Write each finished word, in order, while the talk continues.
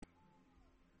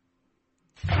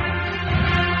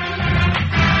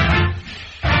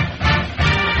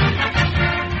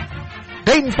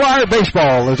Dayton Flyer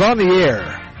Baseball is on the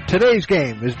air. Today's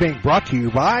game is being brought to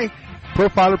you by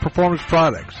Profiler Performance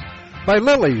Products, by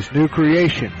Lily's New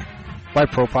Creation, by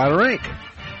Profiler Inc.,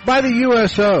 by the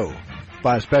USO,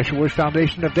 by Special Wish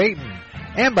Foundation of Dayton,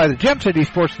 and by the Gem City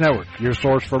Sports Network, your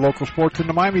source for local sports in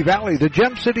the Miami Valley, the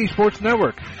Gem City Sports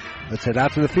Network. Let's head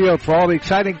out to the field for all the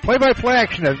exciting play-by-play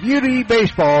action of UD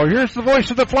Baseball. Here's the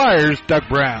voice of the Flyers, Doug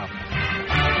Brown.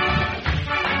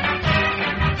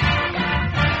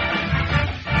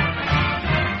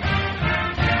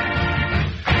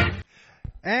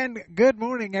 And good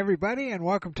morning, everybody, and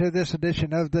welcome to this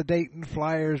edition of the Dayton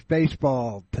Flyers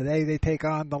Baseball. Today they take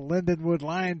on the Lindenwood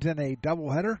Lions in a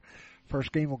doubleheader.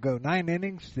 First game will go 9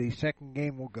 innings. The second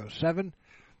game will go 7.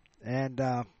 And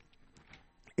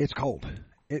it's cold.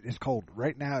 It is cold.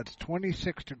 Right now it's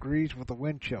 26 degrees with a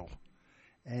wind chill.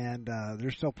 And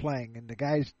they're still playing. And the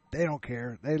guys, they don't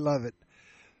care. They love it.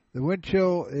 The wind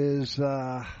chill is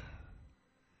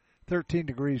 13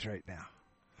 degrees right now.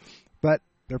 But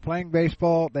they're playing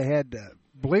baseball. They had,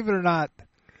 believe it or not,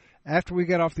 after we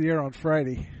got off the air on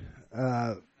Friday,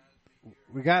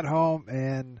 we got home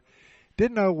and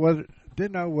didn't know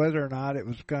whether or not it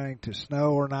was going to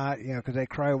snow or not, because they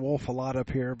cry wolf a lot up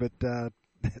here. But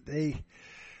they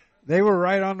were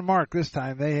right on the mark this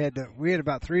time. We had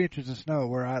about 3 inches of snow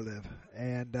where I live,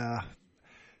 and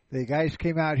the guys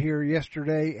came out here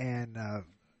yesterday and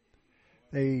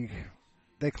they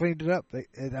cleaned it up.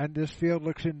 And this field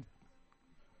looks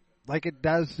like it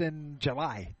does in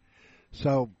July.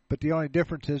 So, but the only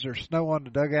difference is there's snow on the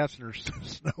dugouts and there's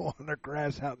snow on the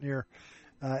grass out near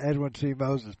Edwin C.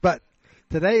 Moses. But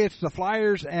today it's the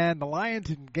Flyers and the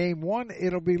Lions. In Game 1,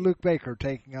 it'll be Luke Baker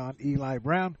taking on Eli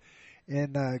Brown.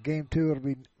 In Game 2, it'll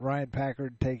be Ryan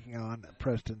Packard taking on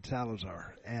Preston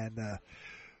Salazar. And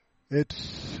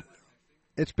it's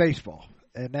baseball.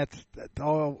 And that's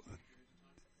all.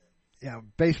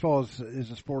 Baseball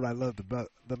is a sport I love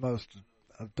the most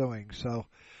of doing. So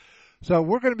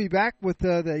we're going to be back with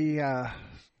the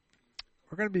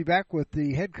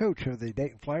head coach of the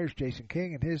Dayton Flyers, Jason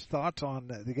King, and his thoughts on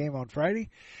the game on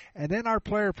Friday, and then our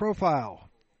player profile,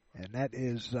 and that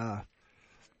is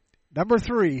number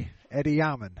 3, Eddie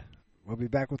Yaman. We'll be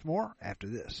back with more after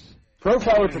this.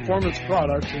 Profiler Performance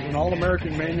Products is an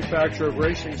all-American manufacturer of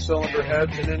racing cylinder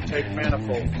heads and intake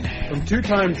manifolds. From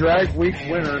 2-time Drag Week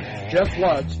winner Jeff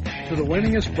Lutz to the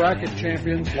winningest bracket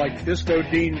champions like Disco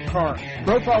Dean Karn,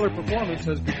 Profiler Performance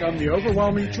has become the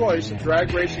overwhelming choice of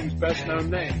drag racing's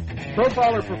best-known name.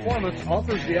 Profiler Performance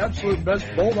offers the absolute best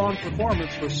bolt-on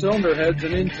performance for cylinder heads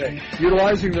and intake,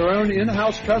 utilizing their own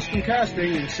in-house custom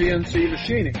casting and CNC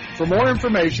machining. For more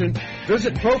information,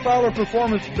 visit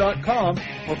ProfilerPerformance.com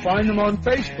or find them on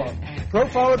Facebook.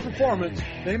 Profiler Performance,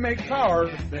 they make power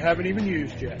they haven't even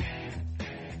used yet.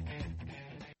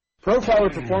 Profiler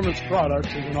Performance Products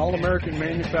is an all-American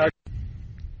manufacturer.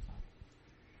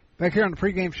 Back here on the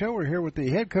pregame show, we're here with the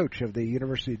head coach of the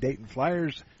University of Dayton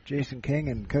Flyers, Jason King,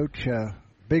 and Coach,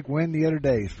 big win the other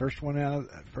day, first one out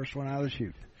of the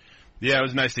chute. Yeah, it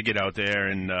was nice to get out there,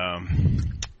 and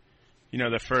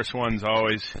the first one's you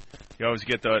always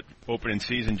get the opening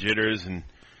season jitters, and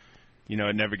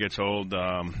it never gets old,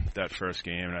 that first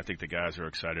game, and I think the guys were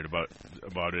excited about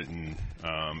it, and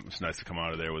it was nice to come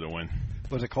out of there with a win.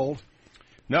 Was it cold?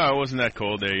 No, it wasn't that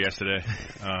cold there yesterday,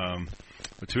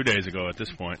 but 2 days ago at this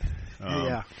point.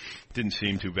 Yeah. Didn't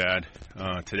seem too bad.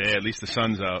 Today, at least the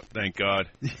sun's out, thank God.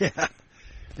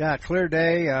 Yeah, clear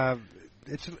day.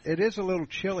 It is a little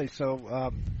chilly,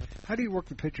 so how do you work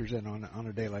the pitchers in on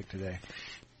a day like today?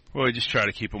 Well, we just try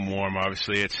to keep them warm.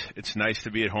 Obviously, it's nice to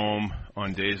be at home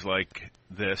on days like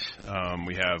this.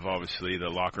 We have obviously the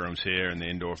locker rooms here and the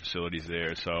indoor facilities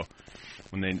there. So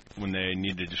when they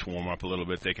need to just warm up a little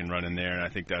bit, they can run in there, and I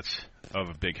think that's of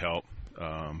a big help.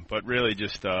 But really,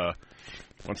 just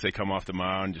once they come off the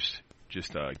mound,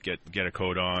 just get a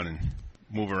coat on and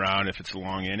move around if it's a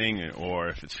long inning, or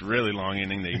if it's really long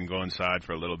inning, they can go inside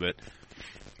for a little bit.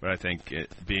 But I think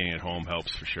being at home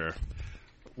helps for sure.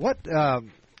 What?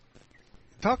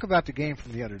 Talk about the game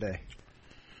from the other day.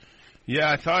 Yeah,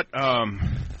 I thought,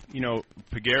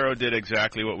 Peguero did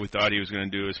exactly what we thought he was going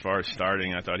to do as far as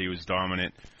starting. I thought he was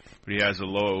dominant, but he has a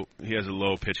low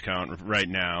pitch count right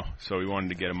now, so we wanted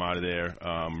to get him out of there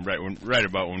right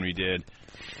about when we did.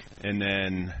 And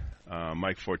then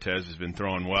Mike Fortes has been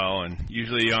throwing well, and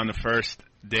usually on the first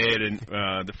day,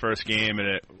 the first game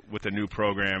with a new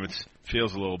program, it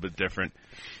feels a little bit different,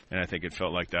 and I think it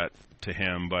felt like that to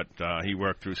him, but he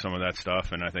worked through some of that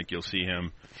stuff, and I think you'll see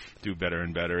him do better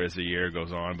and better as the year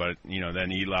goes on. But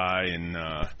then Eli and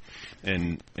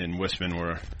Wisman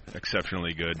were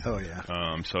exceptionally good. Oh yeah.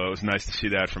 So it was nice to see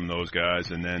that from those guys,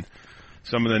 and then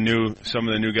some of the new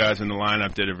guys in the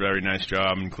lineup did a very nice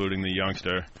job, including the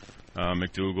youngster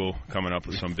McDougal coming up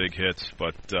with some big hits.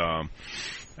 But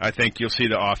I think you'll see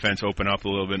the offense open up a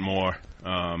little bit more,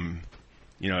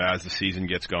 as the season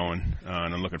gets going,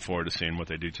 and I'm looking forward to seeing what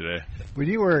they do today. When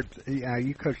you were,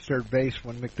 you coached third base.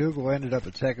 When McDougal ended up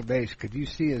at second base, could you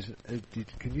see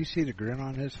can you see the grin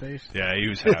on his face? Yeah, he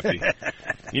was happy.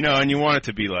 And you want it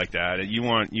to be like that. You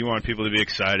want people to be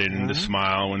excited and to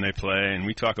smile when they play, and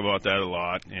we talk about that a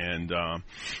lot. And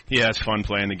he has fun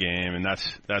playing the game, and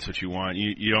that's what you want.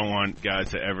 You don't want guys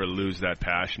to ever lose that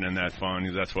passion and that fun,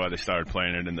 because that's why they started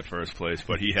playing it in the first place.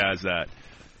 But he has that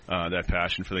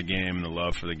passion for the game and the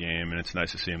love for the game, and it's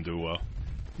nice to see him do well.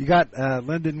 You got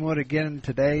Lindenwood again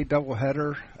today,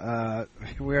 doubleheader.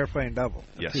 We are playing double.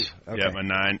 Yes. Okay. Yeah, a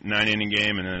nine inning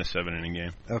game and then a 7-inning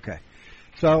game. Okay.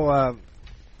 So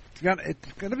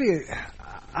it's going to be.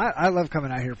 I love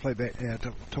coming out here to play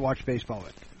to watch baseball,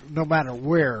 no matter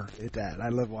where it's at. I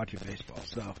love watching baseball.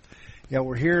 So,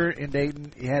 we're here in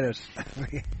Dayton. You had us.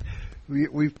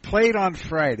 We played on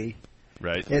Friday.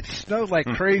 Right. It snowed like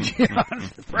crazy on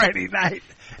Friday night,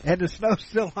 and the snow's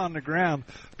still on the ground.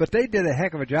 But they did a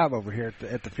heck of a job over here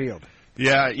at the field.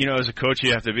 Yeah, as a coach,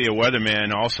 you have to be a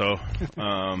weatherman also.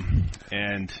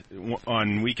 And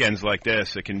on weekends like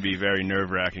this, it can be very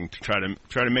nerve-wracking to try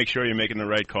to make sure you're making the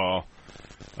right call.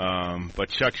 But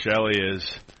Chuck Shelley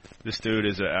this dude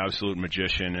is an absolute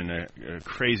magician and a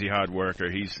crazy hard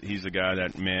worker. He's the guy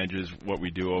that manages what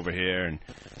we do over here, and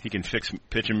he can fix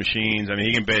pitching machines. I mean,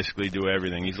 he can basically do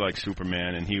everything. He's like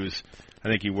Superman, and I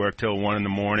think he worked till 1 in the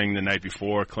morning the night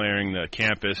before clearing the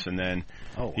campus, and then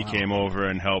he came over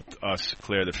and helped us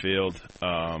clear the field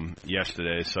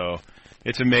yesterday. So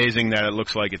it's amazing that it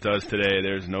looks like it does today.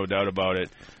 There's no doubt about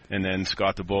it. And then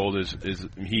Scott DeBold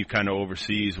he kind of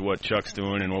oversees what Chuck's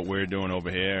doing and what we're doing over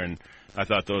here, and I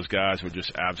thought those guys were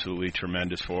just absolutely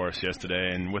tremendous for us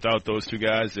yesterday. And without those two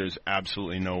guys, there's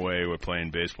absolutely no way we're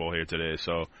playing baseball here today.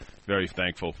 So very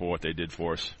thankful for what they did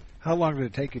for us. How long did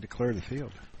it take you to clear the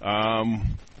field?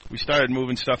 We started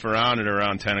moving stuff around at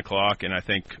around 10 o'clock, and I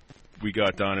think we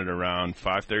got done at around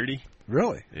 5:30.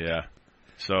 Really? Yeah.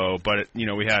 So, but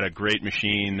we had a great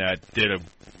machine that did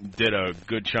a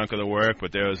good chunk of the work,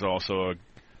 but there was also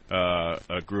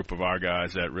a group of our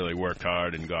guys that really worked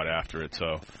hard and got after it.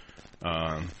 So,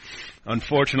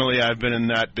 unfortunately, I've been in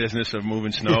that business of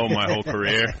moving snow my whole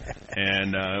career,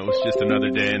 and it was just another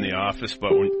day in the office.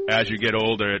 But as you get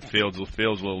older, it feels a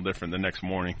little different the next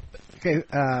morning. Okay,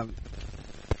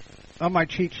 on my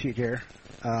cheat sheet here,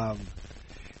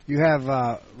 you have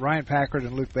Ryan Packard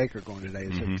and Luke Baker going today.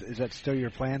 Is that still your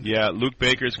plan? Yeah, Luke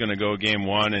Baker's going to go game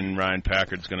 1, and Ryan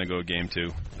Packard's going to go game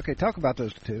 2. Okay, talk about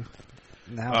those two.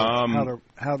 And how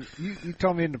you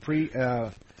told me in the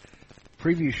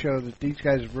preview show that these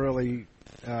guys have really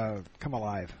come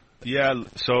alive. Yeah,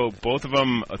 so both of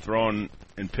them are throwing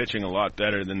and pitching a lot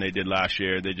better than they did last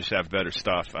year. They just have better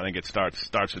stuff. I think it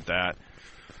starts with that.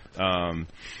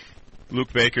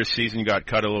 Luke Baker's season got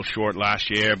cut a little short last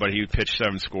year, but he pitched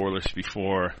 7 scoreless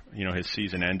before his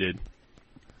season ended,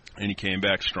 and he came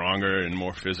back stronger and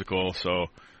more physical. So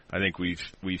I think we've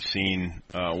seen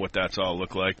what that's all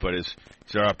look like. But he's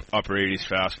our upper 80s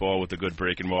fastball with a good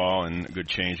breaking ball and a good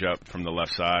changeup from the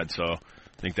left side. So I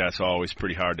think that's always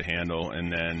pretty hard to handle. And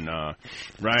then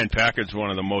Ryan Packard's one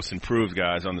of the most improved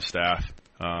guys on the staff.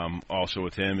 Also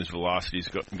with him, his velocity's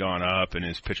gone up and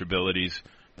his pitchability's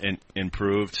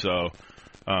improved. So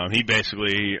he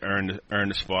basically earned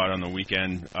a spot on the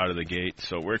weekend out of the gate.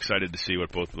 So we're excited to see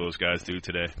what both of those guys do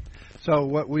today. So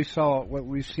what we've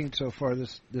seen so far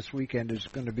this weekend is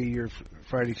going to be your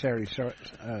Friday, Saturday,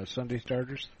 Sunday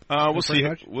starters. We'll see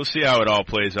how it all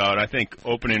plays out. I think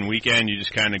opening weekend you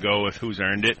just kind of go with who's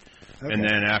earned it, okay. And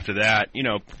then after that,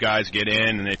 guys get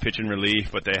in and they pitch in relief,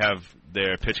 but they have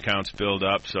their pitch counts build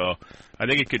up. So I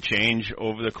think it could change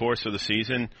over the course of the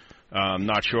season.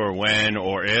 Not sure when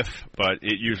or if, but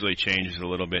it usually changes a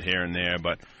little bit here and there.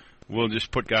 But we'll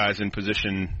just put guys in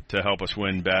position to help us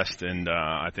win best, and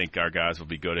I think our guys will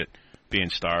be good at being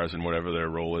stars in whatever their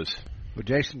role is. Well,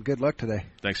 Jason, good luck today.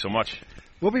 Thanks so much.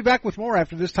 We'll be back with more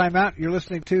after this timeout. You're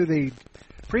listening to the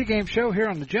pregame show here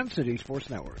on the Gem City Sports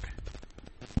Network.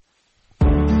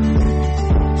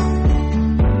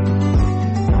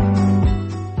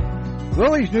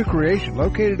 Lily's New Creation,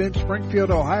 located in Springfield,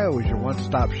 Ohio, is your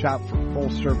one-stop shop for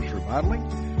full-service remodeling,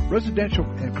 residential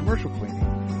and commercial cleaning,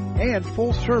 and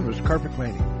full-service carpet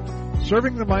cleaning.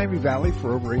 Serving the Miami Valley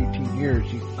for over 18 years,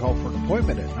 you can call for an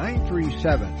appointment at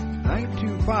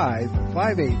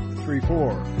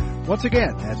 937-925-5834. Once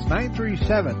again, that's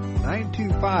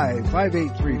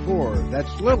 937-925-5834.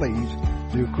 That's Lily's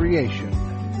New Creation.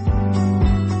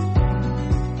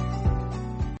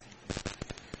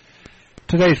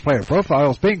 Today's player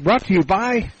profile is being brought to you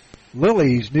by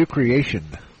Lily's new creation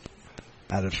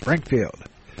out of Springfield.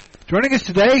 Joining us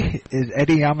today is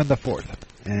Eddie Yaman IV.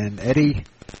 And Eddie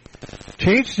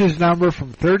changed his number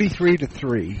from 33 to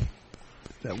 3.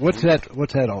 What's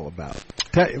that all about?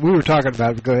 We were talking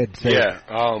about it. Go ahead and say it.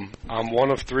 I'm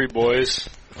one of 3 boys.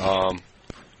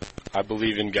 I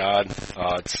believe in God.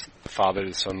 It's the Father,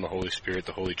 the Son, and the Holy Spirit,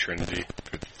 the Holy Trinity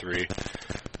for the 3.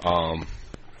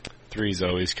 3's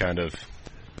always kind of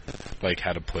like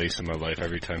had a place in my life.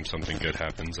 Every time something good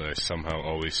happens, I somehow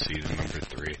always see the number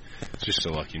 3. It's just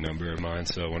a lucky number of mine.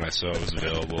 So when I saw it was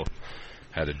available,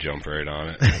 had to jump right on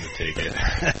it and take it.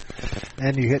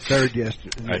 And you hit third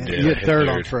yesterday. I did. You hit third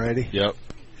on Friday. Yep.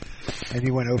 And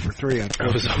you went 0 for 3 on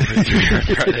Friday. I was 0 for 3 on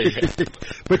Friday.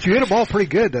 But you hit a ball pretty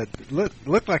good. That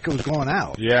looked like it was going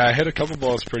out. Yeah, I hit a couple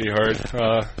balls pretty hard.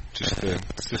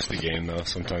 It's just the game, though.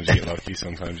 Sometimes you get lucky,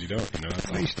 sometimes you don't. You know.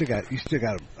 Well, you still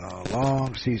got a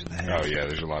long season ahead. Oh yeah,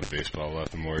 there's a lot of baseball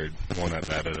left, and we're one at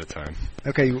that at a time.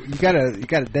 Okay, you got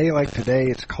a day like today.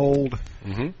 It's cold.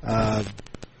 Mm-hmm.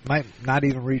 Might not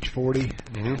even reach 40.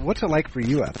 Mm-hmm. What's it like for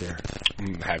you out there?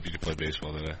 I'm happy to play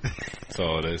baseball today. That's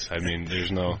all it is. I mean,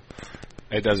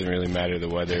 it doesn't really matter the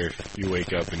weather. If you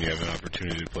wake up and you have an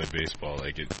opportunity to play baseball, I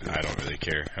don't really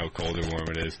care how cold or warm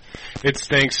it is. It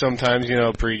stinks sometimes,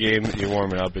 pregame, you're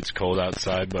warming up, it's cold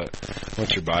outside, but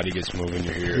once your body gets moving,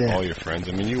 you're here, all your friends.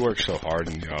 I mean, you work so hard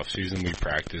in the off season. We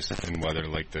practice in weather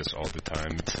like this all the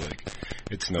time.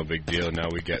 It's no big deal. Now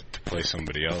we get to play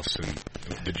somebody else, and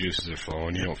the juices are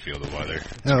flowing. You don't feel the weather.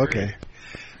 Okay.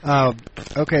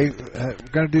 We're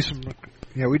going to do some.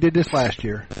 We did this last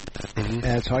year,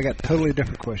 and so I got totally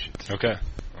different questions. Okay.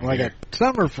 I got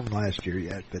some are from last year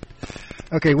yet, but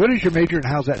okay. What is your major and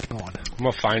how's that going? I'm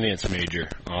a finance major.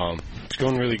 It's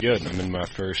going really good. I'm in my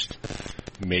first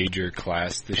major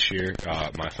class this year,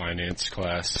 my finance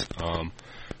class.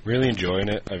 Really enjoying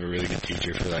it. I have a really good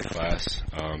teacher for that class.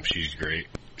 She's great.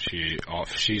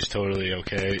 She's totally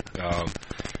okay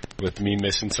with me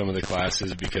missing some of the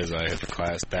classes because I have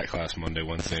that class Monday,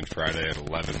 Wednesday, and Friday at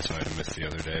 11, so I had to miss the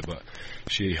other day. But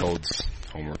she holds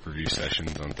homework review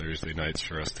sessions on Thursday nights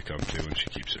for us to come to, and she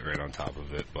keeps it right on top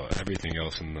of it. But everything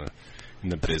else in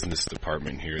the business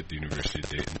department here at the University of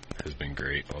Dayton has been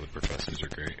great. All the professors are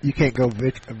great. You can't go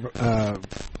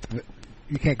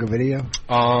video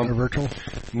or virtual?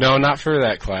 No, not for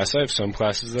that class. I have some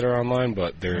classes that are online,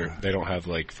 but they don't have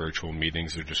like virtual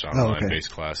meetings. They're just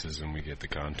online-based classes, and we get the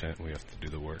content. We have to do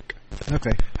the work.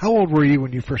 Okay. How old were you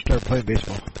when you first started playing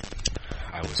baseball?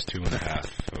 I was 2.5.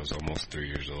 I was almost 3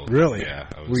 years old. Really? Yeah.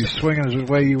 Were you swinging as the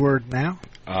way you were now?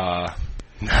 Not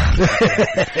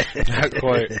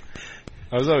quite.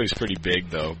 I was always pretty big,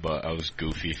 though, but I was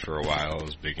goofy for a while. I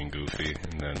was big and goofy,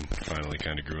 and then finally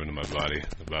kind of grew into my body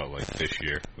about, this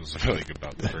year. It was really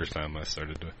about the first time I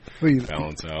started to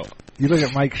balance out. You look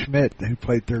at Mike Schmidt, who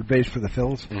played third base for the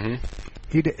Phils. Mm-hmm.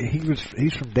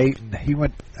 He's from Dayton. He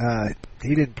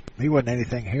wasn't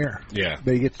anything here. Yeah.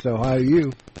 But he gets to Ohio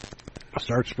U,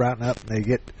 starts sprouting up, and they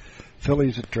get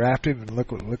Phillies that draft him, and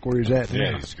look where he's at now.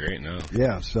 Yeah, he's great now.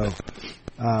 Yeah, so...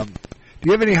 do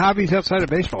you have any hobbies outside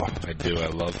of baseball? I do. I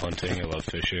love hunting. I love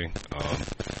fishing.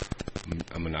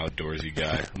 I'm an outdoorsy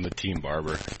guy. I'm the team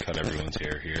barber. Cut everyone's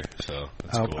hair here, so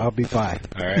that's cool. I'll be by.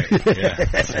 All right.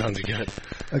 Yeah, sounds good.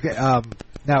 Okay.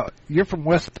 Now, you're from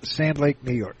West Sand Lake,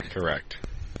 New York. Correct.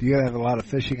 Do you have a lot of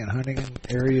fishing and hunting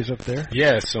areas up there?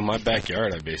 Yeah, so my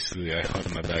backyard, I hunt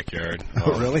in my backyard.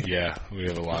 Oh, really? Yeah, we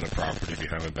have a lot of property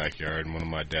behind my backyard, and one of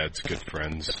my dad's good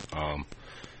friends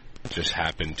just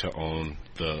happened to own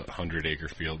the 100-acre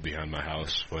field behind my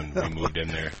house when we moved in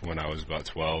there when I was about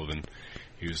 12, and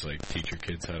he was like, teach your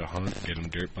kids how to hunt, get them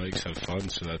dirt bikes, have fun.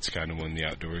 So that's kind of when the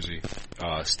outdoorsy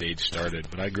stage started.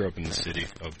 But I grew up in the city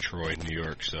of Troy, New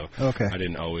York, so I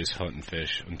didn't always hunt and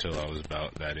fish until I was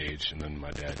about that age, and then my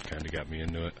dad kind of got me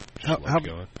into it.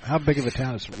 How big of a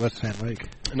town is West Sand Lake?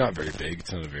 Not very big.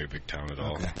 It's not a very big town at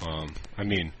all. I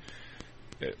mean,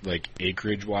 like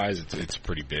acreage-wise, it's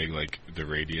pretty big. Like the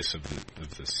radius of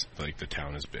this, like the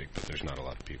town is big, but there's not a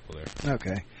lot of people there.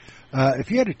 Okay.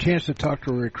 If you had a chance to talk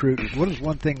to a recruit, what is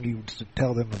one thing you would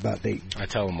tell them about Dayton? I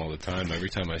tell them all the time. Every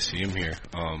time I see them here,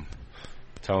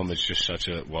 tell them it's just such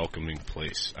a welcoming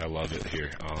place. I love it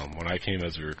here. When I came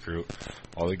as a recruit,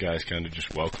 all the guys kind of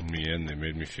just welcomed me in. They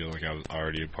made me feel like I was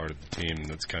already a part of the team, and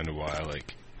that's kind of why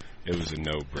it was a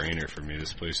no-brainer for me.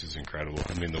 This place is incredible.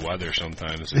 I mean, the weather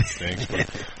sometimes it stinks, but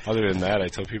other than that, I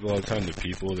tell people all the time, the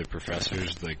people, the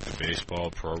professors, like the baseball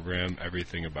program,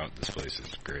 everything about this place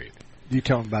is great. Do you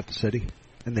tell them about the city?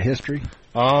 in the history?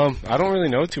 I don't really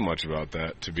know too much about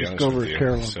that, to be Just honest go over with to you.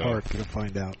 Carillon Park, you'll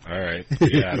find out. All right.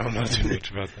 Yeah, I don't know too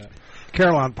much about that.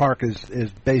 Carillon Park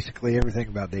is basically everything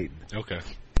about Dayton. Okay.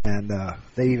 And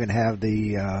they even have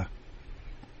the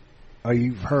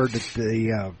you've heard that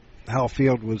the Howell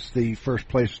Field was the first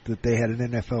place that they had an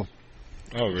NFL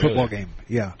football game.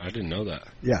 Yeah. I didn't know that.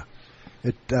 Yeah.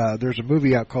 There's a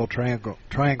movie out called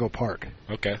Triangle Park.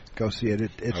 Okay. Go see it.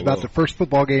 It's about the first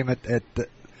football game at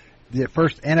the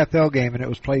first NFL game, and it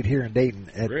was played here in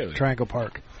Dayton at Triangle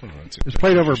Park. Oh, it was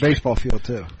played over a baseball field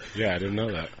too. Yeah, I didn't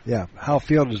know that. Yeah, Howell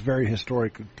Field is very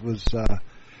historic. It was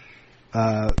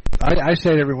I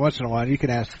say it every once in a while. You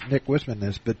can ask Nick Wisman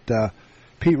this, but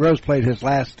Pete Rose played his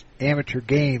last amateur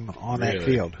game on that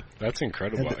field. That's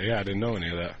incredible. Yeah, I didn't know any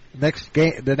of that.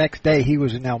 The next day, he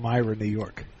was in Elmira, New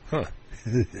York. Huh.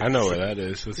 I know where that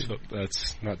is.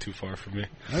 That's not too far from me.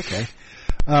 Okay.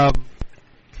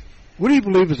 What do you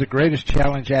believe is the greatest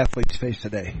challenge athletes face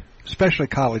today, especially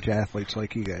college athletes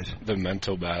like you guys? The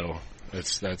mental battle.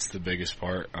 That's the biggest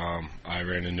part. I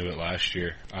ran into it last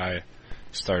year. I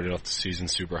started off the season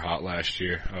super hot last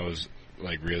year. I was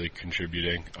really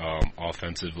contributing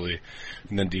offensively,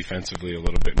 and then defensively a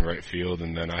little bit in right field.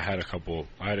 And then I had a couple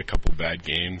bad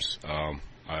games.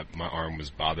 My arm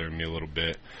was bothering me a little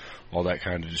bit. All that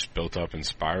kind of just built up and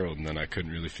spiraled, and then I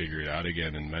couldn't really figure it out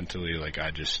again. And mentally,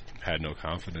 I just had no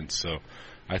confidence. So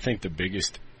I think the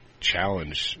biggest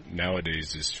challenge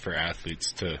nowadays is for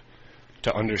athletes to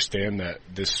understand that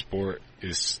this sport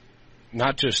is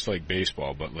not just like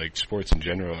baseball, but like sports in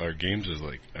general. Our games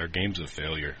of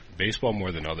failure. Baseball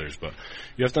more than others, but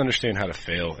you have to understand how to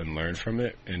fail and learn from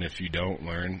it. And if you don't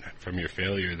learn from your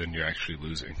failure, then you're actually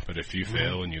losing. But if you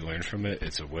fail and you learn from it,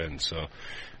 it's a win. So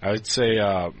I would say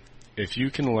if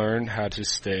you can learn how to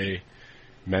stay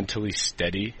mentally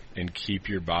steady and keep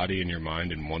your body and your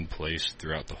mind in one place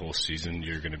throughout the whole season,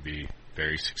 you're going to be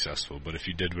very successful. But if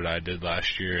you did what I did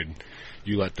last year and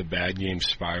you let the bad games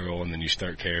spiral, and then you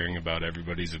start caring about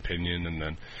everybody's opinion, and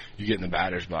then you get in the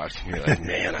batter's box and you're like,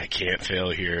 man, I can't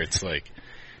fail here. It's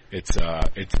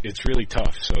really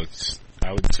tough. So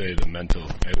I would say the mental.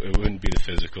 It wouldn't be the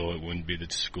physical. It wouldn't be the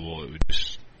school. It would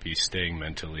just be staying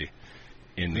mentally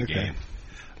in the game.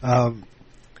 How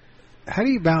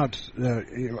do you balance?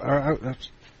 Let's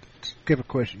give a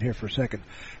question here for a second.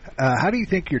 How do you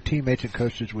think your teammates and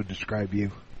coaches would describe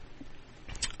you?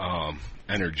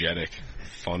 Energetic,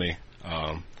 funny,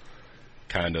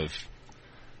 kind of.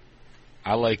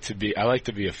 I like to be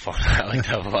a fun. I like to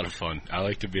have a lot of fun. I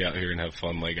like to be out here and have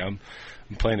fun.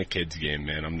 I'm playing a kid's game,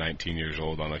 man. I'm 19 years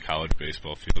old on a college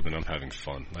baseball field, and I'm having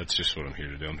fun. That's just what I'm here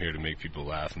to do. I'm here to make people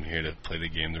laugh. I'm here to play the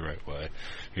game the right way.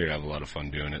 I'm here to have a lot of fun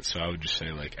doing it. So I would just say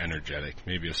energetic,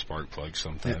 maybe a spark plug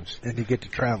sometimes. And you get to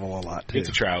travel a lot too. Get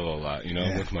to travel a lot,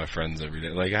 with my friends every day.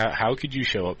 How could you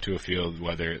show up to a field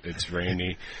whether it's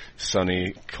rainy,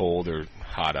 sunny, cold, or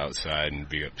hot outside and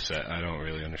be upset? I don't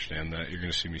really understand that. You're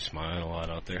going to see me smiling a lot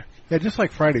out there. Yeah, just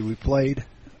like Friday, we played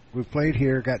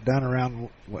here, got done around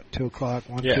 2 o'clock,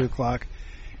 2 o'clock,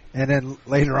 and then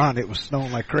later on it was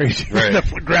snowing like crazy. Right.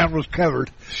 The ground was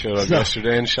covered. Showed up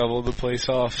yesterday and shoveled the place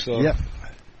off. So yep.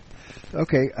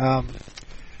 Okay.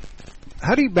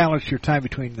 How do you balance your time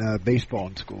between baseball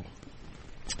and school?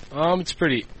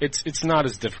 It's not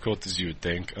as difficult as you would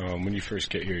think. When you first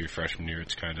get here, your freshman year,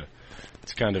 it's kind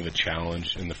of a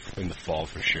challenge in the fall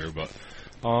for sure, but.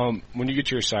 When you get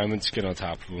your assignments, get on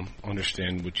top of them,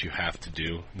 understand what you have to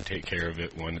do, and take care of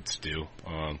it when it's due.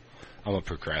 I'm a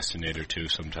procrastinator too.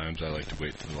 Sometimes I like to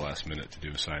wait till the last minute to do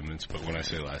assignments, but when I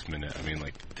say last minute, I mean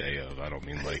the day of. I don't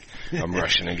mean I'm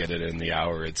rushing to get it in the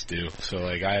hour it's due. So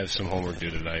I have some homework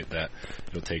due tonight that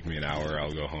it'll take me an hour.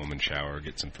 I'll go home and shower,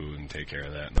 get some food, and take care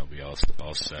of that, and I'll be all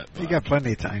set. You got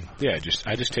plenty of time. Yeah,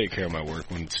 I just take care of my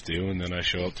work when it's due, and then I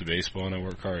show up to baseball and I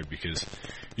work hard because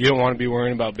you don't want to be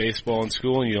worrying about baseball in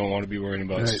school, and you don't want to be worrying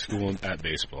about school at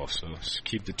baseball. So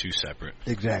keep the two separate.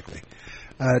 Exactly.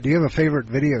 Do you have a favorite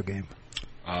video game?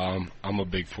 I'm a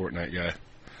big Fortnite guy.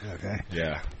 Okay.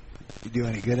 Yeah. You do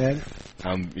any good at it?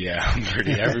 I'm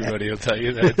pretty. Everybody will tell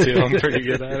you that too. I'm pretty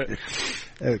good at it.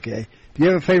 Okay. Do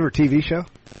you have a favorite TV show?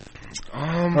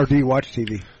 Or do you watch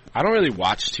TV? I don't really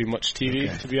watch too much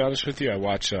TV, to be honest with you. I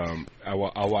watch.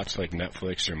 I'll watch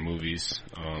Netflix or movies.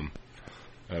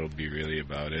 That'll be really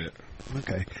about it.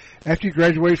 Okay. After you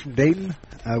graduate from Dayton,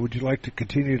 would you like to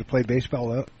continue to play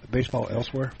baseball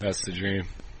elsewhere? That's the dream.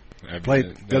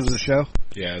 Does the show?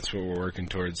 Yeah, that's what we're working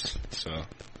towards. So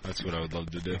that's what I would love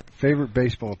to do. Favorite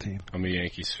baseball team? I'm a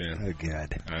Yankees fan. Oh,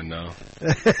 God. I know.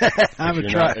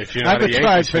 If you're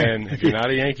not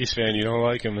a Yankees fan, you don't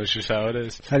like them. That's just how it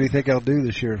is. How do you think I'll do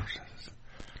this year?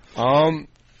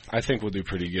 I I think we'll do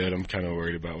pretty good. I'm kind of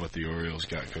worried about what the Orioles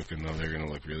got cooking, though. They're going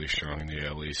to look really strong in the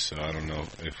AL East, so I don't know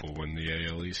if we'll win the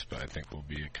AL East, but I think we'll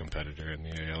be a competitor in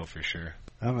the AL for sure.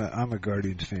 I'm a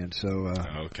Guardians fan, so.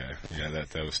 Okay, yeah,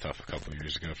 that was tough a couple of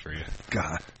years ago for you.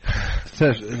 God,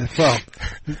 well,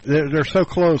 they're so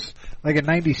close. Like in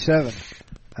 '97,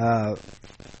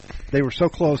 they were so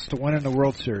close to winning the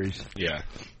World Series. Yeah,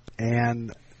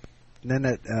 and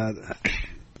then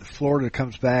Florida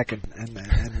comes back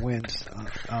and wins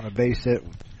on a base hit,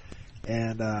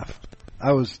 and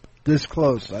I was this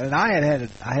close, and I hadn't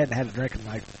had a drink in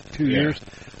like 2 years.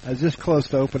 I was this close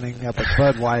to opening up a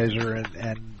Budweiser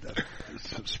and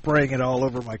spraying it all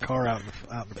over my car out in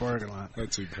the parking lot.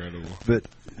 That's incredible. But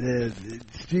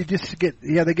you just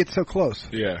they get so close.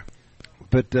 Yeah.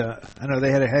 But I know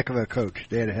they had a heck of a coach.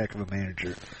 They had a heck of a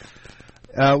manager.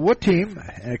 What team,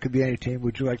 and it could be any team,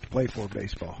 would you like to play for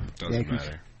baseball? Doesn't Yankees?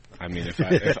 matter. I mean, if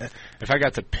I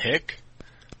got to pick,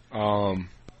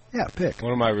 pick.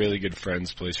 One of my really good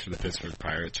friends plays for the Pittsburgh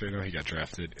Pirates right now. He got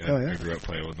drafted. I grew up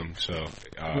playing with him, so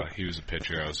he was a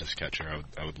pitcher. I was his catcher.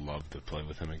 I would love to play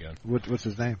with him again. What's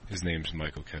his name? His name's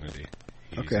Michael Kennedy.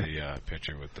 He's a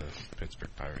pitcher with the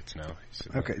Pittsburgh Pirates now.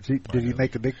 Did he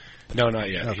make the big? No, not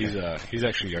yet. Okay. He's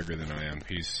actually younger than I am.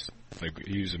 He was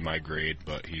in my grade,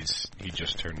 but he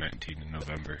just turned 19 in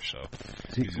November, so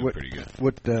he's doing pretty good.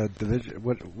 What division?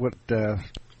 What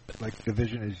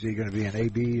division is he going to be in? A,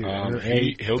 B, or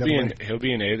A? He'll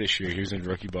be in A this year. He was in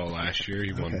rookie ball last year.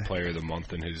 He won Player of the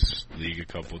Month in his league a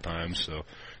couple of times, so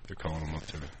they're calling him up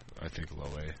to I think low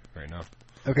A right now.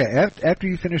 Okay, after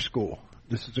you finish school,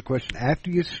 this is a question.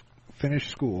 After you finish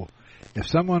school, if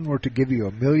someone were to give you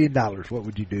 $1 million, what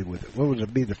would you do with it? What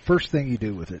would be the first thing you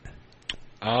do with it?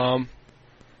 I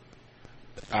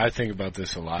think about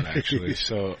this a lot, actually.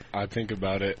 So I think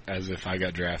about it as if I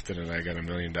got drafted and I got $1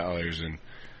 million.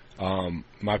 And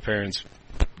my parents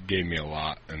gave me a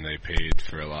lot, and they paid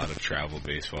for a lot of travel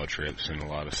baseball trips and a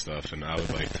lot of stuff. And I'd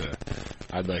like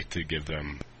to give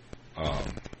them.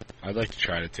 I'd like to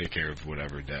try to take care of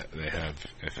whatever debt they have,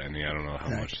 if any. I don't know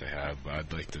how much they have, but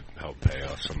I'd like to help pay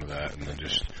off some of that and then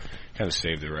just kind of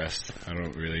save the rest. I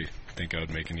don't really think I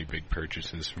would make any big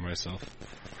purchases for myself.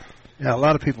 Yeah, a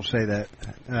lot of people say that.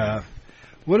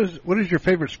 What is your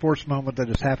favorite sports moment that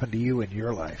has happened to you in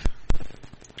your life?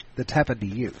 That's happened to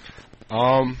you?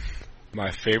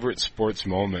 My favorite sports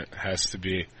moment has to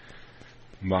be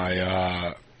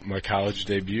my college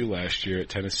debut last year at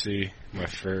Tennessee. My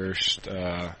first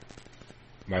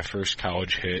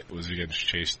college hit was against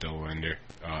Chase Dollander.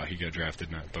 He got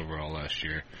drafted 9th overall last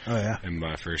year. Oh, yeah. And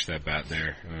my first at bat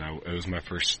there. And it was my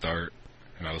first start.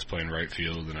 And I was playing right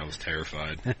field, and I was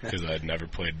terrified because I had never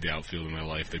played the outfield in my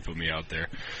life. They put me out there.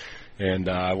 And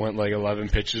I went like 11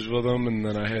 pitches with them, and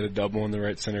then I had a double in the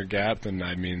right center gap. And,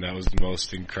 I mean, that was the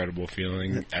most incredible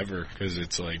feeling ever because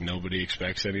it's like nobody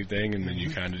expects anything, and then you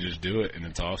kind of just do it, and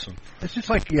it's awesome. It's just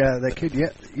like that kid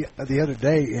the other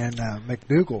day in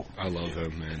McDougal. I love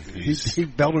him, man. He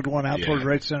belted one out towards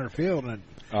right center field. And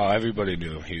everybody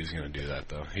knew he was going to do that,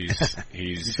 though. He's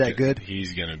that good?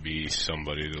 He's going to be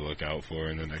somebody to look out for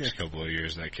in the next couple of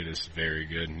years. That kid is very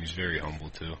good, and he's very humble,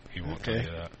 too. He won't tell you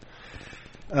that.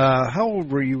 How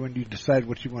old were you when you decided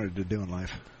what you wanted to do in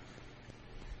life?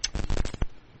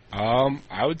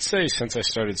 I would say since I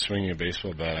started swinging a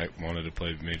baseball bat, I wanted to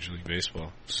play Major League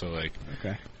Baseball. So,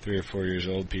 3 or 4 years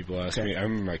old, people asked me. I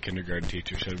remember my kindergarten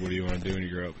teacher said, "What do you want to do when you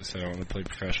grow up?" I said, "I want to play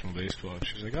professional baseball." And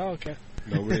she was like, "Oh, okay."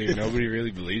 Nobody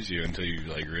really believes you until you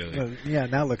really. Well, yeah,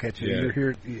 now look at you. Yeah. You're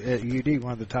here at UD,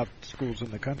 one of the top schools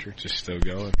in the country. Just still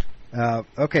going.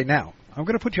 Okay, now I'm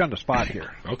going to put you on the spot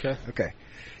here. Okay.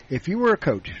 If you were a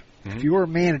coach, if you were a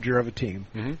manager of a team,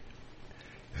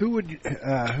 who would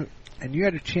and you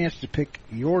had a chance to pick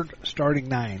your starting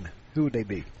 9, who would they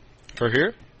be? For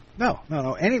here? No,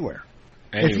 anywhere.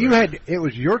 If it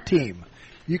was your team,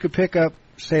 you could pick up,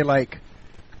 say, like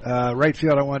right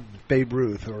field. I want Babe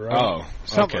Ruth or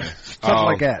something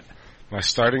like that. My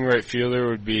starting right fielder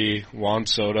would be Juan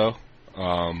Soto.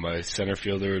 My center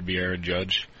fielder would be Aaron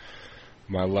Judge.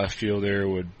 My left fielder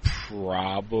would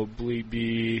probably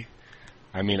be.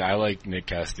 I mean, I like Nick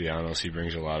Castellanos. He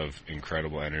brings a lot of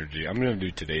incredible energy. I'm going to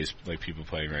do today's people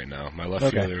playing right now. My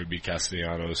left fielder would be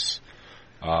Castellanos.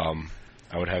 I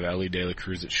would have Ellie De La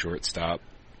Cruz at shortstop.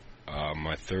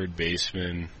 My third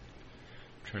baseman,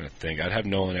 I'm trying to think. I'd have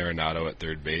Nolan Arenado at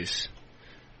third base.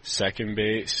 Second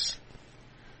base,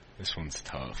 this one's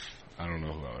tough. I don't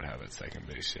know who I would have at second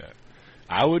base yet.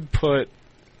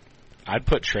 I'd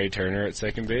put Trey Turner at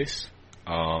second base,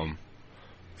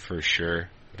 for sure.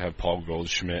 I'd have Paul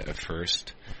Goldschmidt at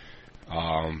first.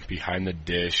 Behind the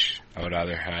dish, I would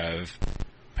either have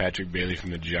Patrick Bailey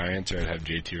from the Giants, or I'd have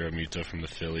JT Realmuto from the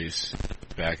Phillies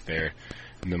back there.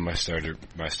 And then my starting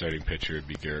pitcher would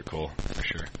be Garrett Cole, for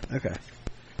sure. Okay.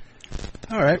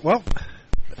 All right. Well,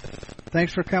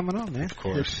 thanks for coming on, man. Of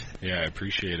course. Yeah, I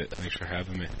appreciate it. Thanks for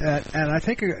having me. And I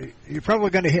think you're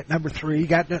probably going to hit number 3. You're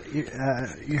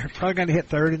probably going to hit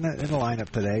third in the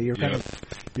lineup today.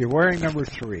 You're wearing number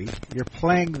 3. You're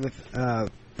playing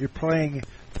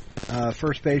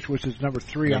first base, which is number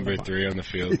 3. Number 3 on the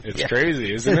field. It's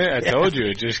crazy, isn't it? I told you,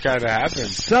 it just kind of happened.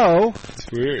 So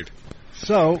it's weird.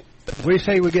 So we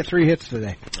say we get 3 hits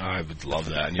today. I would love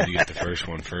that. I need to get the first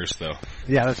one first, though.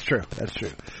 Yeah, that's true.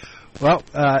 Well,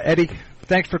 Eddie,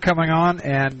 thanks for coming on,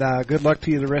 and good luck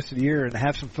to you the rest of the year, and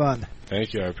have some fun.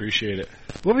 Thank you. I appreciate it.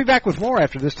 We'll be back with more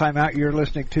after this time out. You're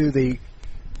listening to the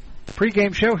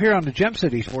pregame show here on the Gem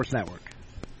City Sports Network.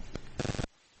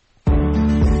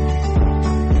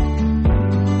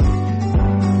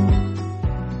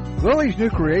 Lily's New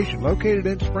Creation, located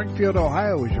in Springfield,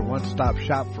 Ohio, is your one-stop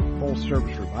shop for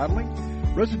full-service remodeling,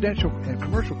 residential and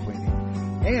commercial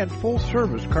cleaning, and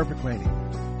full-service carpet cleaning.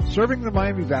 Serving the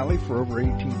Miami Valley for over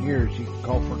 18 years, you can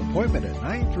call for an appointment at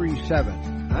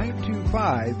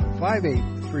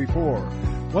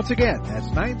 937-925-5834. Once again, that's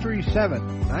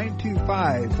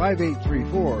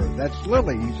 937-925-5834. That's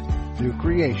Lily's New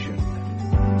Creation.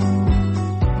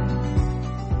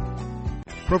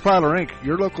 Profiler Inc.,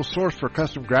 your local source for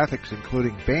custom graphics,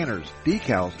 including banners,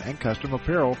 decals, and custom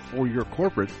apparel for your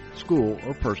corporate, school,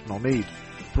 or personal needs.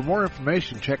 For more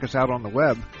information, check us out on the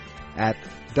web at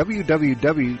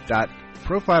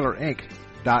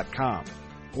www.profilerinc.com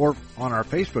or on our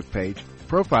Facebook page,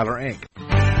 Profiler Inc.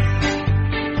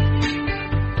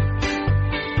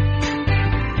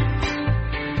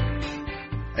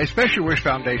 A Special Wish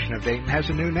Foundation of Dayton has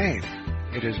a new name.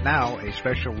 It is now a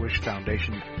Special Wish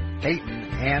Foundation Dayton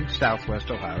and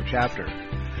Southwest Ohio chapter.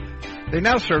 They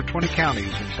now serve 20 counties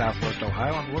in Southwest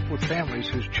Ohio and work with families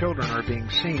whose children are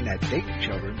being seen at Dayton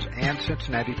Children's and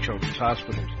Cincinnati Children's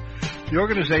Hospitals. The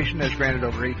organization has granted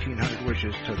over 1,800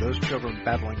 wishes to those children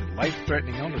battling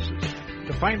life-threatening illnesses.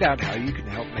 To find out how you can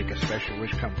help make a special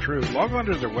wish come true, log on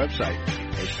to their website,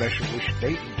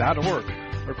 aspecialwishdayton.org,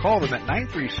 or call them at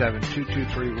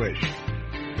 937-223-WISH.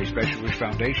 A Special Wish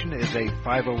Foundation is a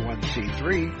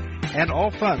 501c3, and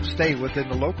all funds stay within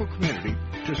the local community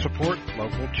to support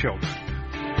local children.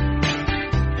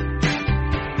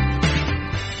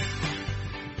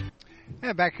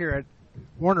 And back here at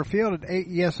Warner Field at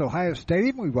AES Ohio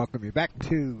Stadium, we welcome you back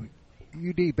to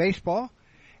UD Baseball.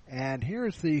 And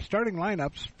here's the starting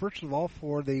lineups, first of all,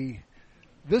 for the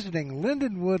visiting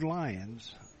Lindenwood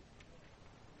Lions.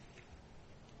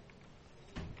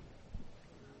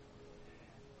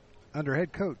 Under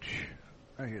head coach.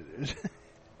 Right here it is.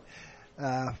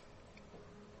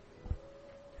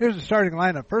 Here's the starting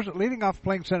lineup. First, leading off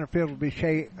playing center field will be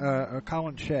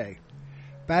Colin Shea.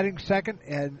 Batting second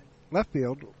and left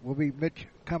field will be Mitch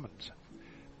Cummins.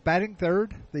 Batting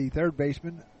third, the third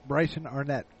baseman, Bryson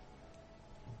Arnett.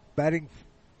 Batting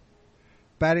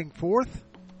fourth,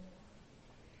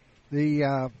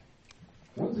 the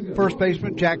first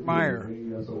baseman, Jack Meyer.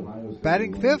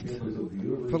 Batting fifth,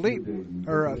 Philip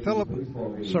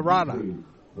Sirota.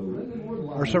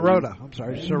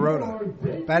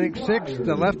 Batting sixth,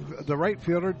 the right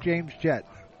fielder, James Jett.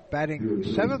 Batting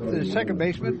seventh, the second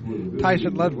baseman,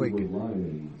 Tyson Ludwig.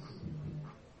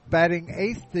 Batting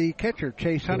eighth, the catcher,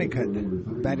 Chase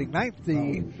Honeycutt. Batting ninth,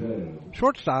 the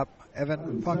shortstop,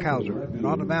 Evan Funkhauser. And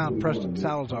on the mound, Preston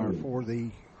Salazar for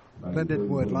the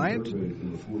Lindenwood Lions.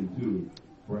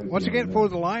 Once again, for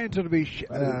the Lions, it'll be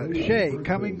Shea,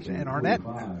 Cummings, and Arnett.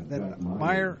 Then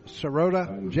Meyer,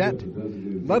 Sirota, Jett,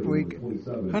 Ludwig,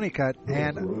 Honeycutt,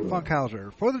 and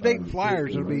Funkhauser. For the Dayton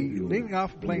Flyers, it'll be leading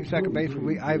off and playing second base will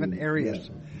be Ivan Arias.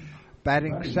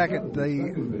 Batting second,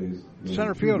 the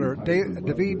center fielder, David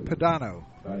Padano.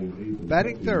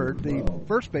 Batting third, the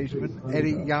first baseman,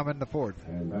 Eddie Yaman IV.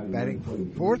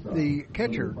 Batting fourth, the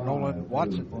catcher, Nolan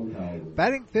Watson.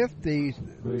 Batting fifth, the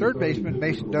third baseman,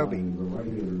 Mason Doby.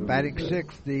 Batting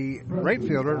sixth, the right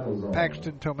fielder,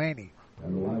 Paxton Tomani.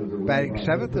 Batting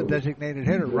seventh, the designated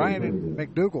hitter, Ryan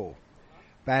McDougall.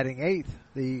 Batting eighth,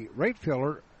 the right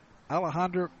fielder,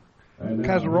 Alejandro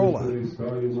Cazarola.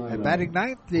 And batting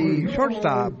ninth, the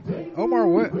shortstop,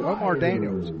 Omar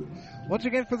Daniels. Once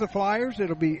again for the Flyers,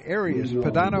 it'll be Arias,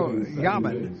 Padano,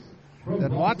 Yaman,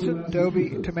 then Watson, Doby,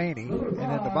 Tomani, and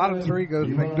then the bottom three goes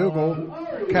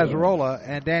McDougall, Cazarola,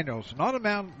 and Daniels. And on the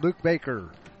mound, Luke Baker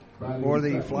for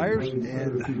the Flyers.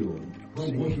 And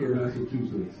let's see here.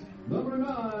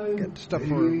 Got stuff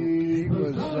for he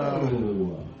was.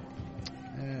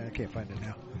 I can't find it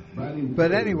now.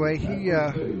 But anyway, he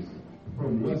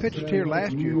He pitched here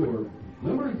last year,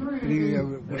 but he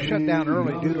was shut down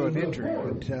early due to an injury.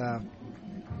 But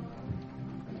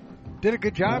did a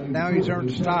good job. Now he's earned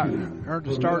a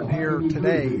start here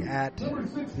today at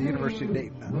the University of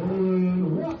Dayton.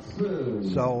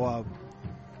 So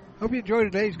hope you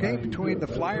enjoyed today's game between the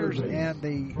Flyers and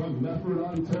the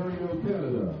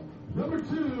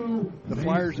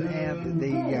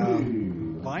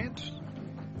Lions.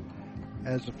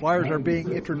 As the Flyers are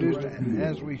being introduced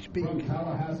as we speak.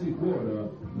 Tallahassee, Florida,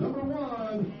 number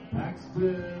 1,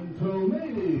 Paxton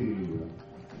Tomei.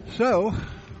 So,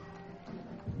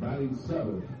 batting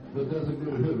 7th, the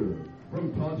designated hitter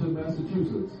from Taunton,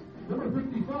 Massachusetts, number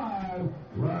 55,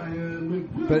 Ryan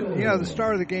McDougal. But you know, the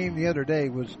star of the game the other day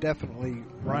was definitely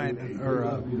Ryan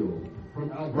McDougal. I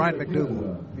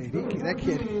mean, that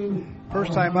kid,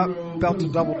 first time up, belts a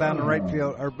double down the right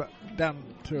field or down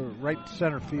to right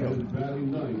center field.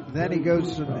 Then he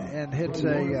goes and hits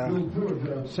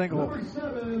a single,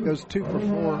 goes 2 for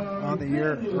 4 on the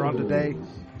year or on the day,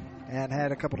 and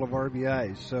had a couple of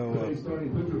RBIs. So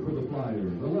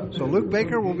Luke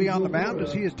Baker will be on the mound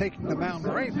as he is taking the mound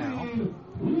right now.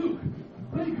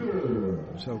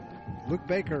 So Luke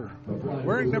Baker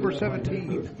wearing number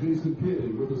 17. Jason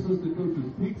Kidd with assistant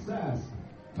coaches Pete Sass,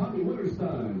 Tommy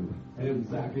Winterstein, and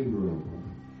Zach Ingram.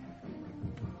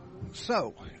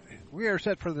 So, we are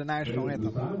set for the national anthem.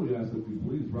 At this time, we ask that you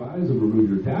please rise and remove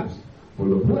your caps for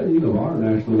the playing of our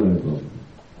national anthem.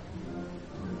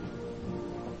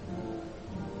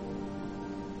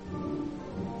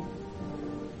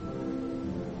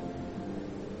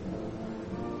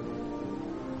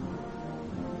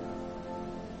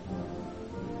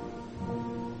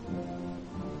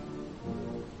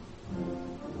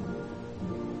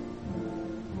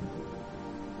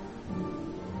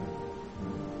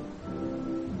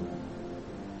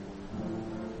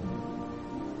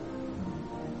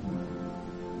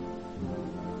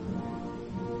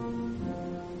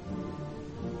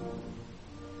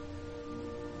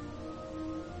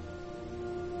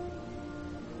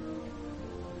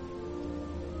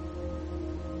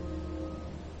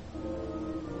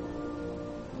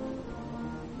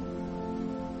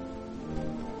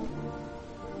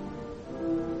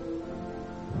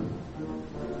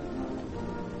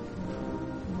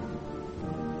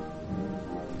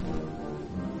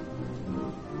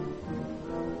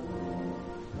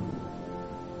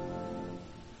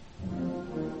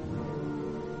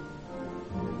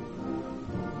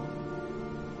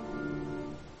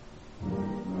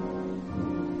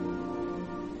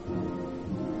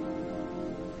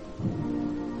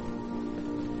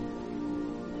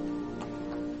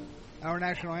 Our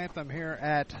national anthem here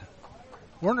at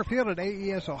Werner Field at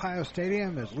AES Ohio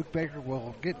Stadium as Luke Baker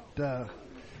will get the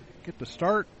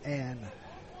start, and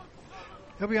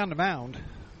he'll be on the mound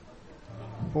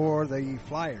for the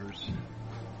Flyers.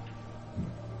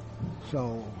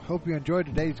 So hope you enjoyed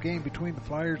today's game between the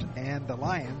Flyers and the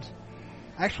Lions.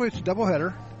 Actually, it's a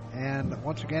doubleheader, and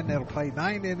once again they'll play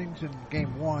 9 innings in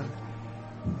game 1,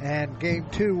 and game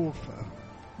 2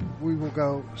 we will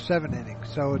go 7 innings.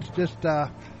 So it's just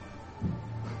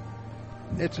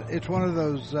it's one of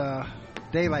those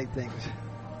daylight things.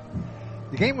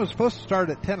 The game was supposed to start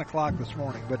at 10 o'clock this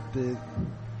morning, but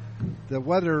the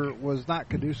weather was not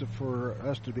conducive for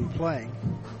us to be playing.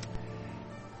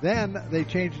 Then they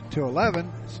changed it to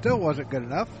 11. Still wasn't good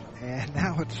enough, and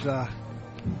now it's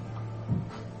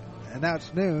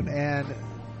noon, and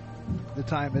the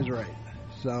time is right.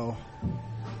 So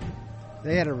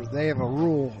they have a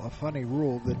rule, a funny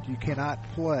rule, that you cannot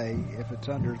play if it's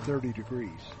under 30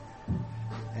 degrees.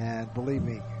 And believe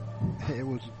me, it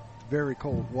was very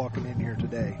cold walking in here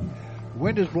today.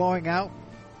 Wind is blowing out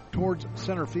towards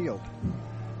center field.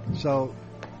 So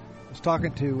I was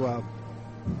talking to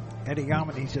Eddie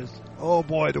Yaman. He says, "Oh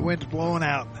boy, the wind's blowing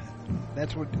out."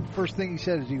 That's what the first thing he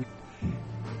said as he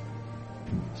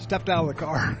stepped out of the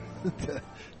car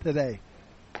today.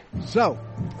 So,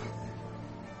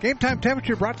 game time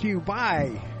temperature brought to you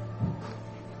by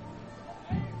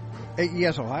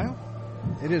AES Ohio.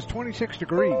 It is 26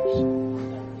 degrees.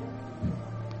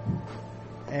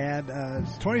 And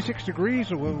it's 26 degrees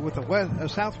with a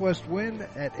southwest wind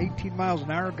at 18 miles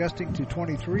an hour, gusting to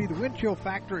 23. The wind chill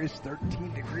factor is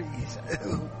 13 degrees.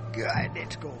 Oh, God,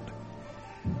 it's cold.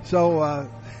 So,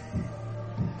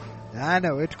 I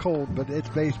know it's cold, but it's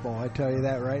baseball. I tell you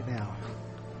that right now.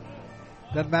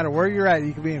 Doesn't matter where you're at.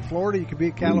 You can be in Florida, you can be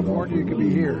in California, you can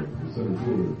be here.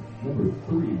 Number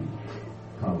 3,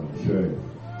 Colin Shea.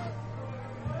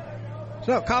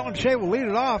 So Colin Shea will lead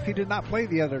it off. He did not play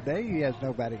the other day. He has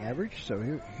no batting average, so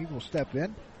he will step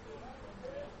in.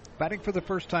 Batting for the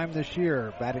first time this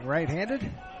year. Batting right-handed.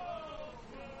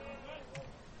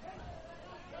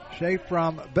 Shea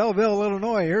from Belleville,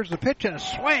 Illinois. Here's the pitch and a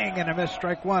swing and a miss,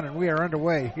 strike one, and we are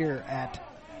underway here at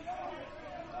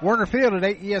Warner Field at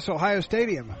AES Ohio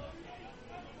Stadium.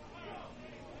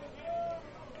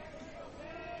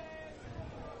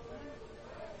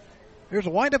 Here's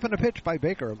a windup and a pitch by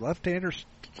Baker. Left-hander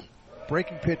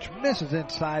breaking pitch misses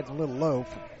inside a little low.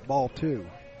 Ball two,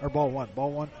 or ball one.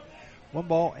 Ball one. One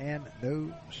ball and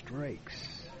no strikes.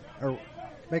 Or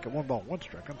make it 1 ball, 1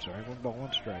 strike. I'm sorry, 1 ball,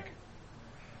 1 strike.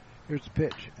 Here's the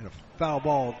pitch and a foul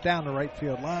ball down the right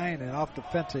field line and off the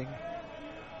fencing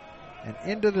and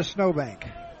into the snowbank.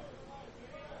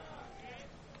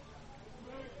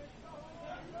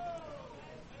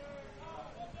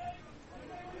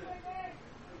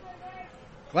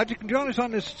 Glad you can join us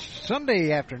on this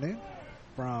Sunday afternoon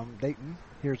from Dayton.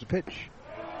 Here's the pitch.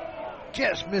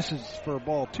 Just misses for a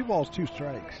ball. 2 balls, 2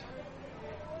 strikes.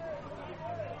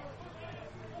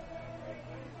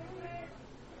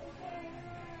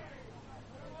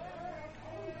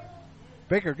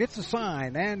 Baker gets the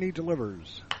sign and he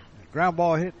delivers. Ground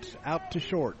ball hits out to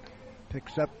short.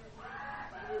 Picks up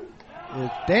is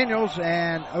Daniels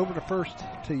and over to first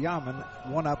to Yaman.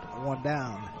 1 up, 1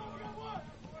 down. I'm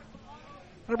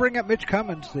going to bring up Mitch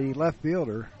Cummins, the left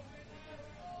fielder.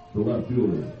 The left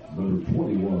fielder, number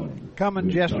 21.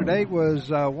 Cummins yesterday was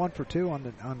 1 for 2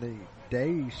 on the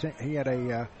day. He had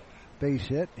a base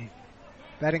hit.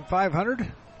 Batting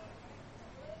 .500.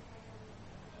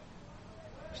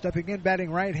 Stepping in,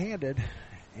 batting right-handed.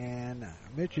 And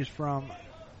Mitch is from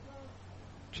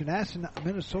Chanhassen,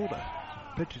 Minnesota.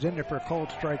 Pitch is in there for a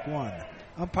called strike one.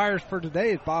 Umpires for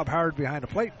today is Bob Howard behind the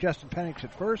plate, Justin Penix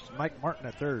at first, and Mike Martin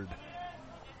at third.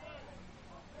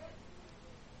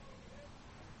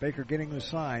 Baker getting the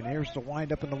sign. Here's the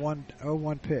windup in the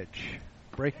 1-0-1 pitch.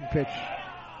 Breaking pitch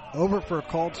over for a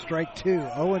called strike two.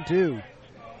 0-2.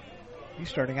 He's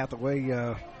starting out the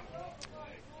way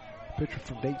pitcher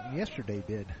from Dayton yesterday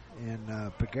did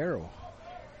in Pagero.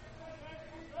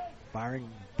 Firing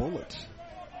bullets.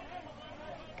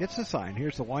 Gets the sign.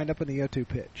 Here's the windup in the 0-2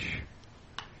 pitch.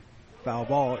 Foul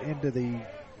ball into the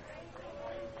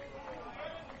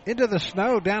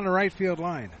snow down the right field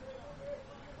line.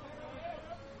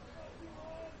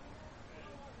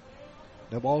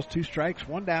 No balls, 2 strikes,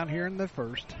 1 down here in the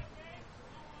first.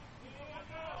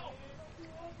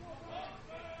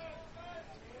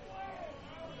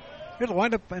 Here's a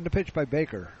windup and the pitch by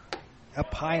Baker.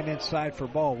 Up high and inside for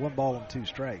ball. 1 ball and 2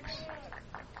 strikes.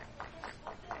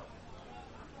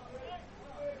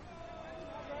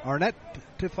 Arnett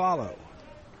to follow.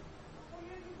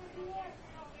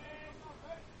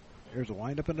 Here's a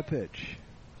windup and the pitch.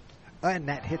 And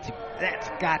that hits him. That's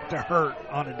got to hurt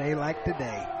on a day like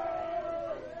today.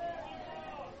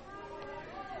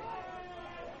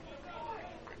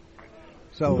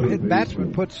 So his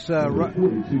batsman puts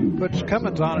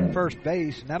Cummins on at first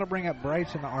base, and that'll bring up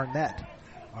Bryson Arnett.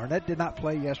 Arnett did not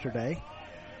play yesterday.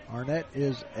 Arnett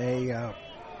is a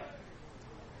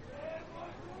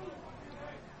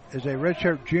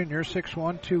redshirt junior,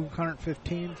 6'1",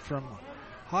 215 from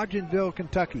Hodgenville,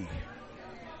 Kentucky.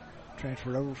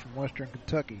 Transferred over from Western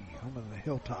Kentucky, home of the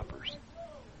Hilltoppers.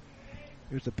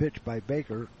 Here's the pitch by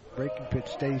Baker. Breaking pitch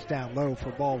stays down low for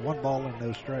ball. 1 ball and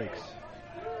no strikes.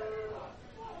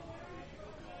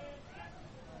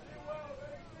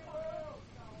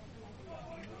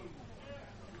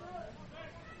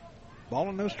 Ball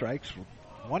and no strikes.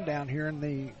 1 down here in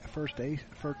the first inning.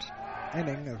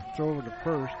 A throw over to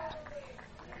first.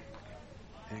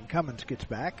 And Cummins gets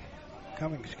back.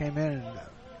 Cummins came in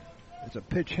as a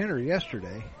pitch hitter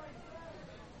yesterday.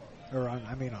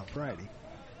 On Friday.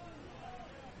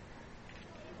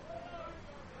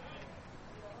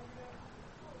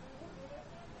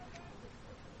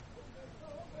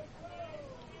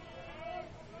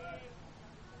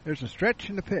 There's a stretch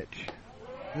in the pitch.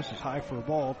 This is high for a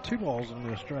ball. 2 balls and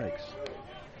no strikes.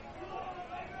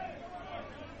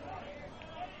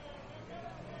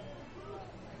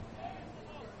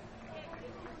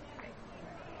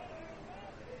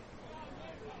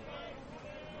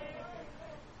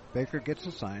 Baker gets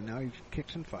the sign. Now he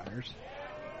kicks and fires.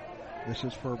 This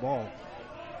is for a ball.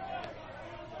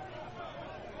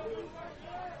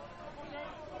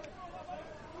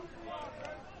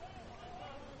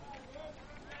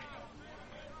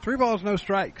 Three balls, no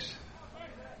strikes.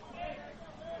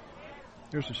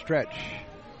 Here's a stretch.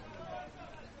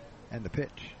 And the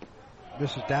pitch.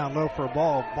 This is down low for a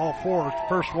ball. Ball 4.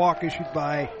 First walk issued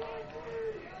by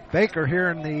Baker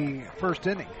here in the first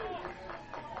inning.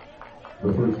 So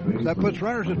that puts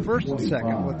runners at first and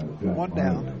second with 1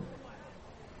 down.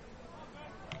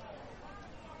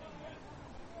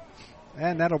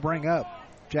 And that'll bring up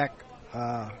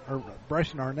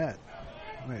Bryson Arnett.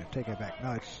 I'm going to take it back.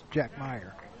 No, it's Jack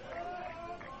Meyer.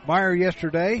 Meyer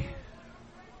yesterday,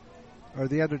 or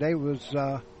the other day, was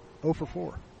 0 for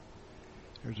 4.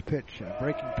 There's a pitch, a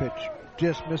breaking pitch.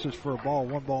 Just misses for a ball.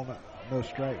 1 ball, no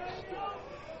strikes.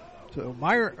 So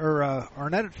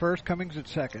Arnett at first, Cummings at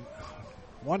second.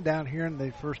 1 down here in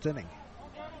the first inning.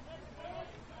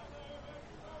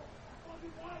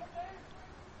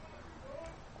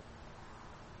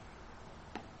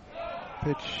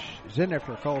 Pitch is in there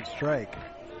for a called strike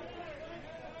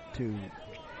to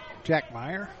Jack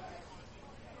Meyer.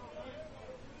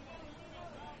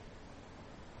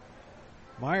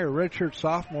 Meyer, redshirt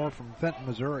sophomore from Fenton,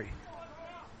 Missouri.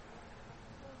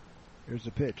 Here's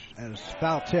the pitch, and it's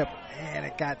foul tip, and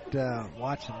it got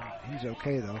Watson. He's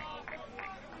okay, though.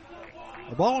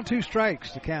 A ball and 2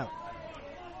 strikes to count.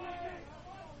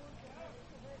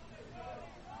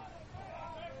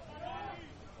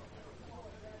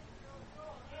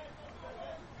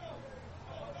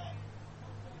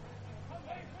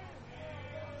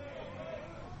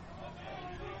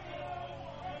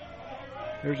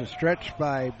 There's a stretch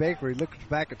by Baker. He looks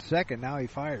back at second. Now he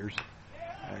fires.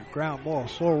 A ground ball,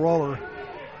 slow roller.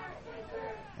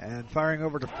 And firing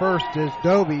over to first is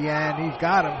Doby, and he's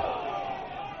got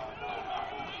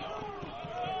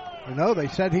him. No, they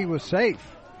said he was safe.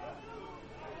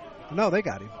 No, they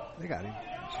got him.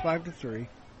 It's 5-3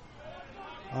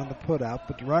 on the put out,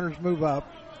 but the runners move up.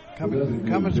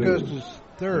 Cummins goes to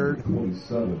third.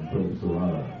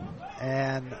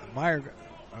 And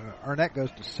Arnett goes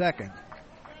to second.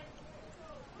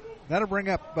 That'll bring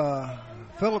up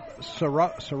Philip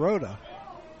Sirota.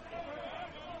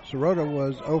 Sirota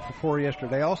was 0 for 4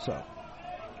 yesterday also.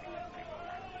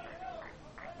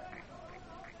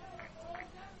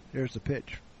 Here's the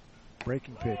pitch.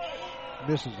 Breaking pitch.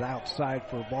 Misses outside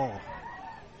for a ball.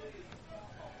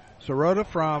 Sirota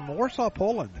from Warsaw,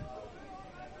 Poland.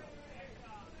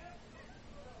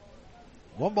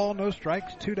 1 ball, no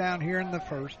strikes. 2 down here in the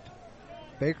first.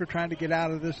 Baker trying to get out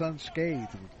of this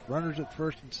unscathed. Runners at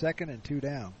first and second and 2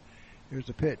 down. Here's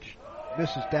the pitch.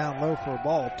 Misses down low for a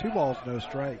ball. 2 balls, no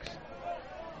strikes.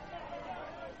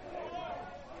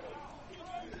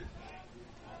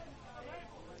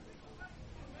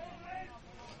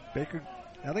 Baker,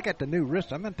 now they got the new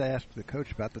wrist. I meant to ask the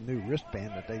coach about the new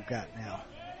wristband that they've got now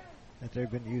that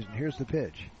they've been using. Here's the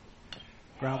pitch.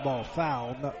 Ground ball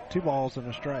foul. 2 balls and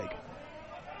a strike.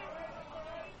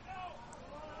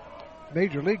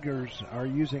 Major leaguers are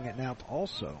using it now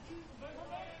also.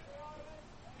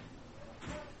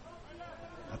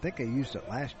 I think they used it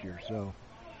last year, so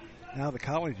now the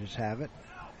colleges have it.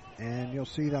 And you'll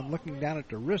see them looking down at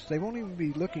the wrist. They won't even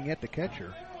be looking at the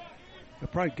catcher. They'll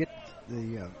probably get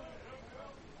the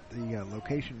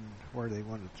location where they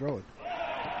want to throw it.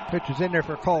 Pitch is in there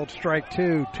for a called strike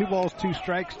 2. 2 balls, 2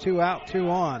 strikes, 2 out, 2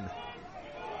 on.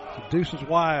 So Deuce is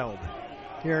wild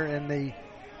here in the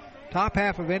top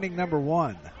half of inning number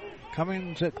 1.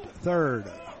 Cummings at third.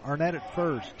 Arnett at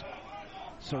first.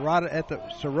 Sirota at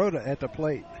the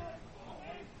plate.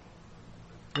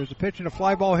 There's a pitch and a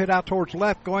fly ball hit out towards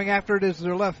left. Going after it is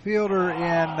their left fielder in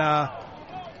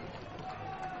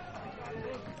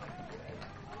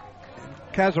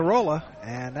Casarola,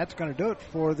 and that's going to do it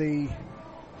for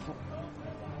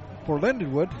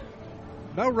Lindenwood.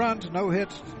 No runs, no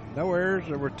hits, no errors.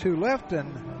 There were 2 left,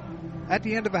 and at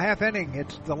the end of a half inning,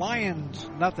 it's the Lions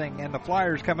nothing and the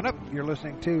Flyers coming up. You're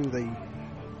listening to the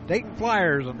Dayton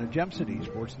Flyers on the Gem City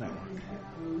Sports Network.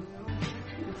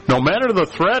 No matter the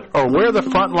threat or where the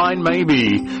front line may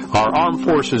be, our armed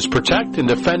forces protect and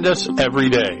defend us every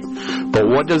day. But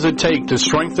what does it take to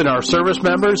strengthen our service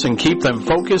members and keep them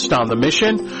focused on the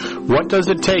mission? What does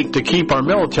it take to keep our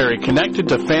military connected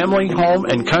to family, home,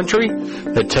 and country?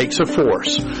 It takes a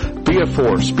force. Be a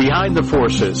force behind the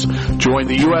forces. Join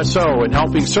the USO in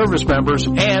helping service members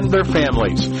and their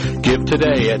families. Give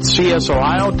today at csohio.uso.org.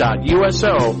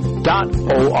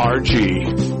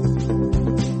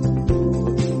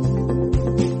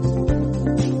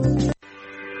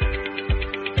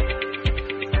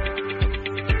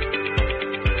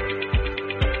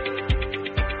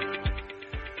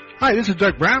 Hi, this is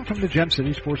Doug Brown from the Gem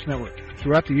City Sports Network.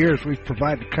 Throughout the years, we've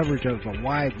provided coverage of a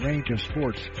wide range of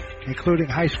sports, including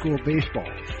high school baseball,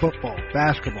 football,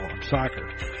 basketball, and soccer,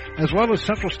 as well as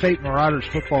Central State Marauders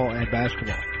football and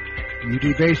basketball.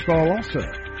 UD baseball also.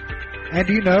 And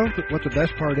do you know what the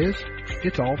best part is?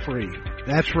 It's all free.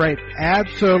 That's right,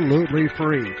 absolutely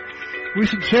free. We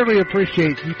sincerely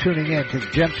appreciate you tuning in to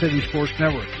the Gem City Sports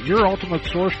Network, your ultimate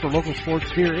source for local sports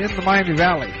here in the Miami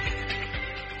Valley.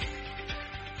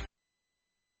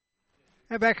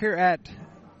 And back here at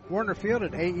Warner Field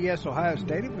at AES Ohio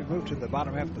Stadium, we move to the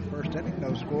bottom half of the first inning.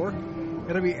 No score.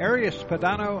 It'll be Arias,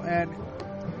 Padano, and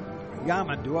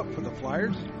Yaman do up for the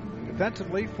Flyers.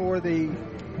 Defensively for the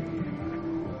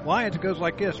Lions, it goes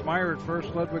like this. Meyer at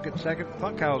first, Ludwig at second,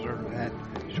 Funkhauser at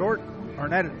short,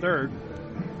 Arnett at third,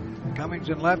 Cummings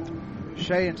in left,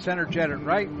 Shea in center, Jett at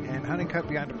right, and Honeycutt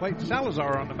behind the plate.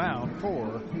 Salazar on the mound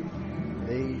for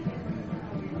the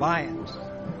Lions.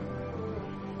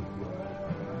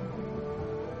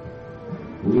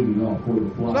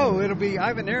 So it'll be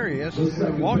Ivan Arias,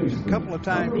 who walked a couple of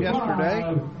times yesterday,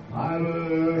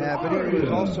 but he was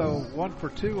also 1 for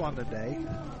 2 on the day.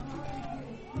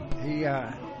 He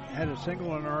had a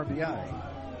single and an RBI.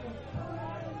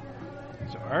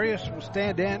 So Arias will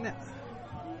stand in,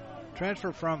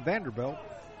 transfer from Vanderbilt,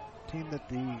 team that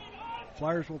the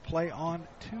Flyers will play on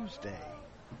Tuesday.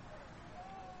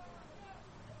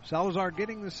 Salazar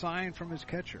getting the sign from his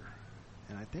catcher,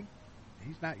 and I think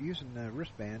he's not using the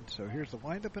wristband, so here's the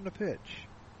windup and the pitch.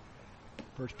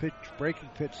 First pitch, breaking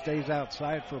pitch, stays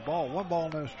outside for a ball. 1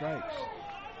 ball, no strikes.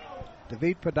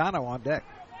 David Padano on deck.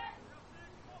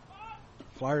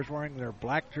 Flyers wearing their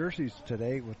black jerseys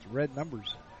today with red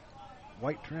numbers,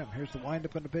 white trim. Here's the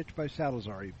windup and the pitch by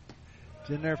Salazar. He's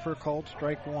in there for a called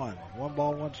strike 1. 1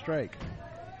 ball, 1 strike.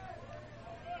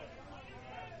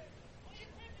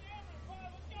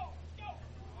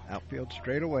 Outfield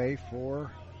straight away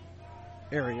for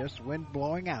Arias. Wind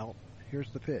blowing out. Here's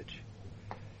the pitch.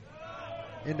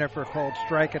 In there for a called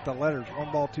strike at the letters.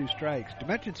 1 ball, 2 strikes.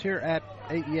 Dimensions here at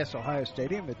AES Ohio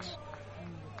Stadium. It's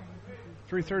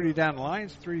 330 down the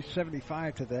lines,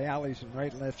 375 to the alleys in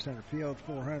right and left center field,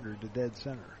 400 to dead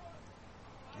center.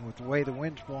 And with the way the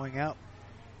wind's blowing out,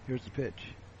 here's the pitch.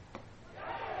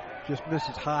 Just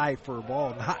misses high for a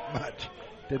ball. Not much.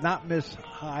 Did not miss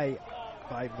high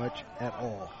by much at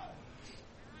all.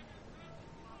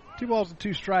 2 balls and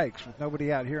 2 strikes with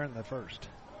nobody out here in the first.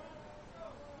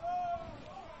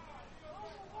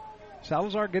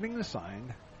 Salazar getting the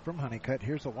sign from Honeycutt.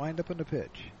 Here's the windup and the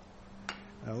pitch.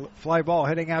 A fly ball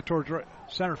heading out towards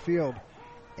center field.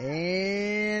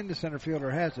 And the center fielder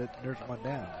has it. There's one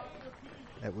down.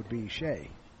 That would be Shea.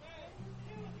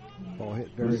 Ball hit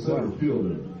very well.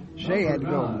 Shea had to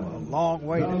go a long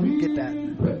way to get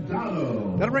that.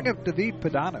 That'll bring up David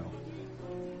Padano.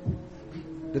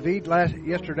 David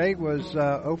yesterday was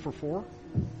 0 for 4.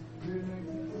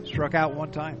 Struck out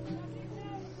 1 time.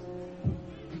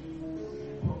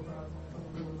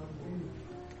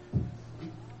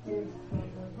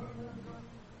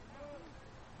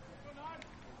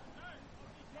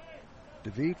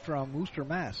 David from Worcester,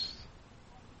 Mass.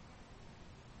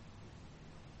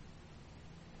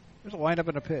 There's a windup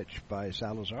and a pitch by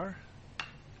Salazar.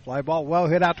 Fly ball well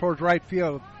hit out towards right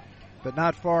field, but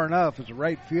not far enough as the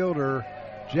right fielder,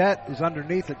 Jett, is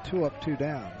underneath it, 2 up, 2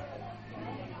 down.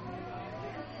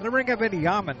 Gonna bring up Eddie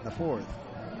Yaman in the 4th.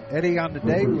 Eddie on the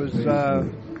day was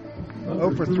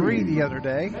 0 for 3 the other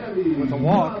day with a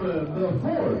walk.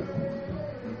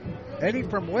 Eddie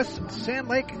from West Sand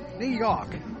Lake, New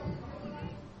York.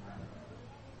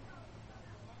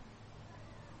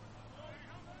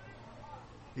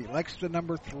 He likes the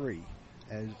number 3,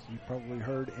 as you probably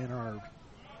heard in our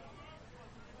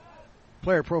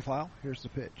player profile. Here's the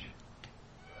pitch.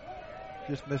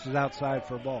 Just misses outside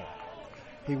for a ball.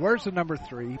 He wears the number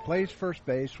 3. He plays first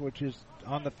base, which is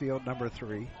on the field number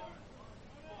 3.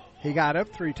 He got up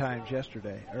 3 times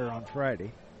yesterday, or on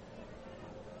Friday.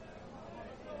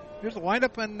 Here's the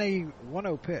windup and the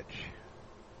 1-0 pitch.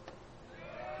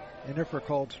 In there for a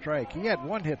called strike. He had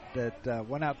 1 hit that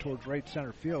went out towards right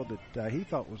center field that he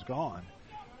thought was gone,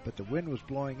 but the wind was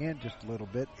blowing in just a little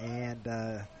bit, and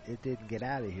it didn't get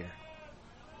out of here.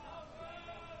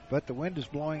 But the wind is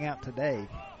blowing out today.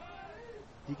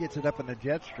 He gets it up in the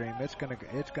jet stream. It's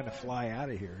gonna fly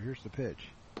out of here. Here's the pitch.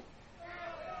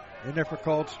 In there for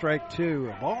called strike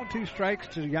 2. A ball and 2 strikes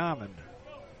to Yaman.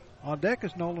 On deck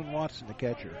is Nolan Watson, the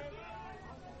catcher.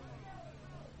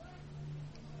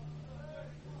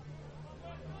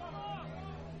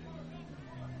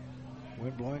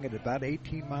 Wind blowing at about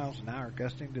 18 miles an hour,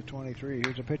 gusting to 23.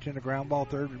 Here's a pitch in the ground ball,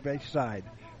 third base side.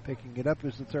 Picking it up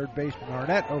is the third baseman,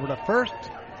 Arnett, over to first.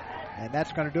 And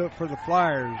that's going to do it for the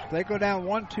Flyers. They go down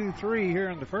 1-2-3 here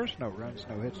in the first. No runs,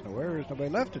 no hits, no errors. Nobody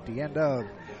left at the end of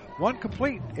 1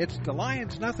 complete. It's the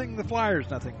Lions nothing, the Flyers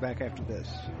nothing back after this.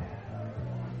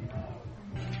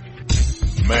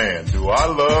 Man, do I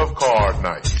love card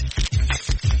night.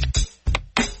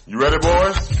 You ready,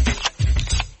 boys?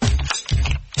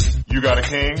 You got a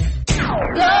king?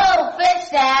 Go, Fish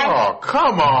Dad! Oh,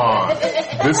 come on!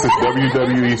 This is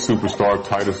WWE superstar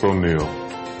Titus O'Neil.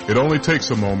 It only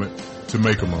takes a moment to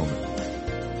make a moment.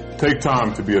 Take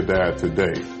time to be a dad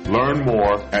today. Learn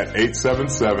more at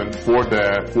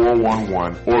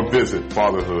 877-4DAD-411 or visit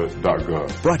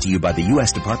fatherhood.gov. Brought to you by the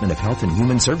U.S. Department of Health and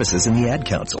Human Services and the Ad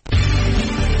Council.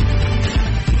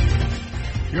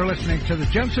 You're listening to the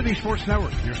Gem City Sports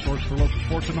Network, your source for local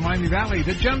sports in the Miami Valley,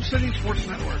 the Gem City Sports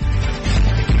Network.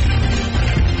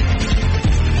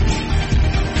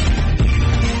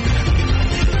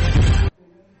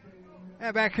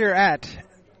 And back here at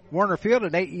Warner Field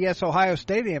at AES Ohio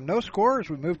Stadium, no score as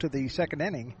we move to the second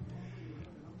inning.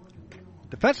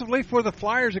 Defensively for the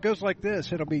Flyers, it goes like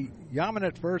this. It'll be Yaman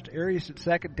at first, Arias at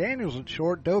second, Daniels at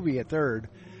short, Doby at third,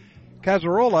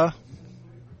 Cazarola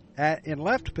in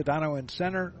left, Padano in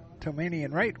center, Tomini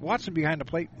in right, Watson behind the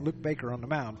plate, Luke Baker on the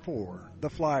mound for the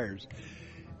Flyers.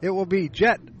 It will be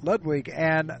Jet, Ludwig,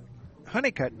 and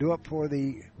Honeycutt due up for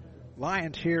the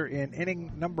Lions here in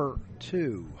inning number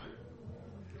 2.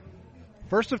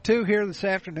 First of 2 here this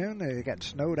afternoon. They got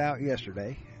snowed out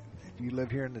yesterday. If you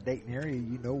live here in the Dayton area,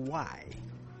 you know why.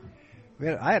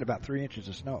 I had about 3 inches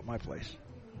of snow at my place.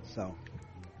 So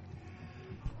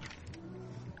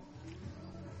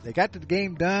they got the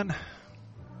game done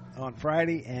on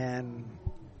Friday, and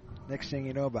next thing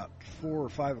you know, about 4 or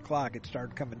 5 o'clock, it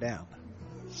started coming down.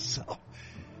 So,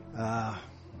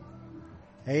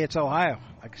 hey, it's Ohio.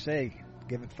 Like I say,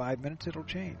 give it 5 minutes, it'll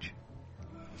change.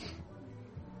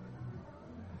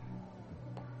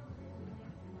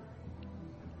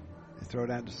 They throw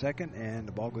down to second, and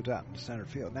the ball goes out into center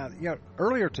field. Now,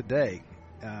 earlier today,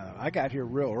 I got here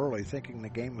real early thinking the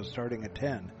game was starting at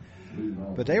 10.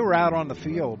 But they were out on the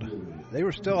field. They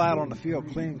were still out on the field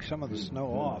cleaning some of the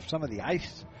snow off, some of the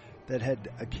ice that had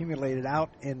accumulated out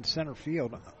in center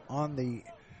field on the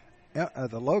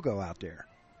logo out there.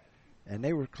 And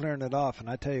they were clearing it off, and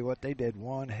I tell you what, they did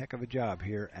one heck of a job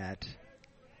here at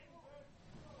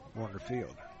Warner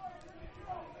Field.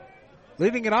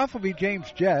 Leading it off will be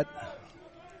James Jett.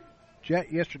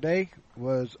 Jett yesterday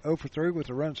was 0 for 3 with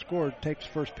a run scored, takes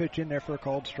first pitch in there for a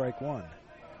called strike 1.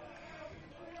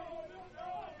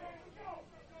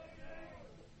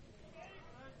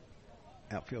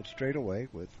 Outfield straightaway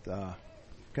with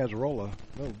Cazarola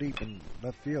a little deep in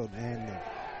left field, and the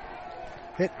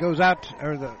hit goes out,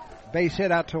 or the base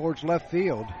hit out towards left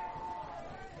field.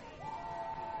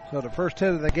 So the first hit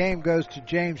of the game goes to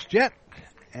James Jett,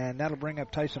 and that'll bring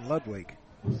up Tyson Ludwig.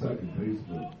 The second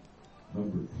baseman,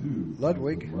 number 2.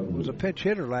 Ludwig was a pinch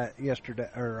hitter yesterday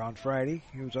or on Friday.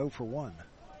 He was 0 for 1,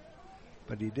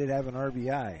 but he did have an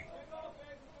RBI.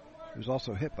 He was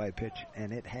also hit by a pitch,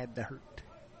 and it had to hurt.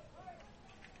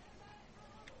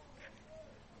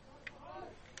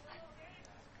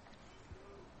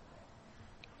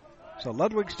 So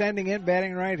Ludwig standing in,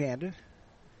 batting right-handed.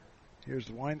 Here's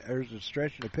the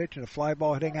stretch and a pitch and a fly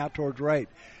ball hitting out towards right.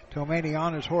 Tomani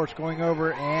on his horse going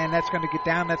over, and that's going to get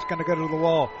down. That's going to go to the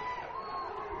wall.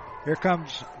 Here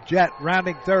comes Jett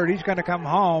rounding third. He's going to come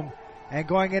home, and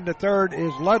going into third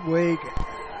is Ludwig,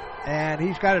 and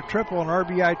he's got a triple, an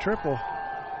RBI triple.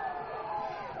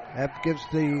 That gives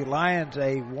the Lions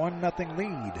a 1-0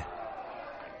 lead.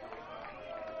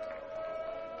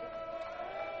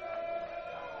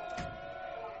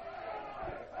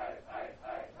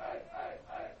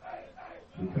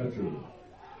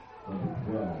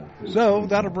 So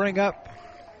that'll bring up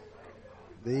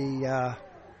the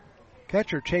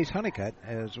catcher, Chase Honeycutt,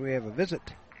 as we have a visit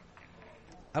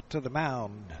up to the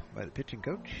mound by the pitching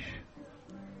coach.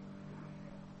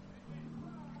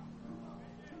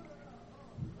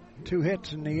 Two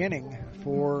hits in the inning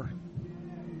for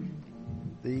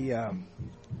the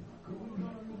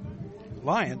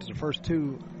Lions. The first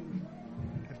two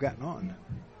have gotten on.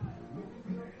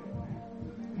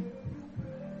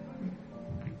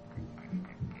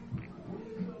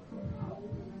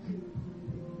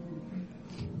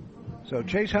 So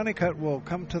Chase Honeycutt will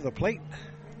come to the plate.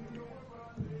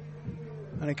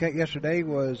 Honeycutt yesterday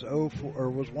was 1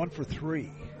 for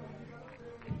 3.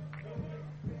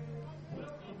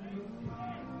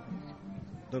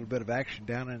 A little bit of action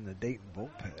down in the Dayton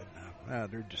bullpen.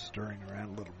 They're just stirring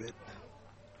around a little bit.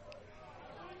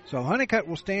 So Honeycutt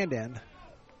will stand in.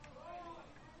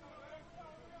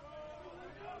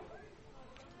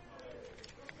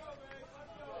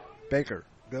 Baker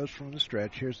goes from the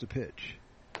stretch. Here's the pitch.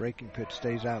 Breaking pitch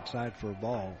stays outside for a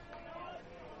ball.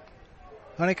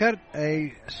 Honeycutt,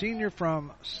 a senior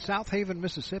from South Haven,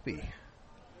 Mississippi.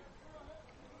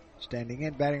 Standing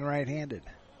in, batting right-handed.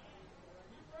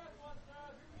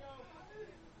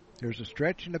 There's a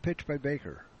stretch and a pitch by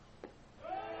Baker.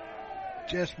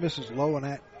 Just misses low on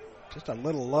that. Just a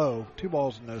little low. 2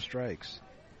 balls and no strikes.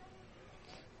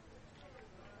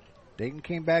 Dayton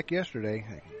came back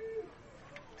yesterday.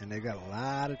 and they've got a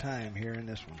lot of time here in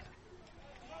this one.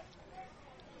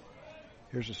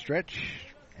 Here's a stretch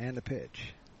and a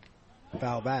pitch.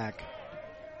 Foul back.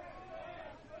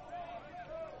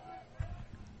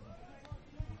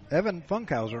 Evan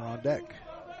Funkhauser on deck.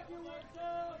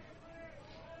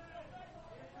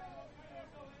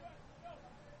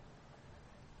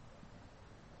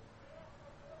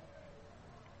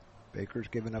 Baker's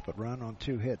given up a run on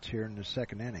 2 hits here in the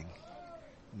second inning.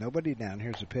 Nobody down.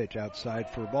 Here's a pitch outside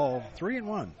for a ball.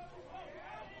 3-1.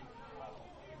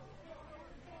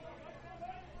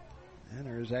 And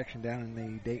there is action down in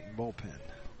the Dayton bullpen.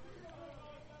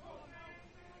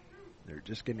 They're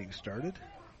just getting started.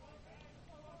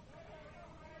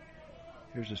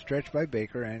 Here's a stretch by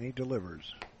Baker, and he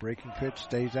delivers. Breaking pitch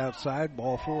stays outside,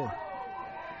 ball 4.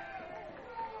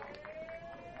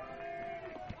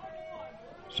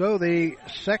 So the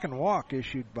second walk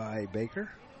issued by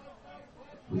Baker.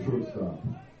 The shortstop,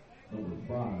 number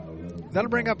 5. That'll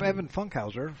bring up Evan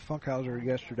Funkhauser. Funkhauser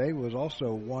yesterday was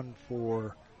also 1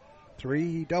 for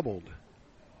 3. He doubled.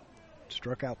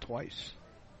 Struck out twice.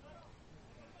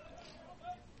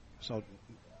 So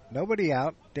nobody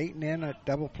out. Dayton in at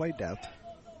double play depth.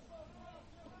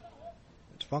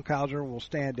 It's Funkhauser will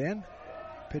stand in.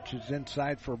 Pitches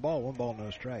inside for a ball. 1 ball,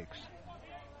 no strikes.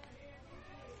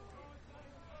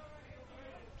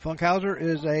 Funkhauser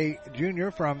is a junior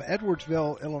from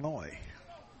Edwardsville, Illinois.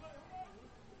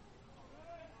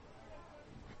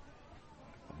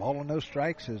 A ball and no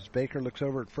strikes as Baker looks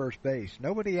over at first base.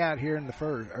 Nobody out here in the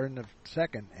first or in the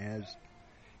second as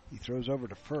he throws over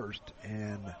to first,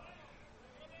 and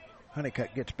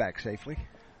Honeycutt gets back safely.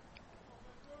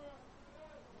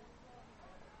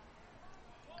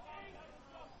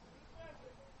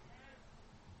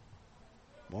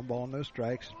 One ball, no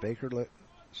strikes. Baker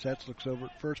sets, looks over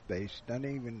at first base. Not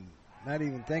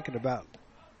even thinking about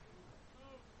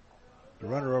the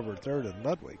runner over at third and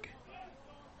Ludwig.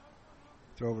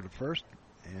 Throw over to first,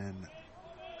 and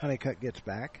Honeycutt gets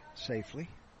back safely.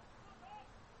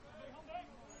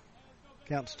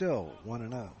 Count still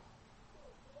 1-0.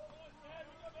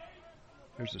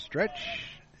 There's a stretch,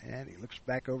 and he looks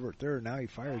back over at third. Now he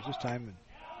fires this time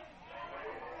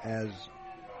as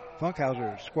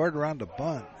Funkhauser squared around the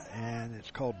bunt, and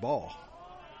it's called ball.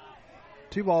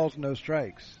 2 balls, no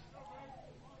strikes.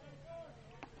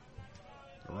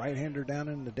 A right-hander down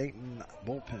in the Dayton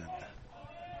bullpen.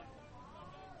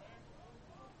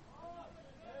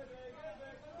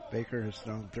 Baker has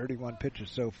thrown 31 pitches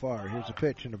so far. Here's a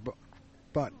pitch and a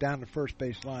bunt down the first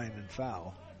base line and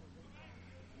foul.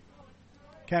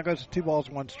 Count goes to 2 balls,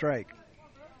 1 strike.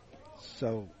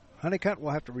 So Honeycutt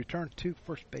will have to return to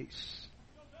first base.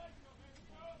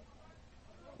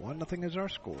 1-0 is our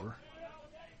score.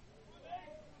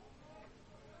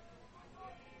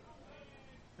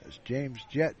 As James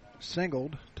Jett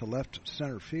singled to left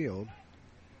center field,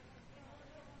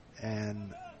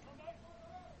 and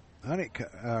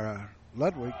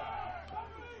Ludwig,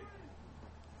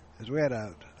 as we had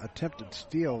a attempted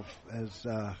steal as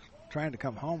trying to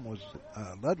come home was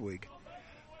Ludwig,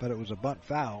 but it was a bunt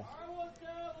foul.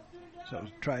 So it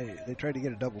was they tried to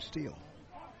get a double steal.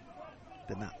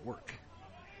 Did not work.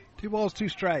 2 balls, 2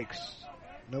 strikes.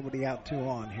 Nobody out, 2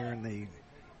 on here in the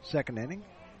second inning.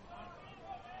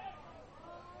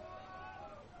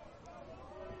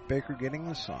 Baker getting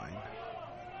the sign.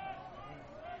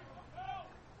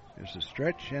 There's a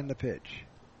stretch and the pitch.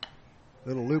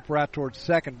 Little looper out towards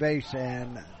second base,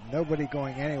 and nobody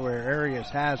going anywhere. Arias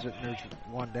has it, and there's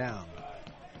 1 down.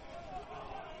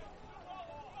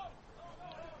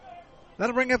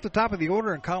 That'll bring up the top of the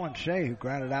order, and Colin Shea, who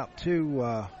grounded out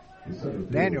to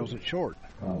Daniels at short.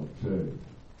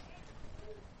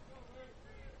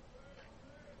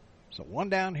 So 1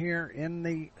 down here in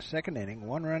the second inning.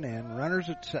 1 run in. Runners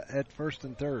at first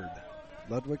and third.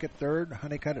 Ludwig at third.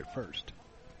 Honeycutt at first.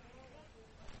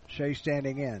 Shea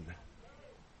standing in.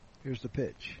 Here's the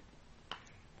pitch.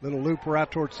 Little looper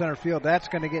out towards center field. That's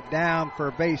going to get down for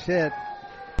a base hit.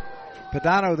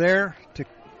 Padano there to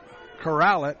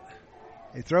corral it.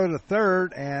 They throw to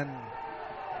third, and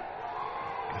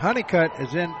Honeycutt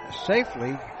is in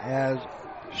safely as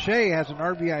Shea has an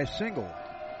RBI single.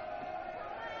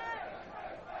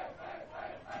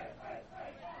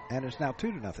 And it's now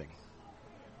 2-0.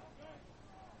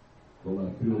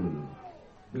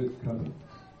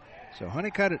 So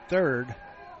Honeycutt at third.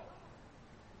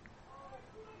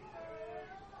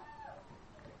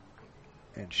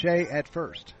 And Shea at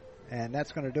first. And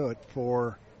that's going to do it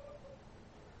for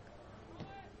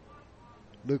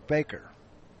Luke Baker.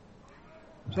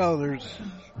 So there's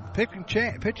pitching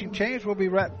change. We'll be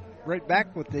right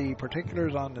back with the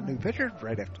particulars on the new pitcher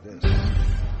right after this.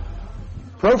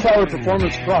 Profiler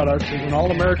Performance Products is an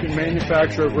all-American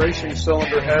manufacturer of racing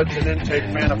cylinder heads and intake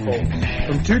manifolds.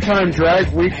 From two-time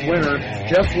Drag Week winner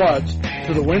Jeff Lutz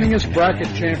to the winningest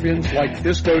bracket champions like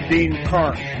Disco Dean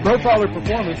Karn, Profiler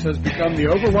Performance has become the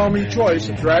overwhelming choice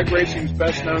of drag racing's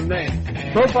best-known name.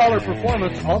 Profiler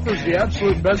Performance offers the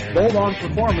absolute best bolt-on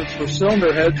performance for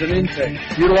cylinder heads and intake,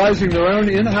 utilizing their own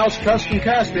in-house custom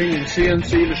casting and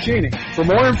CNC machining. For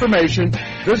more information,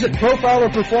 visit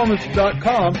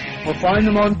profilerperformance.com or find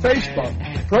them on Facebook.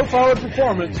 Profiler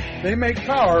Performance, they make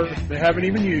power they haven't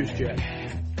even used yet.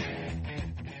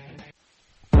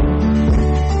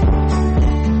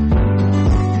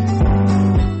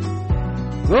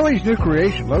 Lily's New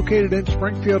Creation, located in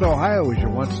Springfield, Ohio, is your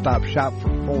one-stop shop for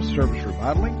full-service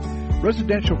remodeling,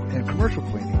 residential and commercial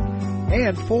cleaning,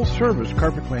 and full-service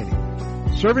carpet cleaning.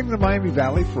 Serving the Miami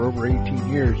Valley for over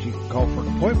 18 years, you can call for an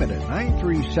appointment at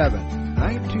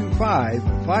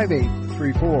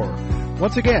 937-925-5834.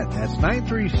 Once again, that's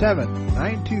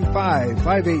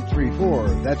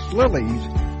 937-925-5834. That's Lily's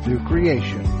New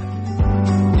Creation.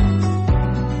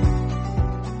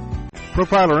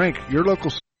 Profiler Inc., your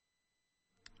local...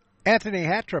 Anthony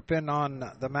Hattrup in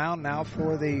on the mound now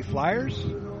for the Flyers.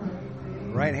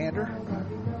 Right-hander.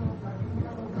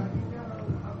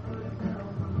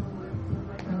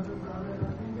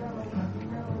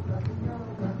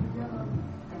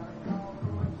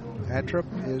 Hattrup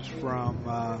is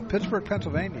from Pittsburgh,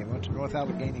 Pennsylvania. Went to North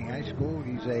Allegheny High School.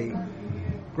 He's a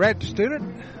grad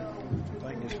student,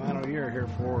 playing his final year here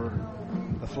for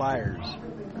the Flyers.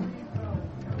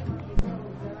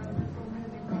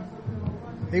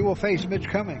 He will face Mitch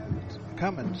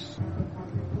Cummins,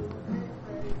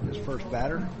 his first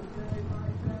batter.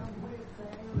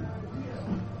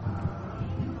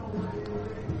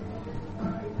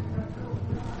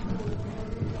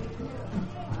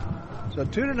 So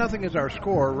 2-0 is our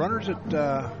score. Runner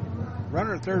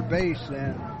at third base,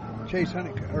 and Chase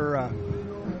Honeycutt's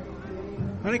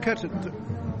at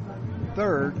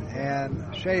third,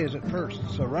 and Shea is at first.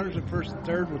 So runners at first and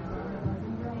third with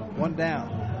one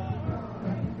down.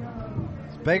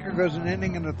 Baker goes an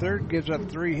inning in the third, gives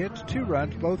up 3 hits, 2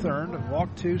 runs, both earned, and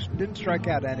walked 2, didn't strike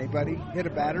out anybody, hit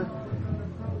a batter,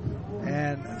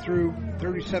 and threw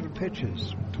 37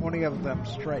 pitches, 20 of them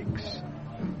strikes.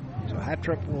 So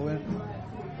Hattrup will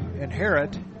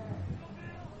inherit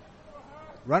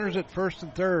runners at first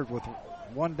and third with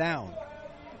one down.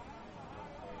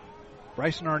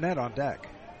 Bryson Arnett on deck.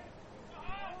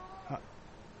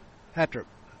 Hattrup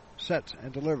sets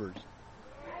and delivers.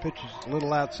 Pitches a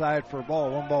little outside for a ball.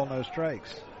 1 ball, no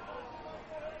strikes.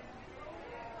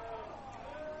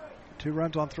 2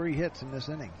 runs on 3 hits in this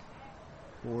inning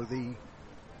for the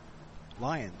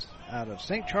Lions out of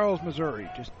St. Charles, Missouri,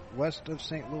 just west of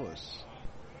St. Louis.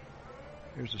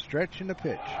 Here's a stretch and a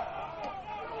pitch.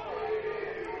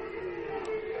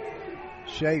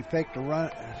 Shea faked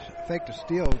a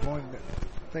steal, going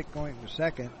to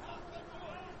second.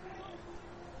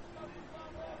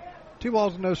 2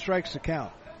 balls and no strikes to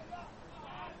count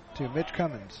to Mitch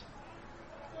Cummins.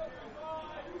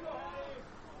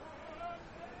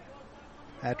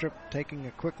 Hattrup taking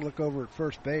a quick look over at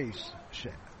first base.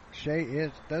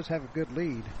 Shea does have a good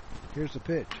lead. Here's the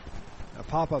pitch. A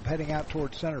pop-up heading out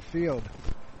towards center field.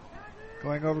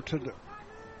 Going over to the...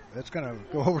 It's going to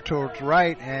go over towards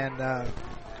right, and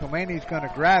Khomeini's going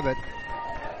to grab it.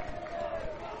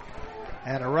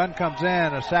 And a run comes in.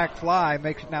 A sac fly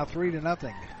makes it now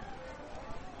 3-0.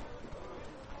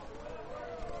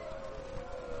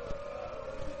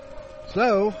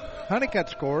 So, Honeycutt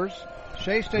scores.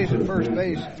 Shea stays at first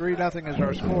base. 3-0 is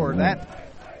our score. That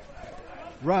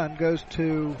run goes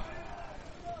to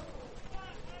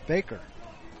Baker.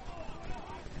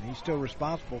 And he's still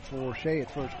responsible for Shea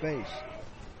at first base.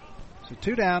 So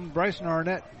 2 down. Bryson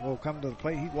Arnett will come to the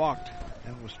plate. He walked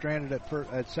and was stranded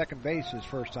at second base his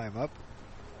first time up.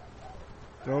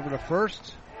 Throw over to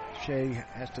first. Shea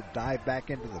has to dive back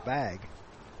into the bag.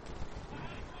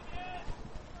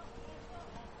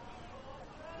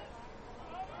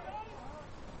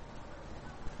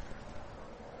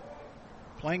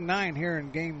 Playing 9 here in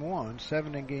game 1,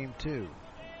 7 in game 2.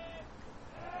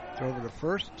 Throw over to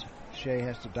first. Shea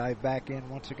has to dive back in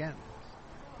once again.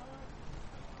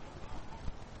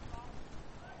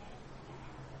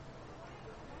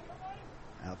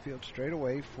 Outfield straight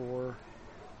away for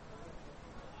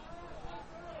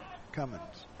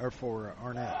Cummins, or for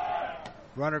Arnett.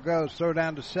 Runner goes, throw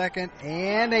down to second,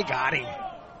 and they got him.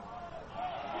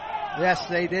 Yes,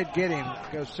 they did get him.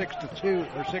 Goes 6-2,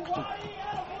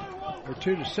 or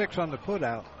 2-6 on the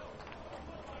putout.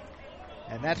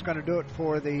 And that's going to do it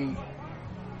for the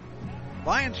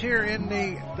Lions here in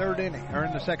the third inning, or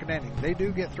in the second inning. They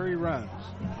do get 3 runs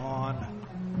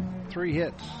on 3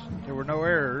 hits. There were no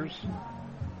errors,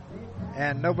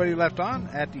 and nobody left on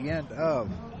at the end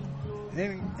of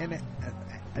an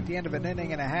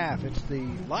inning and a half. It's the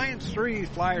Lions 3,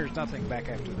 Flyers nothing back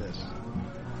after this.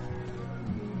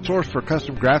 Source for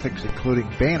custom graphics including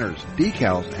banners,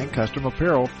 decals, and custom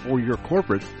apparel for your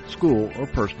corporate, school, or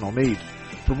personal needs.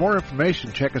 For more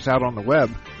information, check us out on the web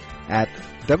at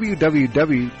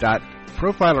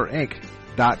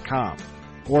www.profilerinc.com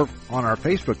or on our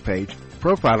Facebook page,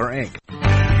 Profiler Inc.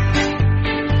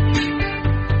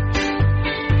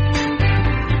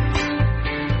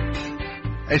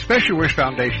 A Special Wish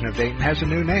Foundation of Dayton has a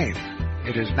new name.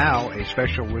 It is now a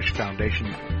Special Wish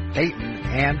Foundation Dayton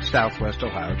and Southwest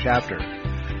Ohio chapter.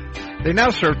 They now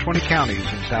serve 20 counties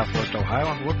in Southwest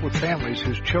Ohio and work with families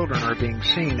whose children are being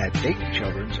seen at Dayton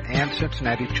Children's and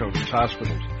Cincinnati Children's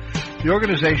Hospitals. The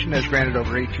organization has granted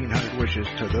over 1,800 wishes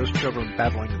to those children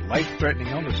battling life-threatening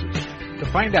illnesses. To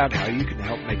find out how you can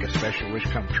help make a special wish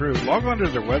come true, log on to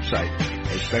their website,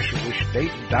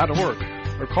 aspecialwishdayton.org,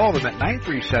 or call them at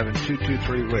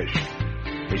 937-223-WISH.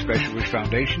 A Special Wish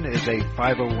Foundation is a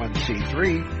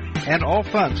 501c3, and all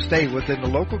funds stay within the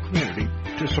local community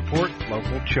to support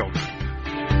local children.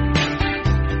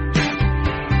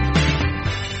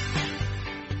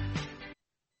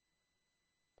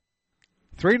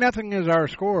 3-0 is our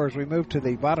score as we move to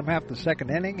the bottom half of the second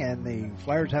inning, and the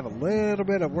Flyers have a little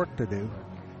bit of work to do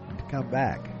to come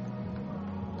back.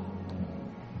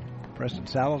 Preston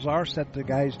Salazar set the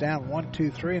guys down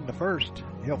 1-2-3 in the first.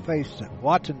 He'll face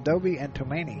Watson, Doby, and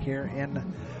Tomani here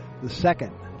in the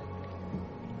second.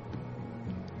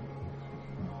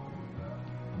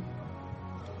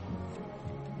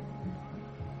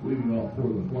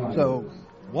 So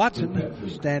Watson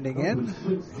standing in.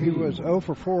 He was 0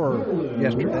 for 4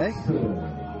 yesterday.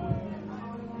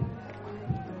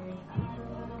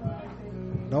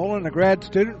 Nolan, a grad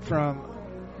student from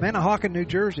Manahawkin, New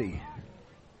Jersey,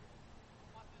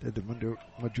 did the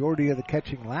majority of the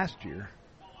catching last year.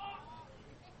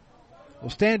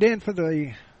 Will stand in for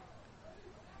the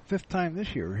 5th time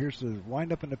this year. Here's the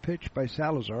windup and the pitch by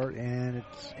Salazar, and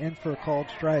it's in for a called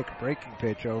strike. Breaking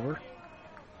pitch over.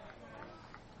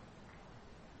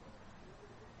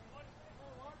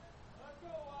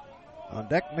 On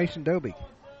deck, Mason Doby.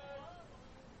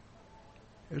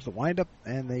 Here's the windup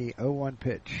and the 0-1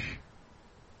 pitch.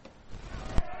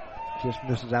 Just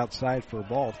misses outside for a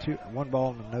ball. 1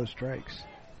 ball and no strikes.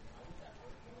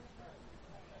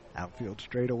 Outfield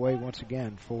straight away once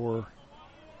again for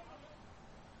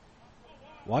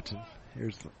Watson.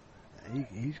 Here's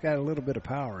he's got a little bit of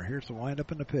power. Here's the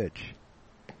windup and the pitch.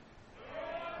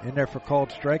 In there for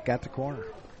called strike, got the corner.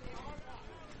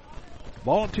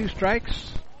 Ball and 2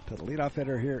 strikes to the leadoff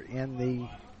hitter here in the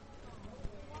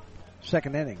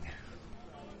second inning.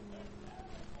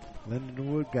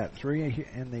 Lindenwood got 3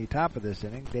 in the top of this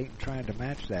inning. Dayton trying to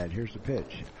match that. Here's the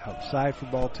pitch. Outside for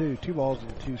ball 2. 2 balls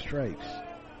and 2 strikes.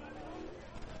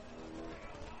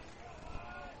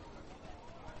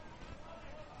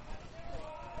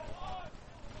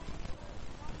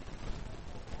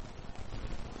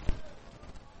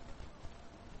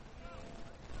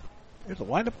 Here's the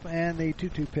windup and the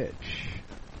 2-2 pitch.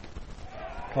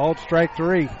 Called strike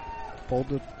 3. Pulled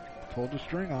the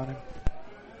string on him.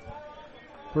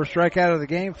 First strikeout of the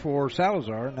game for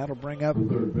Salazar, and that'll bring up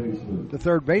the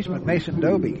third baseman, Mason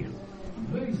Doby.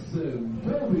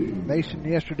 Mason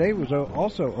yesterday was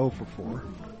also 0 for 4.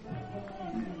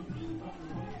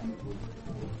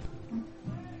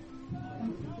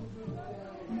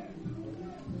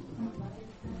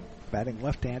 Batting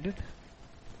left-handed.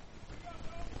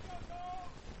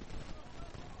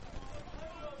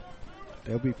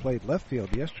 Doby played left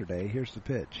field yesterday. Here's the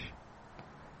pitch.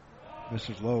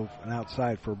 Misses low and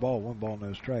outside for a ball. 1 ball,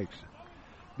 no strikes.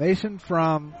 Mason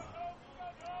from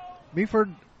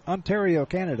Meaford, Ontario,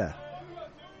 Canada.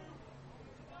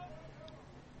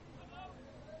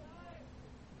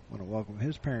 Want to welcome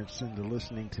his parents into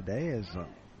listening today, as a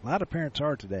lot of parents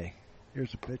are today.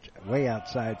 Here's the pitch, way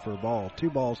outside for a ball. 2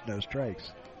 balls, no strikes.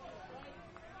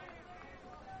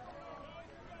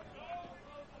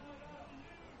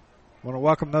 Want to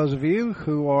welcome those of you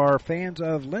who are fans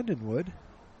of Lindenwood.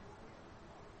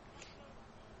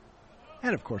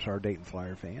 And, of course, our Dayton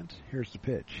Flyer fans. Here's the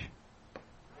pitch.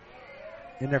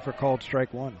 In there for called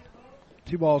strike 1.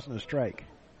 2 balls and a strike.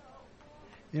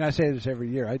 You know, I say this every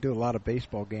year. I do a lot of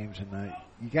baseball games, and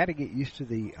you got to get used to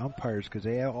the umpires because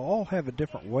they all have a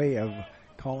different way of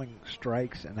calling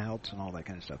strikes and outs and all that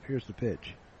kind of stuff. Here's the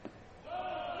pitch.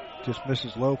 Just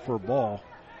misses low for a ball.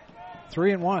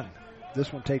 3-1.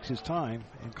 This one takes his time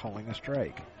in calling a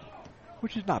strike.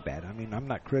 which is not bad. I mean, I'm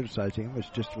not criticizing him. It's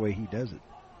just the way he does it.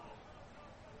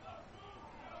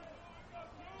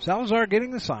 Salazar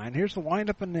getting the sign. Here's the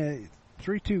windup in the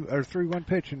 3-2 or 3-1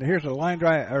 pitch, and here's a line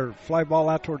drive or fly ball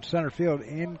out towards center field.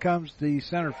 In comes the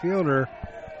center fielder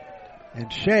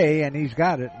and Shea, and he's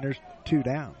got it, and there's 2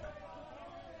 down.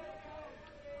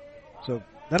 So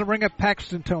that'll bring up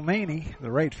Paxton Tomani,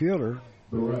 the right fielder.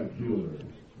 The right fielder,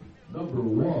 number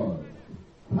 1,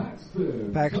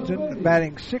 Paxton. Paxton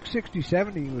batting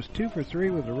 .667. He was 2 for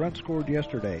 3 with a run scored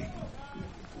yesterday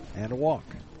and a walk.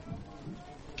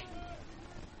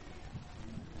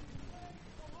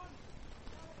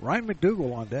 Ryan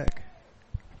McDougall on deck.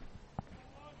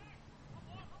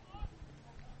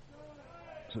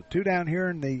 So 2 down here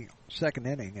in the second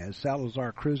inning as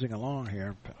Salazar cruising along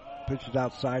here. Pitches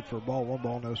outside for a ball, 1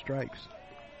 ball, no strikes.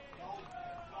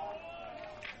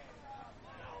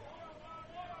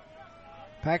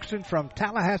 Paxton from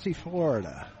Tallahassee,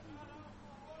 Florida.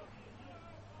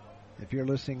 If you're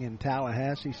listening in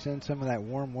Tallahassee, send some of that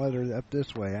warm weather up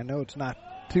this way. I know it's not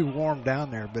too warm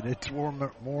down there, but it's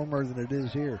warmer than it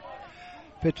is here.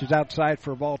 Pitches outside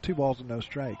for a ball, 2 balls and no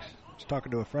strikes. I was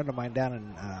talking to a friend of mine down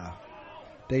in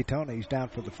Daytona. He's down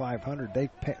for the 500.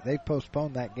 They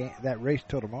postponed that race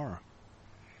till tomorrow.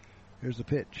 Here's the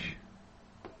pitch.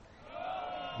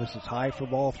 This is high for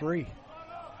ball 3.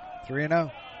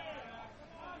 3-0.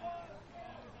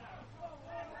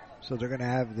 So they're going to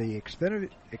have the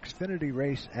Xfinity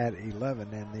race at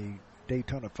 11 and the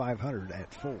Daytona 500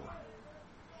 at 4.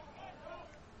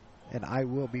 And I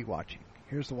will be watching.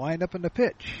 Here's the windup and the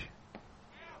pitch.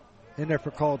 In there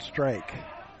for called strike.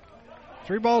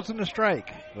 3 balls and a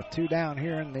strike with 2 down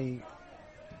here in the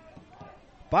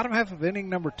bottom half of inning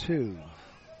number 2.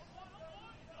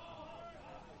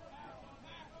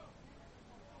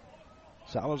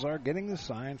 Salazar getting the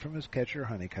sign from his catcher,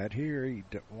 Honeycutt. Here he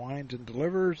winds and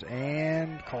delivers,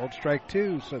 and called strike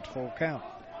 2, so it's full count.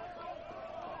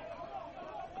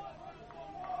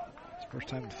 It's the first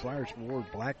time the Flyers wore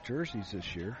black jerseys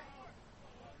this year.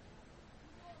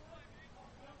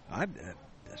 As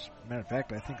a matter of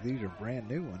fact, I think these are brand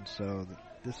new ones, so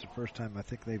this is the first time I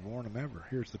think they've worn them ever.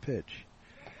 Here's the pitch.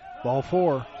 Ball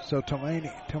 4, so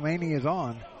Tomani is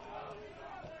on.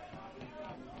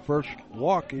 First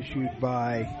walk issued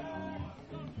by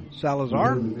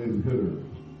Salazar.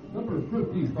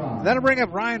 That'll bring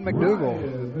up Ryan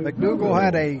McDougall. McDougall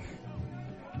had a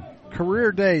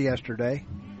career day yesterday.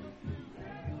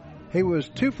 He was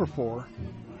 2 for 4,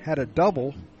 had a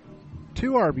double,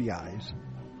 2 RBIs,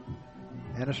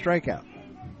 and a strikeout.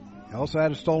 He also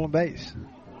had a stolen base.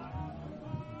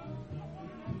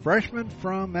 Freshman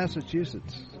from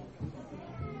Massachusetts.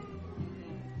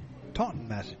 Taunton,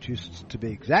 Massachusetts, to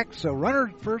be exact. So runner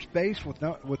at first base with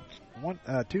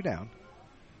 2 down.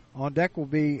 On deck will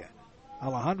be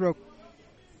Alejandro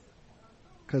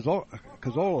Cazorla.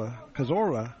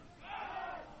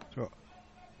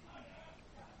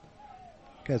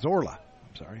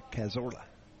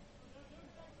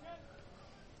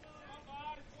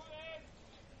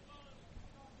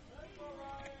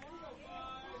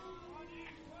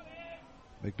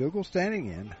 McDougall standing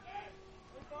in.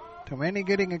 Tomani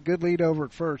getting a good lead over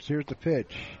at first. Here's the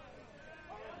pitch.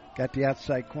 Got the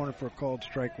outside corner for a called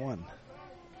strike 1.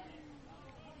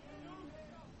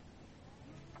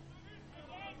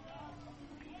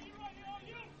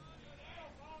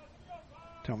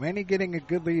 Tomani getting a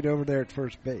good lead over there at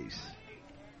first base.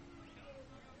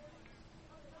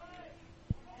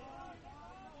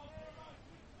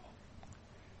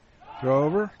 Throw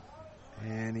over,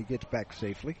 and he gets back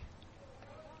safely.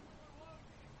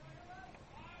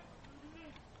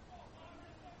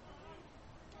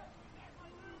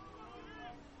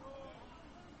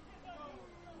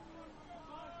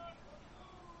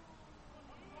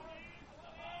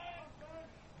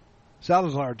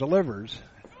 Salazar delivers.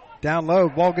 Down low,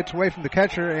 ball gets away from the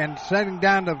catcher, and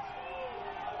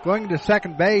going to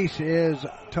second base is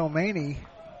Tomani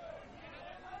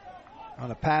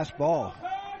on a pass ball.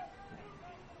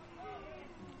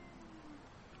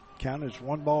 Count is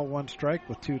 1 ball, 1 strike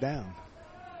with 2 down.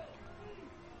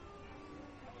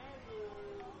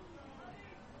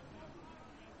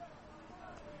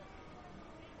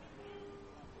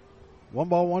 One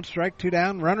ball, 1 strike, 2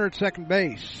 down. Runner at second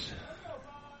base.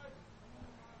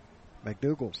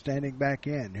 McDougall standing back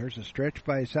in. Here's a stretch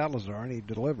by Salazar, and he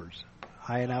delivers.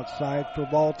 High and outside for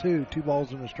ball 2. 2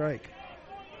 balls and a strike.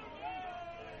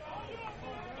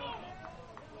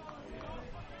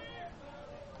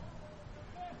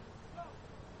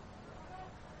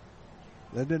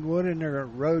 Lindenwood in their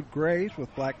road grays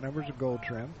with black numbers and gold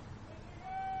trim.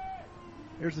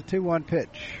 Here's the 2-1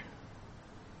 pitch.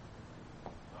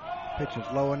 Pitch is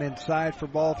low and inside for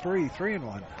ball 3,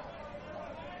 3-1.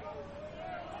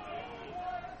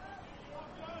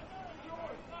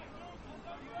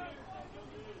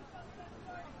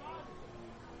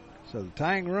 So the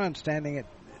tying run standing at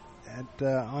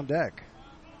on deck.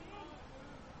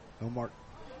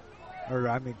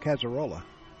 Cazarola.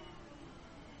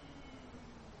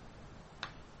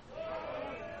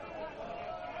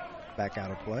 Back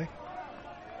out of play.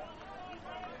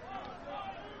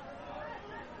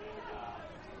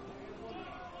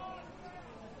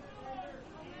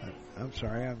 I'm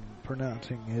sorry, I'm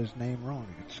pronouncing his name wrong.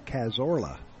 It's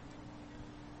Cazorla.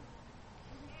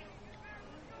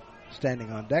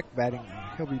 Standing on deck, batting.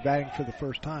 He'll be batting for the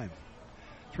first time.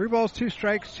 3 balls, 2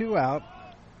 strikes, 2 out.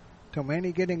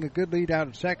 Tomani getting a good lead out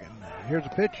of second. Here's a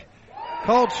pitch.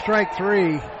 Called strike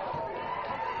 3.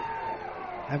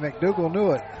 And McDougal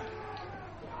knew it.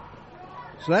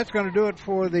 So that's going to do it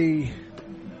for the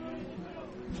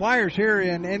Flyers here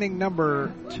in inning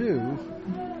number 2.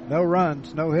 No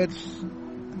runs, no hits.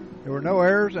 There were no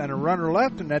errors and a runner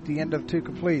left, and at the end of 2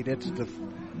 complete. It's the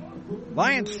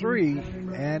Lions 3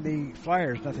 and the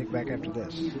Flyers nothing back after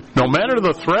this. No matter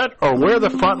the threat or where the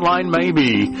front line may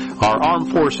be, our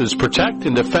armed forces protect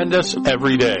and defend us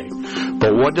every day.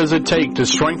 But what does it take to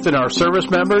strengthen our service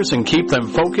members and keep them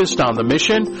focused on the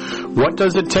mission? What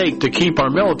does it take to keep our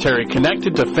military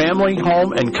connected to family,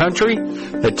 home, and country?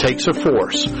 It takes a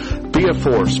force. Be a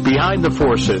force behind the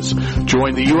forces.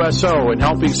 Join the USO in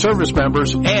helping service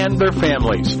members and their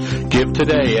families. Give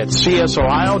today at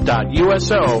csohio.uso.org.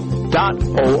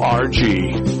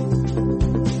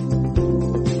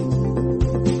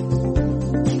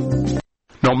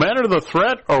 No matter the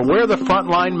threat or where the front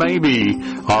line may be,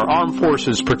 our armed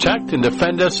forces protect and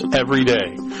defend us every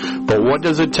day. But what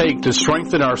does it take to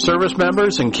strengthen our service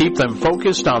members and keep them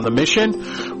focused on the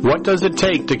mission? What does it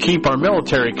take to keep our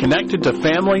military connected to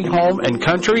family, home, and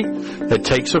country? It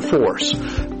takes a force.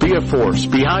 Be a force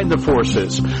behind the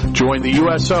forces. Join the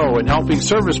USO in helping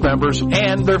service members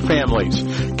and their families.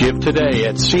 Give today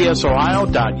at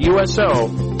csohio.uso.org.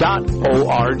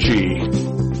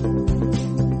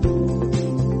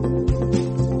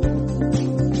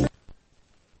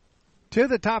 To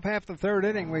the top half of the 3rd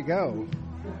inning we go.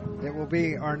 It will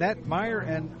be Arnett, Meyer,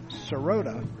 and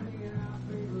Sirota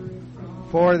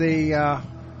for the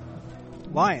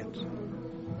Lions.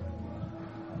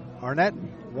 Arnett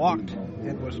walked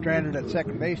and was stranded at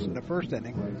second base in the 1st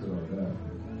inning.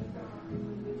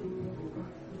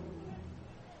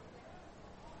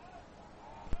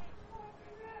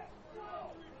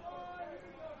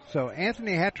 So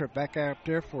Anthony Hattrip back out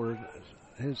there for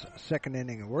his 2nd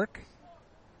inning of work.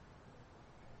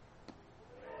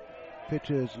 Pitch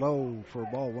is low for a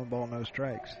ball, 1 ball, no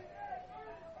strikes.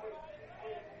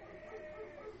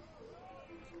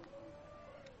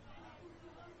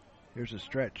 Here's a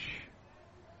stretch.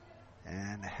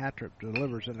 And Hattrip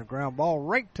delivers in a ground ball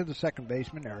right to the second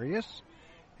baseman, Arias.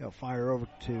 He'll fire over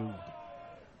to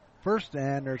first,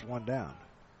 and there's 1 down.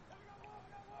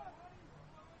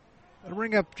 It'll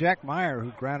bring up Jack Meyer,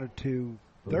 who grounded to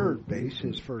third base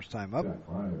his first time up.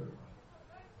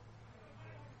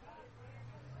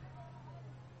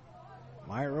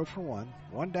 Meyer 0 for 1.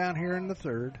 1 down here in the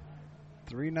 3rd.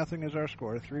 3-0 is our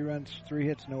score. 3 runs, 3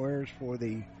 hits, no errors for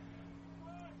the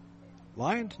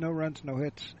Lions. No runs, no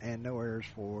hits, and no errors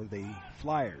for the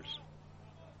Flyers.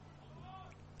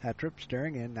 Hattrip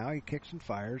staring in. Now he kicks and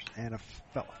fires. And a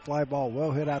fly ball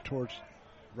well hit out towards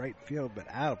right field, but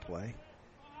out of play.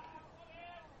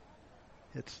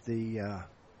 It's the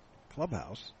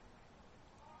clubhouse.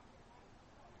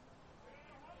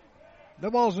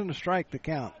 No balls in the strike to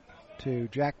count to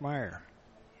Jack Meyer.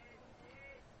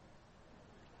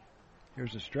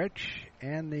 Here's a stretch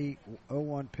and the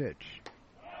 0-1 pitch.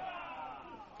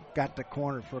 Got the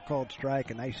corner for a called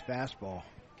strike, a nice fastball.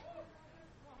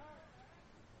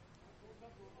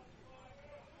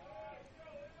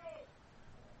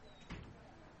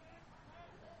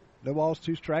 No balls,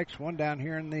 2 strikes, 1 down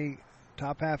here in the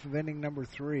top half of inning number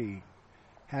 3.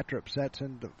 Hattrip sets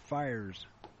into fires.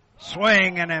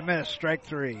 Swing and a miss, strike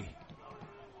 3.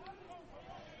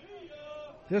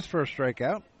 His first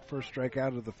strikeout for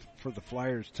the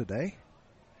Flyers today.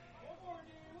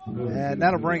 And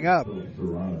that'll bring up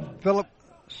Philip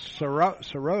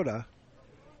Sirota.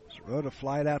 Sirota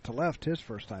flied out to left his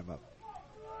first time up.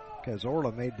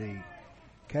 Cazorla made the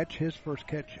catch, his first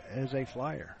catch as a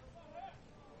Flyer.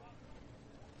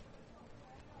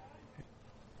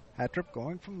 Hattrip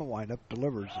going from the windup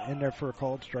delivers in there for a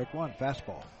called strike 1,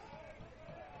 fastball.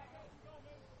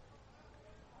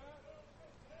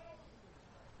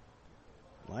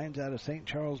 Lions out of St.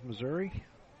 Charles, Missouri.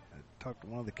 I talked to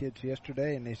one of the kids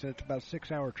yesterday, and they said it's about a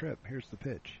 6-hour trip. Here's the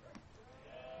pitch.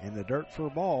 In the dirt for a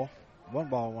ball. 1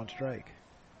 ball, 1 strike.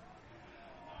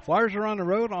 Flyers are on the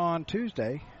road on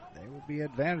Tuesday. They will be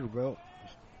at Vanderbilt.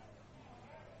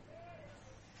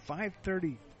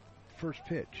 5:30 first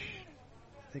pitch.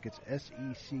 I think it's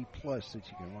SEC Plus that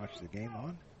you can watch the game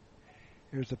on.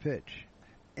 Here's the pitch.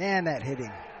 And that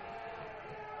hitting.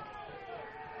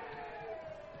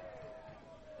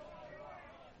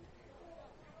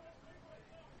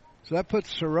 So that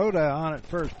puts Sirota on at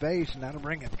first base, and that'll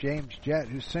bring up James Jett,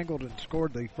 who singled and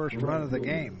scored the first run of the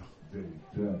game.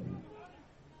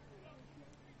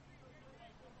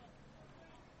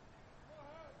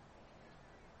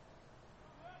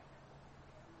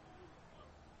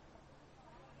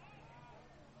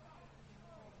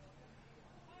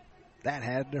 That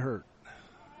had to hurt.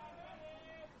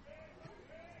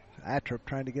 Atrip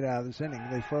trying to get out of this inning.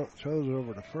 They throws it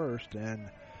over to first, and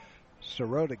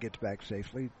Sirota gets back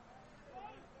safely.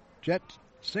 Jett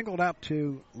singled out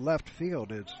to left field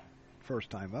his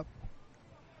first time up.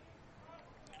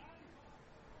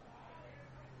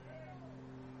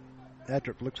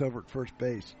 Atrip looks over at first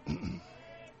base.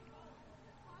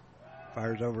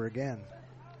 Fires over again.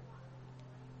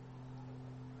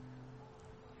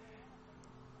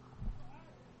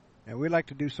 And we like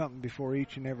to do something before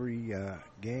each and every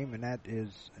game, and that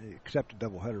is, except a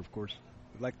doubleheader, of course,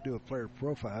 we'd like to do a player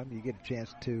profile, and you get a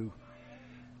chance to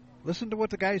listen to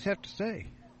what the guys have to say.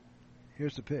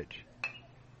 Here's the pitch.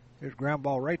 Here's ground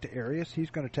ball right to Arias. He's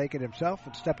going to take it himself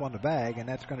and step on the bag, and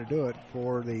that's going to do it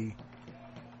for the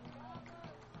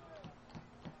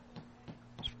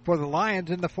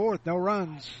Lions in the fourth. No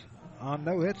runs on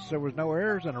no hits. There was no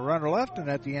errors and a runner left, and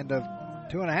at the end of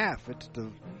 2.5, it's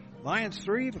the Lions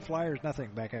 3, the Flyers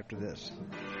nothing back after this.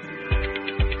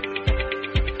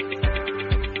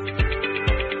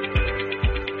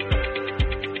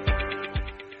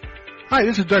 Hi,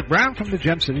 this is Doug Brown from the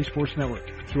Gem City Sports Network.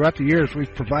 Throughout the years,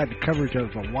 we've provided coverage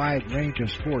of a wide range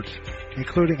of sports,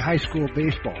 including high school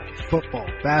baseball, football,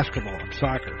 basketball, and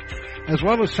soccer, as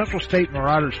well as Central State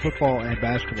Marauders football and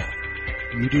basketball.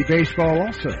 UD baseball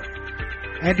also.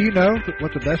 And do you know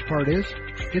what the best part is?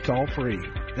 It's all free.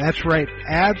 That's right,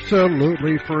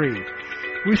 absolutely free.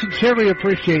 We sincerely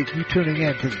appreciate you tuning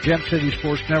in to the Gem City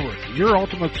Sports Network, your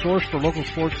ultimate source for local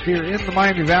sports here in the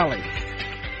Miami Valley.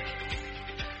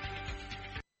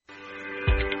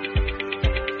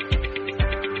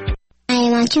 I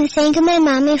want to thank my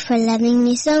mommy for loving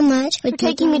me so much, for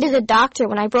taking me to the doctor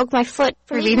when I broke my foot,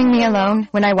 for leaving me alone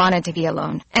when I wanted to be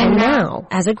alone. And now,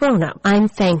 as a grown-up, I'm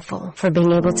thankful for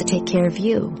being able to take care of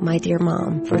you, my dear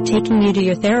mom, for taking you to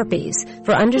your therapies,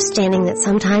 for understanding that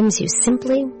sometimes you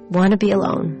simply want to be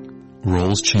alone.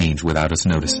 Roles change without us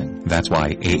noticing. That's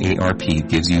why AARP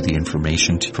gives you the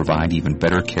information to provide even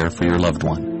better care for your loved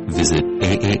one. Visit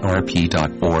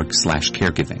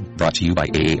aarp.org/caregiving. Brought to you by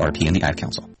AARP and the Ad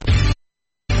Council.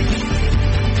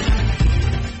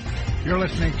 You're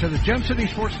listening to the Gem City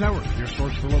Sports Network, your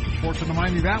source for local sports in the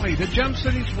Miami Valley, the Gem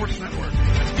City Sports Network.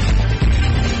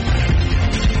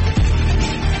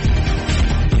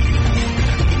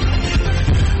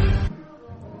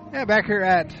 Yeah, back here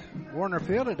at Warner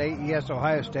Field at AES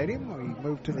Ohio Stadium, we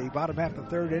move to the bottom half of the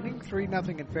third inning,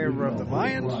 3-0 in favor of the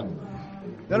Lions.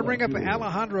 That'll bring up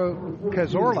Alejandro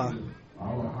Cazorla.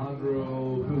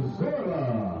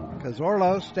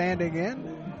 Cazorla standing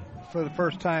in for the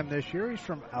first time this year. He's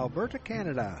from Alberta,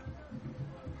 Canada.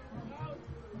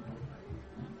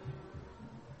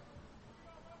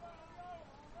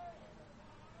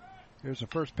 Here's the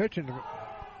first pitch, and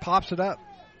pops it up.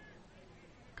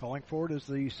 Calling for it is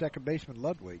the second baseman,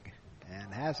 Ludwig,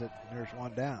 and has it. There's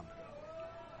one down.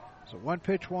 So 1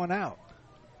 pitch, 1 out.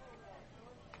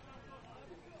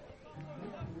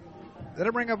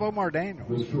 That'll bring up Omar Daniels.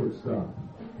 The shortstop,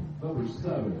 number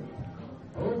 7.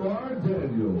 Omar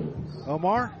Daniels.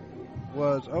 Omar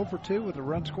was 0 for 2 with a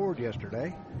run scored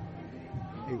yesterday.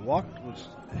 He walked, was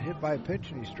hit by a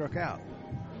pitch, and he struck out.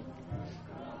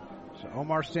 So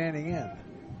Omar standing in.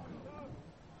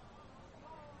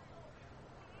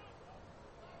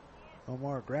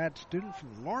 Omar, a grad student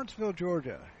from Lawrenceville,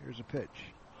 Georgia. Here's a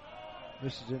pitch.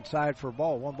 This is inside for a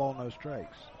ball. 1 ball, no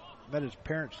strikes. Met his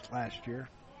parents last year.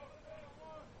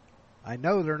 I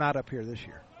know they're not up here this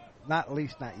year. At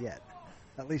least not yet.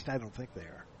 At least I don't think they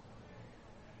are.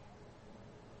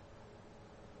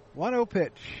 1-0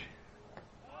 pitch.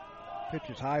 Pitch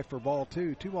is high for ball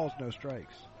 2. 2 balls, no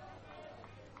strikes.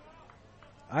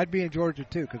 I'd be in Georgia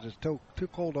too because it's too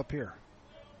cold up here.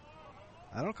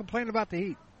 I don't complain about the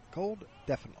heat. Cold,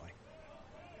 definitely.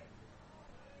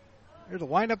 Here's a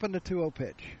windup in the 2-0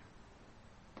 pitch.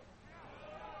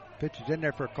 Pitch is in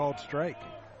there for a called strike.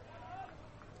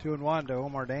 2-1 to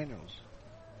Omar Daniels.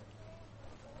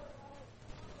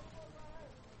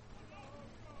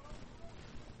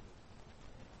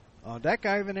 On deck,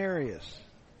 Ivan Arias.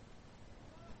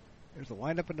 There's the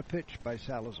windup and the pitch by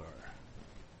Salazar.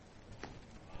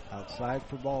 Outside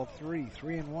for ball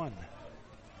 3-1.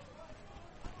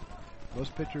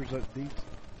 Most pitchers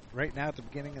right now at the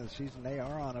beginning of the season, they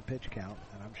are on a pitch count,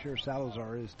 and I'm sure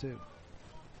Salazar is too.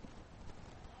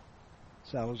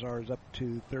 Salazar is up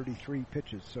to 33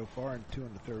 pitches so far in 2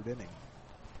 1/3 inning.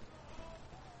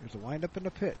 There's a windup and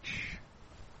a pitch.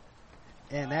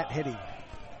 And that hit him.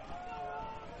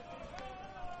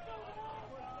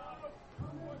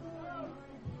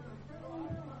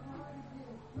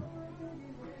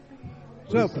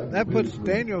 So that puts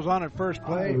Daniels on at first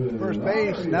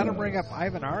base. That'll bring up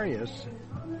Ivan Arias.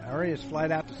 Arias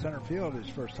flied out to center field his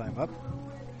first time up.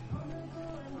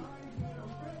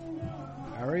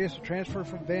 Arias, a transfer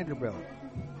from Vanderbilt.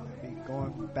 He'll be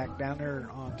going back down there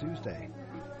on Tuesday.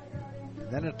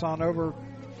 Then it's on over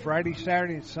Friday,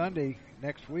 Saturday, and Sunday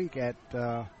next week at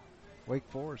Wake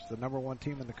Forest, the #1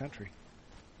 team in the country.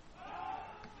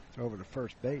 Over to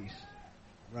first base.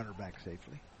 Runner back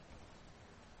safely.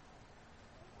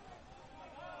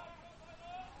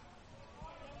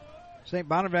 St.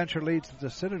 Bonaventure leads the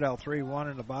Citadel 3-1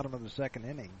 in the bottom of the second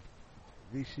inning.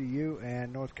 VCU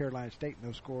and North Carolina State,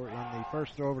 no score in the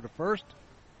first. Throw over to first.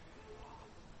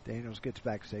 Daniels gets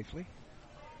back safely.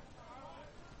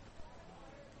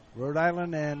 Rhode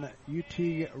Island and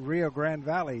UT Rio Grande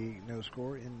Valley, no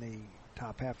score in the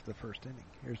top half of the first inning.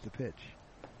 Here's the pitch.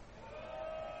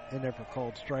 In there for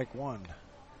called strike 1.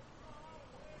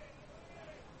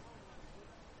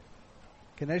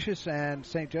 Canisius and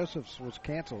St. Joseph's was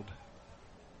canceled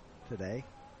today.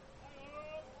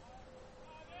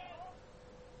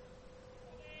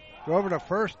 Go over to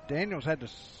first. Daniels had to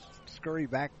scurry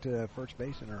back to first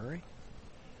base in a hurry.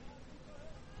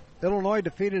 Illinois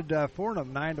defeated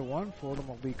Fordham 9-1. Fordham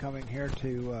will be coming here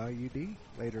to UD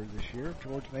later this year.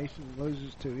 George Mason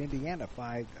loses to Indiana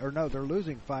they're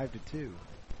losing 5-2.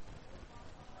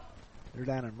 They're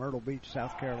down in Myrtle Beach,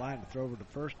 South Carolina. Throw over to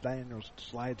first. Daniels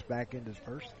slides back into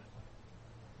first.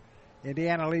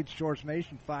 Indiana leads George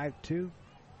Mason 5-2.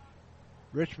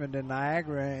 Richmond and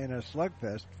Niagara in a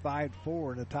slugfest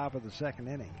 5-4 in the top of the second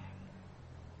inning.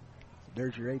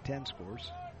 There's your A-10 scores.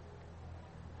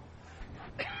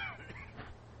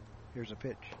 Here's a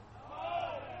pitch.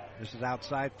 This is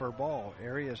outside for a ball.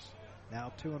 Arias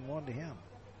now 2-1 to him.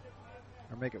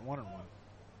 Or make it 1-1.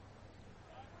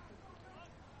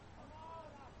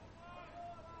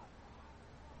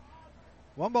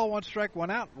 1 ball, 1 strike, 1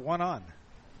 out, 1 on.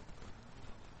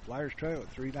 Flyers trail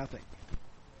at 3-0.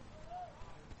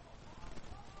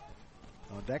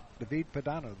 On deck, David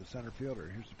Padano, the center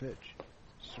fielder. Here's the pitch.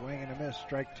 Swing and a miss,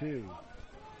 strike 2.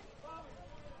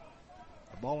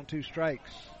 A ball and 2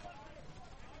 strikes.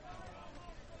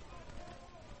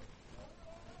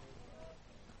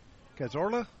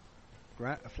 Cazorla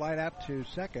flied out to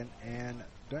second, and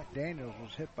Daniels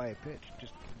was hit by a pitch.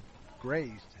 Just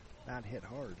grazed, not hit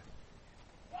hard.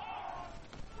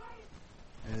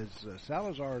 As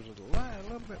Salazar is a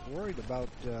little bit worried about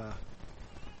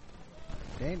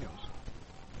Daniels.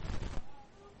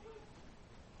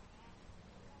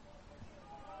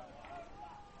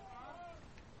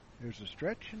 There's a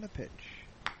stretch and a pitch.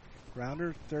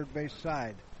 Grounder, third base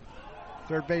side.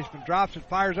 Third baseman drops it,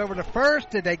 fires over to first.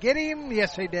 Did they get him?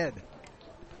 Yes, they did.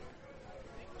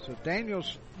 So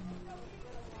Daniels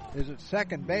is at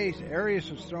second base.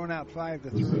 Arias was thrown out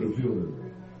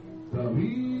 5-3.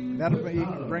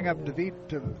 That'll bring up David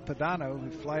Padano,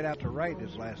 who flied out to right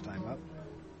his last time up.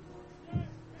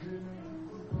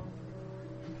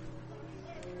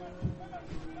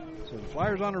 So the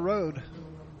Flyers on the road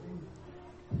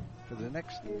for the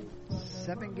next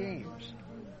 7 games.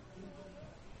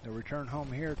 They'll return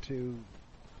home here to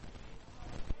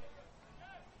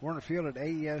Warner Field at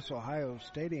AES Ohio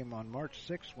Stadium on March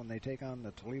 6th when they take on the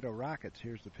Toledo Rockets.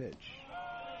 Here's the pitch.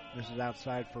 This is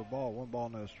outside for a ball. 1 ball,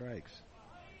 no strikes.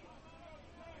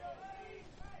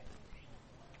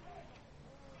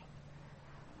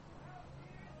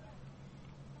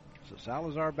 So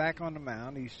Salazar back on the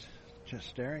mound. He's just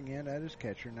staring in at his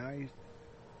catcher. Now he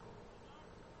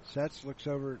sets, looks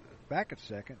over back at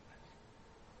second.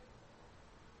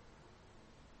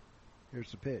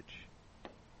 Here's the pitch.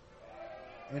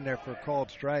 In there for a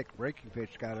called strike. Breaking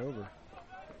pitch got over.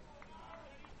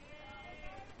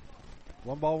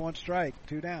 1 ball, 1 strike.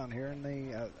 2 down here in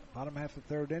the bottom half of the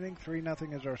third inning.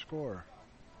 3-0 is our score.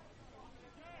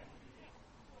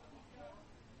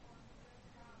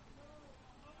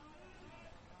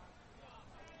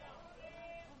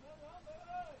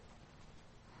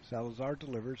 Salazar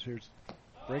delivers. Here's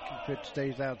breaking pitch,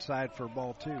 stays outside for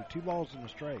ball 2. 2 balls and a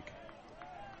strike.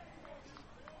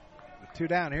 2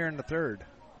 down here in the third.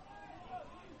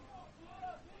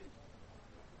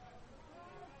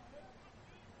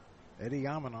 Eddie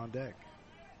Yaman on deck.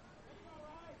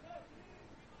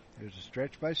 There's a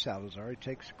stretch by Salazar. He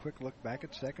takes a quick look back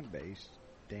at second base.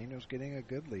 Daniel's getting a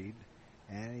good lead,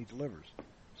 and he delivers.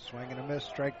 Swing and a miss,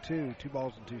 strike 2. 2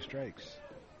 balls and 2 strikes.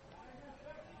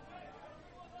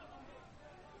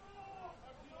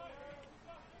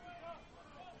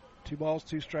 Two balls,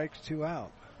 2 strikes, 2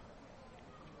 out.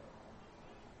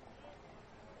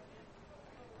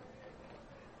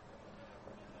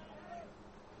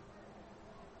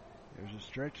 There's a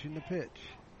stretch in the pitch.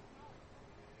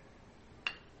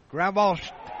 Ground ball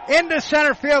into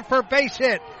center field for a base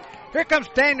hit. Here comes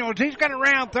Daniels. He's going to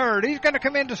round third. He's going to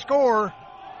come in to score.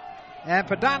 And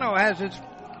Padano has his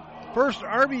first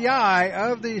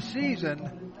RBI of the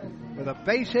season with a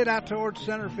base hit out towards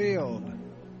center field.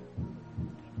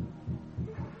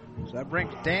 So that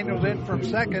brings Daniels in from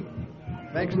second.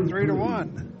 Makes it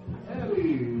 3-1.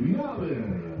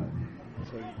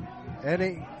 So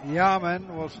Eddie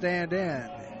Yaman will stand in.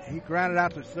 He grounded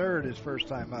out to third his first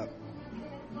time up.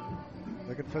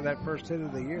 Looking for that first hit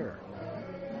of the year.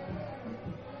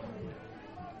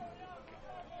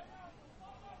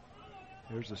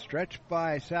 There's a stretch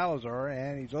by Salazar,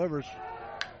 and he delivers.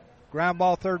 Ground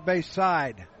ball third base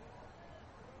side.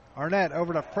 Arnett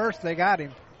over to first. They got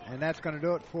him, and that's going to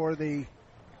do it for the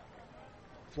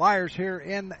Flyers here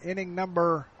in inning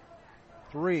number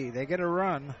 3. They get a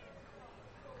run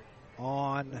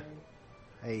on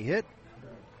a hit.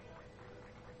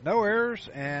 No errors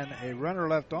and a runner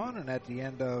left on, and at the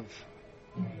end of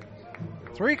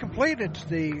 3 complete, it's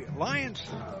the Lions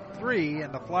 3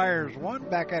 and the Flyers 1.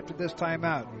 Back after this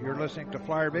timeout. You're listening to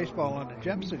Flyer Baseball on the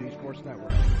Gem City Sports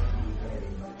Network.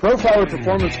 Profiler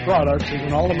Performance Products is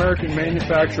an all-American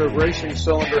manufacturer of racing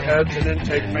cylinder heads and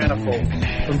intake manifolds.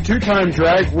 From 2-time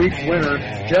Drag Week winner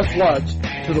Jeff Lutz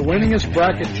to the winningest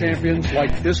bracket champions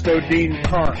like Disco Dean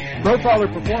Karn,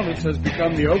 Profiler Performance has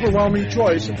become the overwhelming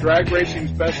choice of drag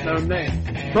racing's best-known name.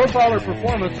 Profiler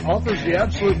Performance offers the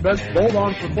absolute best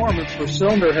bolt-on performance for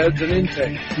cylinder heads and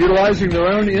intake, utilizing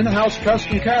their own in-house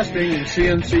custom casting and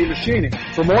CNC machining.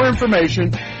 For more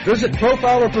information, visit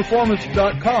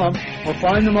profilerperformance.com or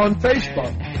find them on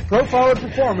Facebook. Profiler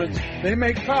Performance, they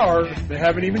make power they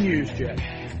haven't even used yet.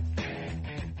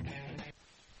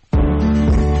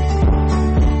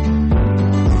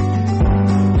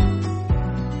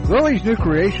 Lily's New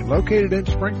Creation, located in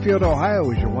Springfield,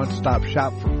 Ohio, is your one-stop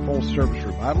shop for full-service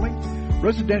remodeling,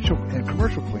 residential and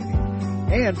commercial cleaning,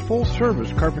 and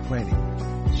full-service carpet cleaning.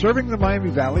 Serving the Miami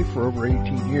Valley for over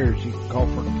 18 years, you can call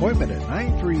for an appointment at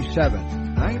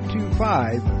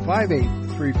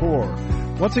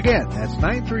 937-925-5834. Once again, that's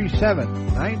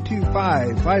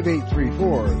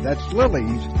 937-925-5834. That's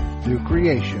Lily's New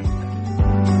Creation.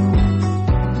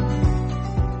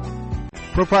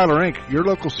 Profiler Inc., your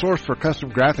local source for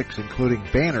custom graphics including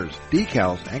banners,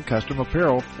 decals, and custom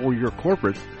apparel for your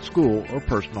corporate, school, or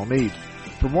personal needs.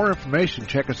 For more information,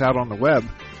 check us out on the web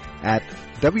at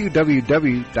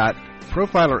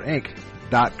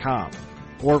www.profilerinc.com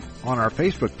or on our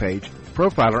Facebook page,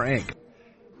 Profiler Inc.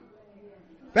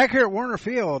 Back here at Warner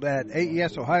Field at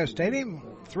AES Ohio Stadium,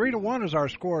 3-1 is our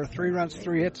score. 3 runs,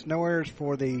 3 hits, no errors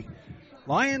for the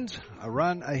Lions, a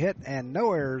run, a hit, and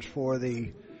no errors for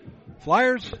the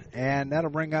Flyers, and that'll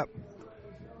bring up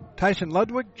Tyson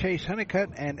Ludwig, Chase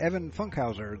Honeycutt, and Evan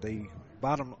Funkhauser, the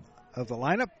bottom of the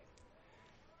lineup.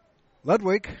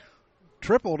 Ludwig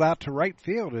tripled out to right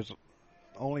field his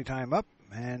only time up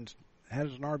and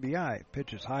has an RBI.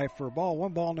 Pitches high for a ball.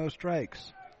 1 ball, no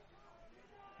strikes.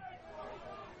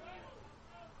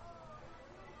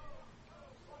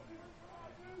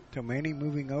 Tomani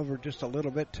moving over just a little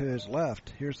bit to his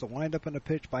left. Here's the windup and the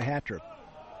pitch by Hatrip.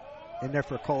 In there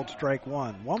for a called strike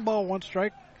 1. 1 ball, 1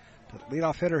 strike to the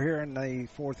leadoff hitter here in the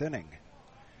 4th inning.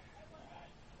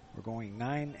 We're going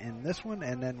 9 in this one,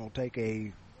 and then we'll take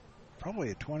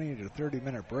probably a 20 to 30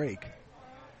 minute break.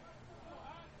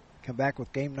 Come back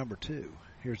with game number 2.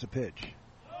 Here's the pitch.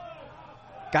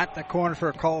 Got the corner for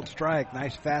a called strike.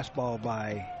 Nice fastball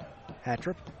by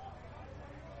Hatrip.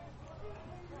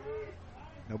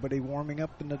 Nobody warming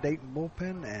up in the Dayton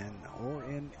bullpen or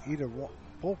in either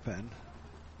bullpen.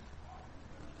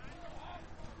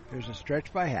 There's a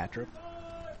stretch by Hatrip,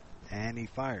 and he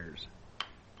fires.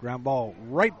 Ground ball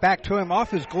right back to him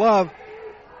off his glove.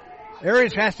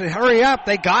 Arias has to hurry up.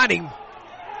 They got him.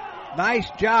 Nice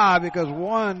job. It goes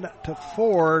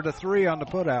 1-4 to 3 on the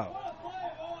putout.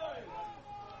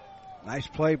 Nice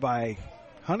play by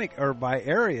by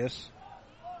Arias.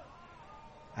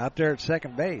 out there at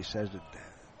second base as it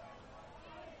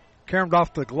caromed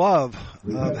off the glove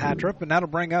of Hattrop, and that'll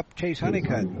bring up Chase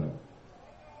Honeycutt.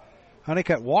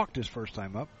 Honeycutt walked his first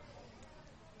time up.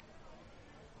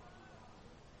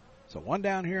 So one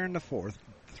down here in the fourth.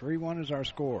 3-1 is our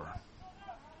score.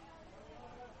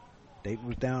 Dayton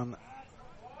was down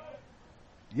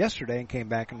yesterday and came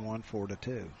back and won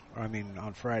 4-2.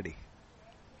 On Friday.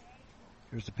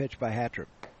 Here's the pitch by Hattrop.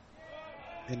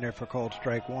 In there for called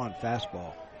strike one,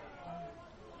 fastball.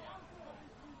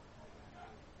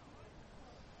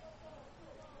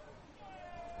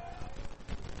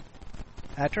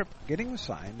 Hattrop getting the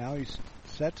sign. Now he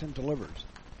sets and delivers.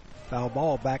 Foul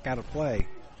ball back out of play.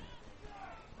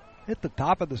 Hit the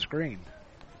top of the screen.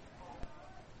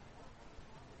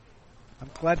 I'm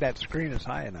glad that screen is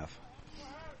high enough.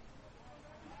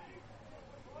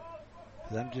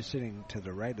 I'm just sitting to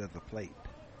the right of the plate.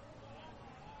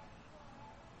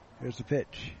 Here's the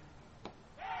pitch.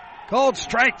 Called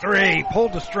strike three.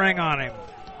 Pulled the string on him.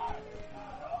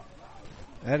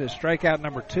 That is strikeout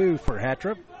number 2 for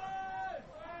Hattrop.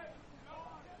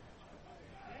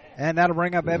 And that'll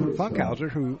bring up Evan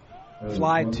Funkhauser, who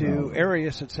flied to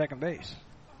Arias at second base.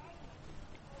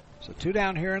 So 2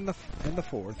 down here in the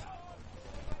fourth.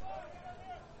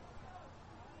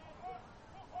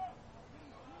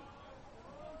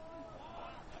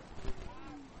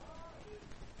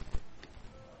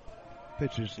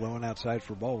 Pitch is low and outside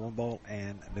for ball. 1 ball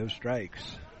and no strikes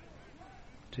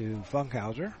to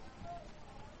Funkhauser.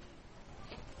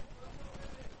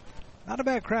 Not a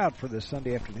bad crowd for this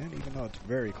Sunday afternoon, even though it's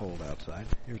very cold outside.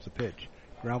 Here's the pitch.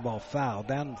 Ground ball foul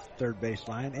down the third base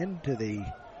line into the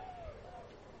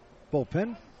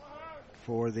bullpen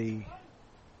for the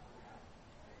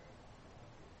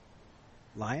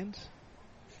Lions.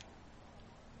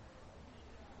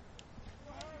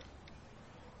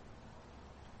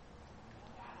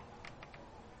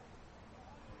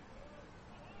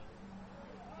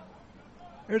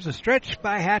 There's a stretch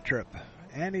by Hattrop,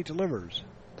 and he delivers.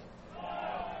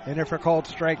 In there for called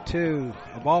strike 2.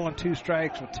 A ball and 2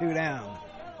 strikes with 2 down.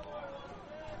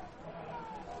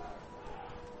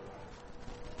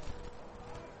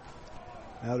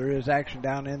 Now there is action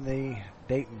down in the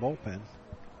Dayton bullpen.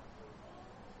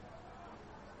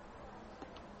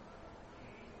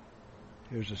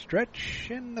 Here's a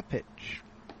stretch in the pitch.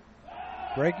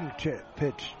 Breaking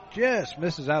pitch just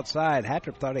misses outside.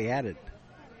 Hattrop thought he had it.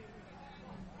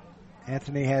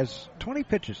 Anthony has 20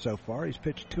 pitches so far. He's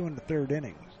pitched 2 in the third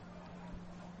innings.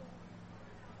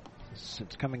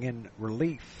 It's coming in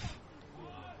relief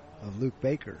of Luke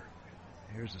Baker.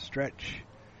 Here's a stretch.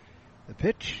 The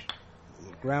pitch.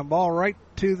 Ground ball right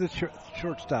to the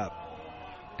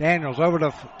shortstop. Daniels over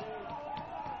to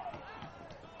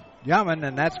Yaman,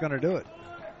 and that's going to do it.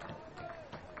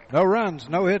 No runs,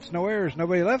 no hits, no errors,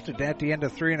 nobody left it at the end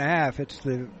of 3.5. It's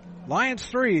the Lions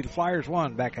 3, the Flyers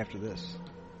 1 back after this.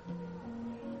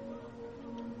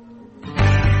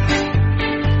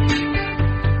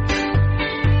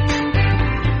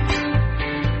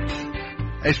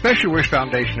 A Special Wish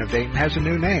Foundation of Dayton has a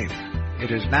new name. It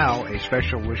is now a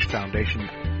Special Wish Foundation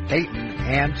Dayton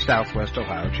and Southwest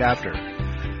Ohio chapter.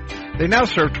 They now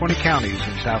serve 20 counties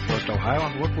in Southwest Ohio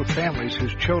and work with families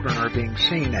whose children are being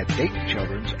seen at Dayton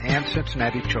Children's and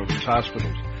Cincinnati Children's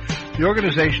Hospitals. The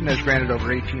organization has granted over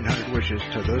 1,800 wishes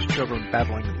to those children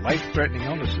battling life-threatening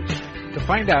illnesses. To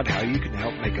find out how you can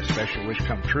help make a special wish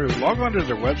come true, log on to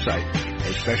their website,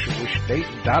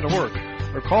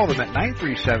 aspecialwishdayton.org, or call them at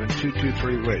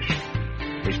 937-223-WISH.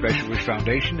 A Special Wish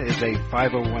Foundation is a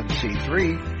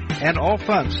 501c3, and all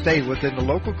funds stay within the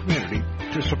local community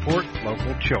to support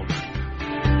local children.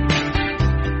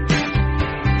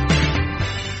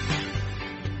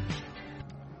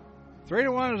 Three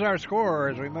to 1 is our score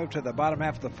as we move to the bottom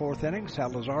half of the fourth inning.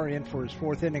 Salazar in for his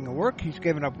fourth inning of work. He's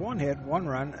given up 1 hit, 1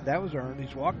 run. That was earned.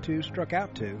 He's walked 2, struck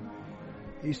out 2.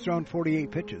 He's thrown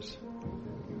 48 pitches.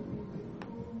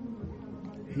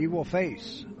 He will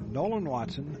face Nolan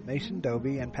Watson, Mason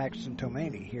Doby, and Paxton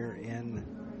Tomani here in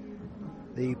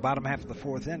the bottom half of the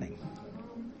fourth inning.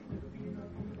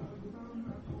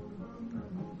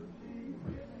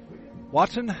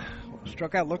 Watson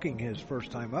struck out looking his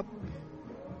first time up.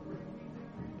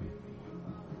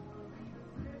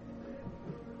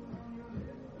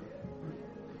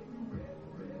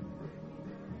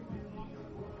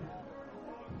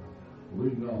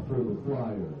 Leading off for the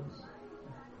Flyers,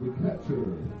 the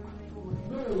catcher,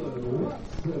 Nolan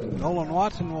Watson. Nolan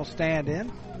Watson will stand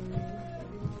in,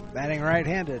 batting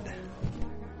right-handed.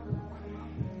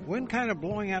 Wind kind of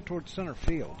blowing out towards center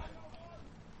field.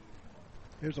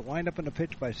 Here's a windup and a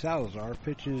pitch by Salazar.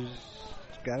 Pitch is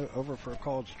got over for a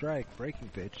called strike, breaking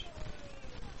pitch.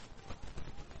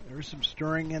 There's some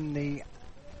stirring in the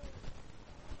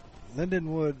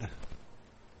Lindenwood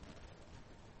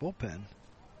bullpen.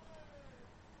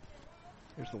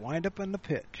 There's the windup and the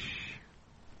pitch.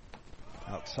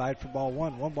 Outside for ball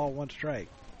one. 1 ball, 1 strike.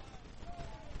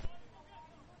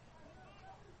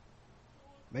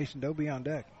 Mason Doby on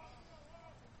deck.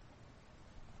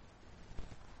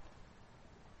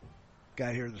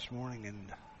 Got here this morning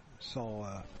and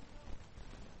saw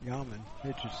Yaman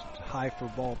pitches high for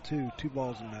ball 2. 2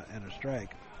 balls and a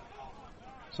strike.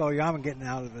 Saw Yaman getting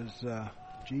out of his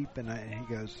Jeep, and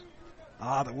he goes,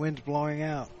 the wind's blowing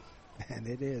out. And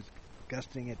it is,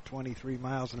 gusting at 23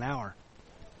 miles an hour.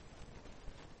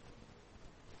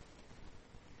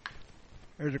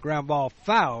 There's a ground ball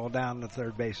foul down the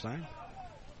third baseline.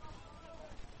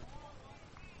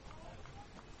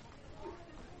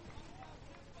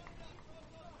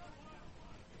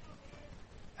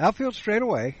 Outfield straight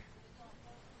away.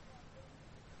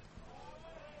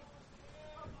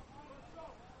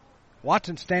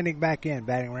 Watson standing back in,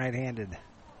 batting right-handed.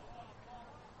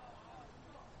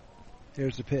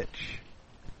 Here's the pitch.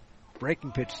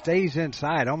 Breaking pitch stays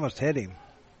inside, almost hit him.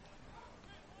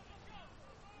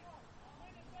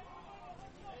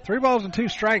 3 balls and 2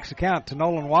 strikes the count to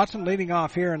Nolan Watson, leading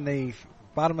off here in the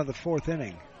bottom of the 4th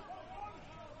inning.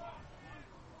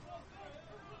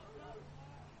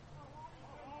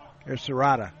 Here's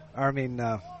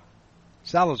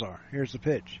Salazar. Here's the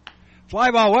pitch.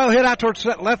 Fly ball well hit out towards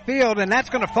left field, and that's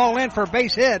going to fall in for a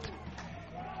base hit.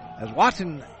 As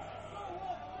Watson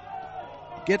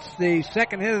gets the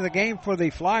second hit of the game for the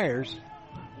Flyers.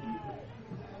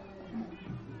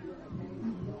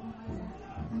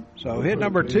 So hit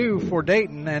number 2 for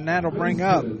Dayton, and that'll bring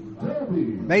up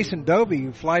Mason Doby,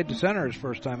 who flied to center his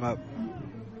first time up.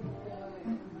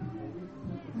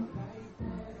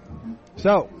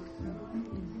 So,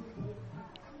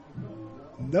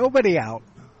 nobody out.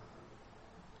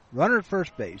 Runner at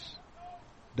first base.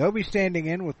 Doby standing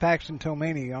in with Paxton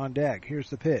Tomani on deck. Here's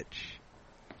the pitch.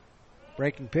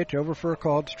 Breaking pitch over for a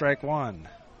called strike 1.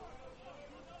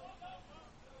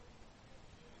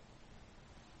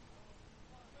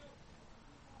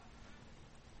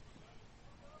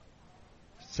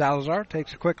 Salazar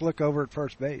takes a quick look over at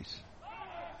first base.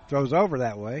 Throws over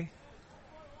that way.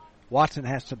 Watson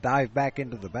has to dive back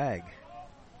into the bag.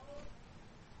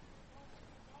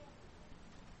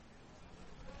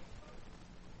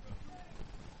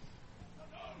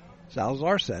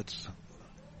 Salazar sets.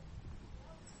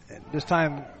 And this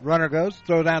time, runner goes,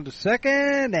 throw down to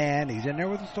second, and he's in there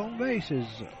with the stolen bases.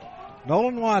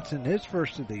 Nolan Watson, his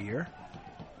first of the year.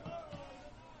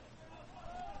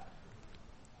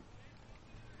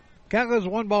 Count goes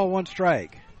 1 ball, 1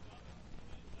 strike.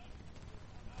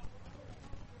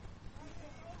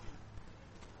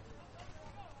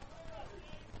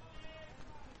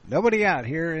 Nobody out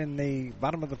here in the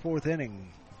bottom of the 4th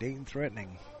inning. Dayton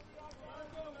threatening.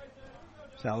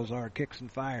 Salazar kicks and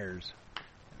fires.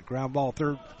 Ground ball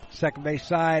second base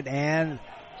side, and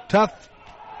tough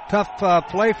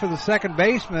play for the second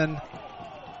baseman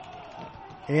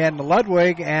and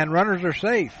Ludwig, and runners are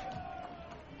safe.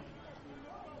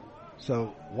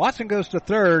 So Watson goes to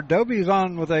third. Doby's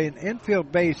on with an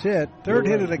infield base hit. Third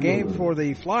hit of the game for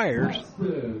the Flyers.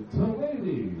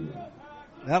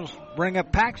 That'll bring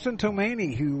up Paxton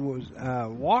Tomani, who was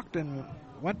walked and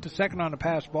went to second on a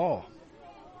pass ball.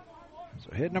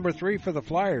 So hit number 3 for the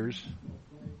Flyers.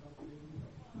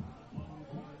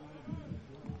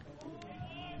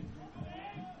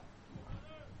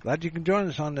 Glad you can join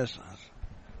us on this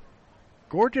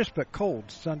gorgeous but cold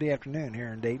Sunday afternoon here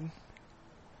in Dayton.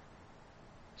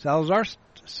 Salazar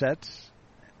sets,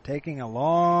 taking a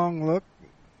long look.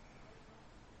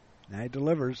 Now he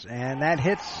delivers, and that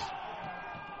hits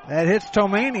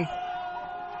Tomani.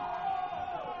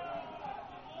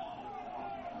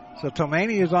 So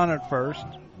Tomani is on at first.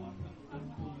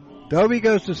 Doby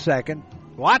goes to second.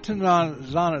 Watson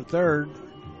is on at third.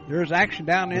 There's action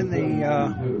down in the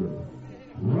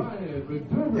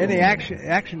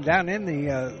action down in the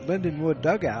Lindenwood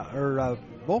dugout or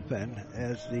bullpen,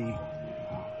 as the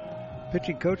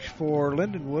pitching coach for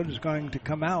Lindenwood is going to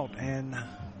come out and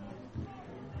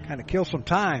kind of kill some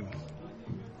time.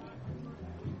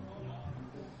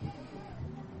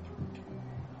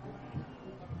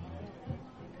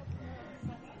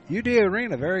 UD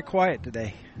Arena very quiet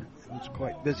today. It was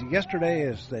quite busy yesterday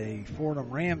as the Fordham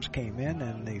Rams came in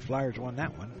and the Flyers won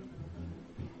that one.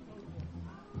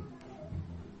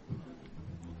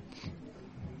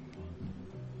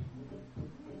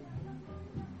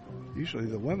 Usually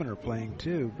the women are playing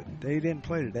too, but they didn't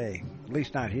play today, at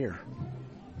least not here.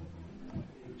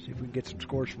 See if we can get some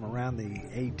scores from around the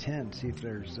A10, see if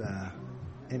there's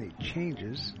any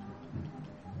changes.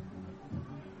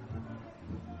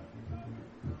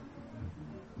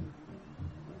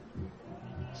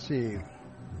 Let's see.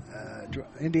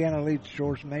 Indiana leads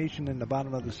George Mason in the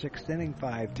bottom of the 6th inning,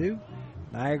 5-2.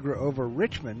 Niagara over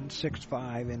Richmond,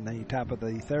 6-5 in the top of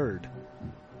the 3rd.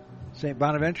 St.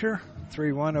 Bonaventure,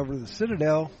 3-1 over the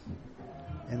Citadel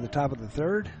in the top of the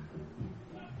 3rd.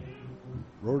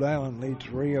 Rhode Island leads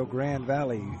Rio Grande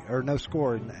Valley, or no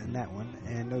score in that one,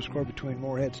 and no score between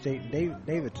Morehead State and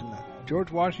Davidson.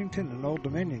 George Washington and Old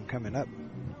Dominion coming up.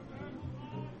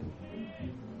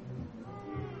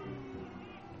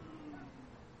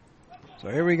 So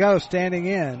here we go. Standing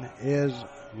in is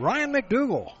Ryan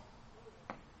McDougal.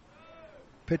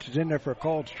 Pitches in there for a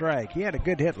called strike. He had a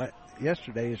good hit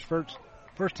yesterday. His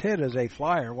first hit as a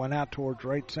Flyer went out towards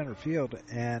right center field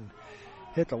and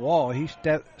hit the wall. He was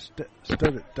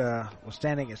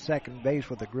standing at second base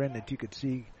with a grin that you could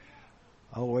see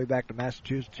all the way back to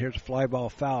Massachusetts. Here's a fly ball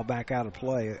foul back out of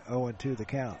play. 0-2 the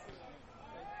count.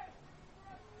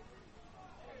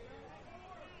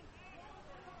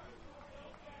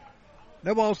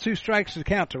 No balls, 2 strikes to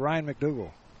count to Ryan McDougal.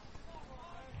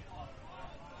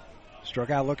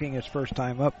 Struck out looking his first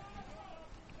time up.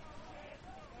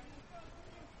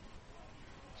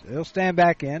 So he'll stand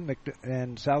back in,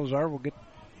 and Salazar will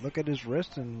look at his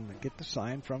wrist and get the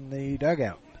sign from the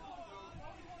dugout.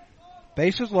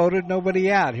 Bases loaded,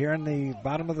 nobody out here in the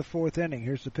bottom of the 4th inning.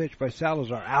 Here's the pitch by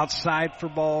Salazar. Outside for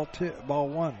ball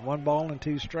 1. 1 ball and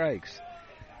 2 strikes.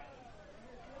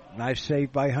 Nice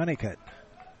save by Honeycutt.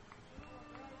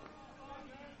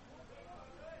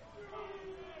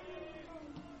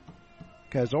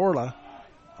 Cazorla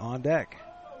on deck.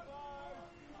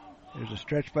 There's a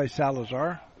stretch by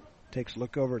Salazar. Takes a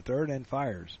look over at third and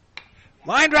fires.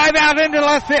 Line drive out into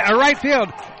right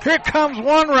field. Here comes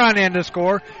 1 run in to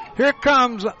score. Here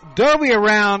comes Dobie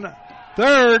around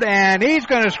third, and he's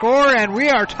going to score, and we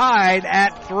are tied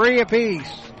at 3 apiece.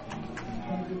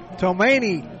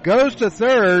 Tomani goes to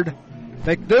third.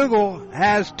 McDougal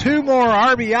has 2 more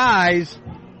RBIs,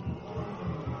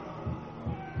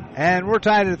 and we're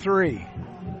tied at 3.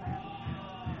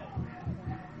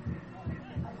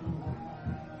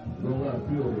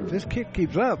 If this kick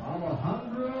keeps up,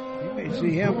 you may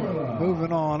see him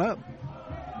moving on up.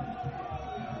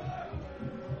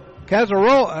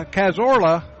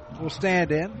 Cazorla will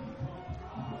stand in.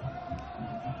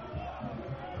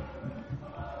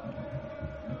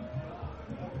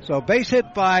 So base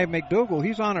hit by McDougal.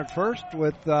 He's on at first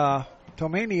with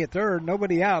Tomani at third.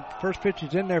 Nobody out. First pitch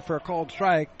is in there for a called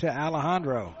strike to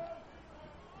Alejandro.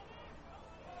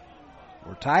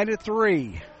 We're tied at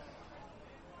 3.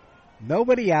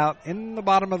 Nobody out in the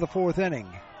bottom of the 4th inning.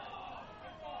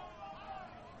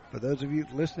 For those of you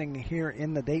listening here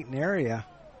in the Dayton area,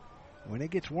 when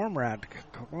it gets warmer out,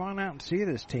 come on out and see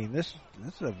this team. This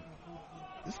is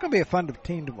going to be a fun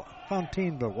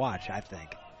team to watch, I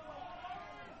think.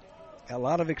 A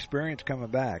lot of experience coming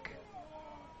back.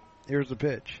 Here's the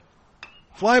pitch.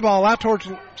 Fly ball out towards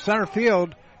center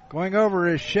field. Going over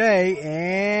is Shea,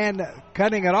 and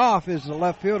cutting it off is the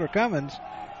left fielder Cummins.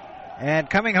 And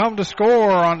coming home to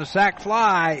score on the sac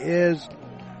fly is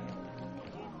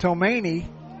Tomani.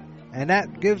 And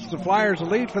that gives the Flyers a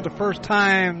lead for the first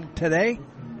time today.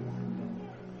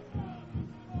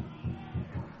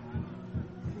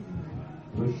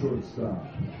 The shortstop.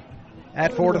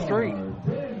 At 4-3.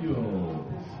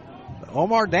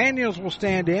 Omar Daniels will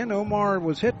stand in. Omar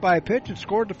was hit by a pitch and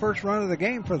scored the first run of the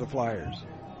game for the Flyers.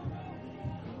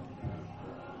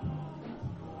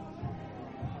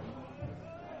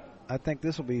 I think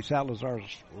this will be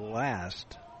Salazar's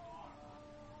last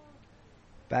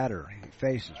batter. He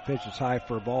faces, pitches high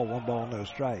for a ball, 1 ball, no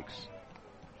strikes.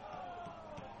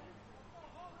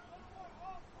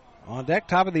 On deck,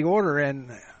 top of the order,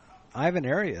 and Ivan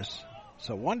Arias.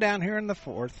 So 1 down here in the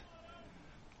 4th.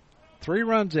 3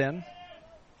 runs in.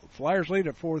 Flyers lead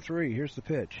at 4-3. Here's the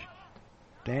pitch.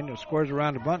 Daniel squares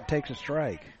around a bunt, takes a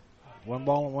strike. 1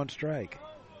 ball and 1 strike.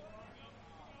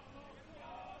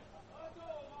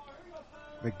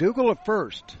 McDougal at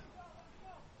first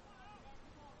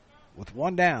with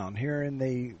 1 down here in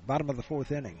the bottom of the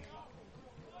 4th inning.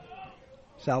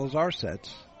 Salazar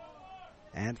sets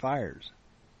and fires.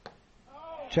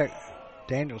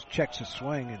 Daniels checks his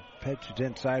swing and pitches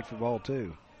inside for ball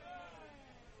 2.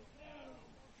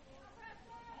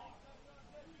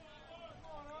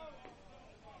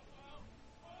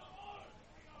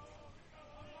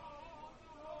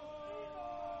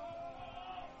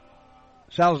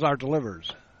 Salazar delivers.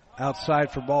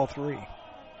 Outside for ball 3.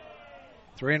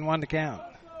 3-1 to count.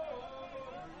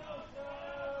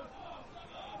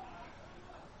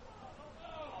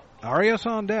 Arias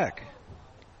on deck.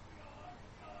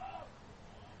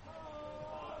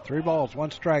 3 balls,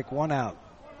 1 strike, 1 out.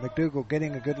 McDougal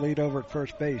getting a good lead over at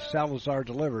first base. Salazar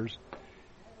delivers.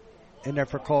 In there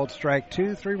for called strike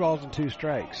 2, 3 balls and 2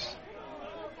 strikes.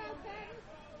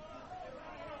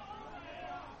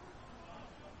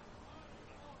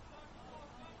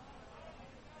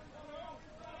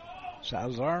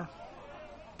 Salazar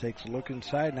takes a look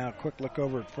inside. Now a quick look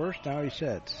over at first. Now he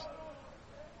sets.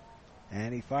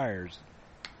 And he fires.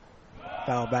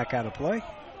 Foul back out of play.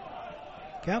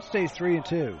 Count stays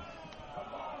 3-2.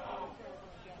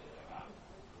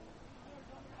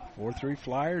 4-3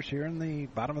 Flyers here in the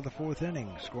bottom of the 4th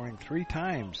inning, scoring 3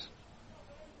 times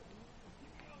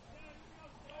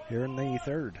here in the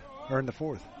 3rd, or in the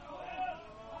 4th.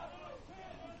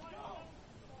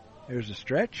 Here's the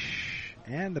stretch,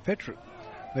 and the pitch.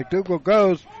 McDougal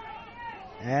goes,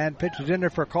 and pitches in there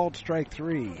for a called strike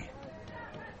 3.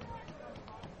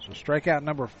 So strikeout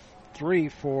number 3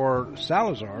 for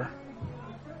Salazar.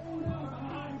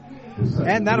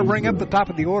 And that'll bring up the top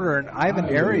of the order, and Ivan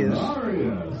Arias.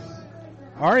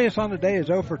 Arias on the day is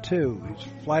 0 for 2. He's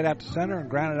flied out to center and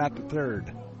grounded out to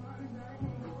third.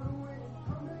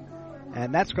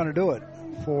 And that's going to do it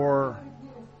for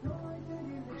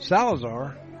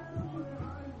Salazar.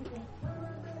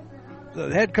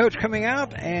 The head coach coming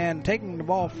out and taking the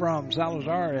ball from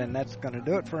Salazar, and that's going to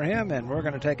do it for him, and we're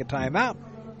going to take a timeout.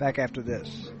 Back after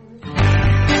this.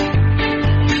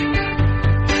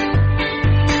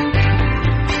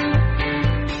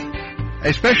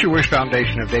 A Special Wish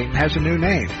Foundation of Dayton has a new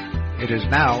name. It is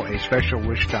now a Special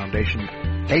Wish Foundation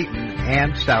Dayton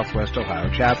and Southwest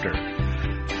Ohio chapter.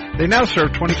 They now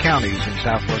serve 20 counties in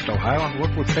Southwest Ohio and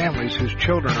work with families whose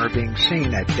children are being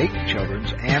seen at Dayton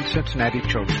Children's and Cincinnati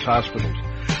Children's Hospitals.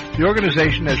 The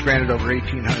organization has granted over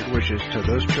 1,800 wishes to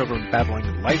those children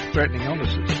battling life-threatening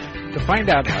illnesses. To find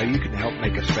out how you can help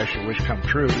make a special wish come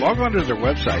true, log on to their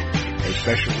website,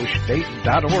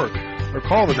 aspecialwishdayton.org, or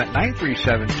call them at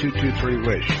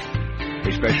 937-223-WISH.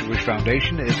 A Special Wish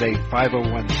Foundation is a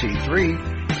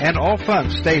 501c3, and all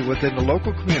funds stay within the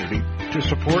local community to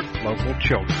support local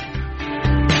children.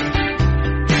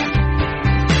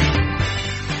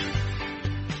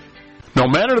 No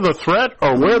matter the threat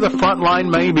or where the front line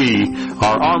may be,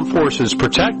 our armed forces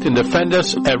protect and defend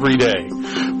us every day.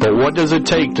 But what does it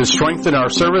take to strengthen our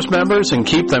service members and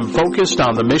keep them focused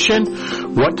on the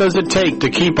mission? What does it take to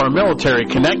keep our military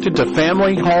connected to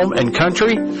family, home, and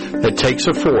country? It takes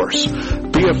a force.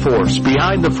 Be a force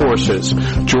behind the forces.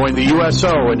 Join the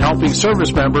USO in helping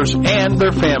service members and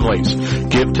their families.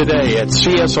 Give today at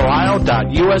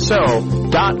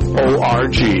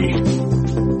csohio.uso.org.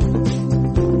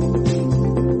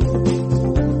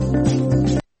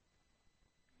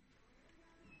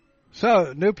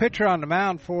 So, new pitcher on the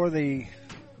mound for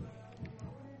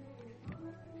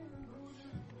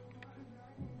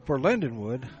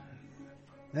Lindenwood.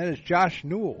 That is Josh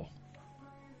Newell.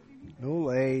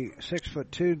 Newell, a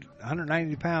 6'2",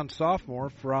 190-pound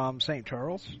sophomore from St.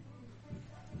 Charles,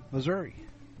 Missouri.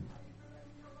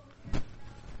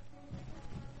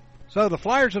 So the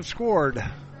Flyers have scored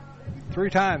 3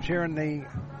 times here in the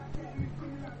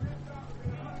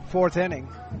 4th inning.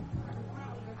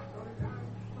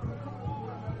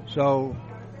 So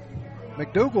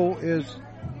McDougal is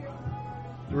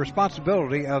the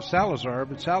responsibility of Salazar,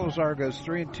 but Salazar goes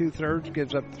 3 2/3,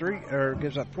 gives up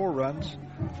 4 runs,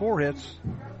 4 hits.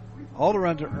 All the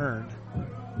runs are earned.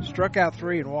 Struck out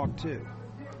 3 and walked 2.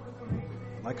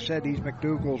 Like I said, he's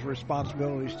McDougal's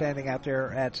responsibility standing out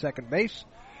there at second base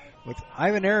with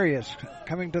Ivan Arias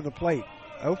coming to the plate.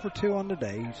 0 for 2 on the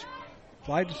day. He's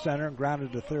flied to center and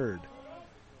grounded to third.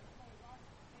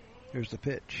 Here's the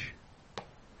pitch.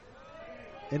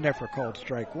 In there for called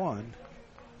strike 1.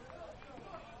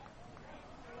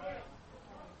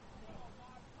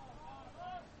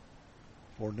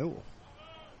 For Newell.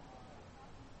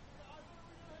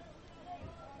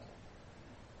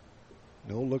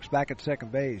 Newell looks back at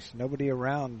second base. Nobody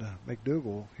around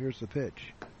McDougal. Here's the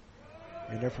pitch.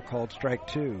 In there for called strike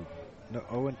 2.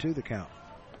 0-2 the count.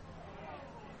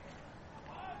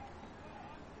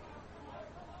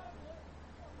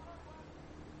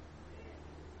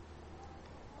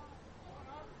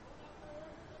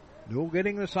 Newell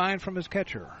getting the sign from his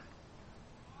catcher.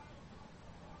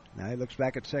 Now he looks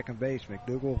back at second base.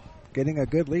 McDougal getting a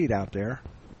good lead out there.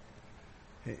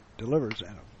 He delivers,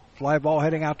 and a fly ball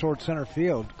heading out towards center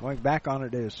field. Going back on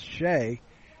it is Shea.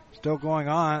 Still going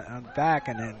on back,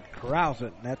 and then corrals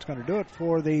it. And that's going to do it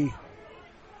for the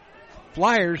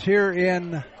Flyers here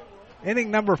in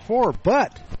inning number 4.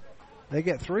 But they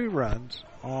get 3 runs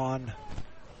on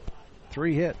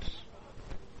 3 hits.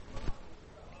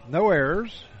 No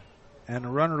errors. and a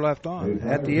runner left on.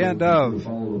 At the end of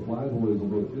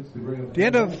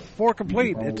 4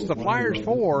 complete, it's the Flyers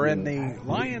 4 and the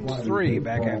Lions 3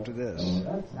 back after this.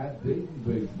 That's at Dayton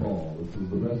Baseball. This is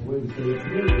the best way to stay up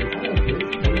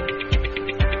here.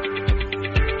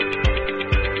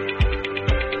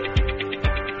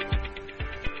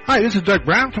 Hi, this is Doug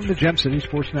Brown from the Gem City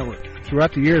Sports Network.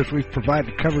 Throughout the years, we've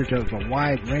provided coverage of a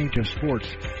wide range of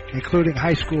sports, including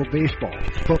high school baseball,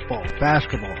 football,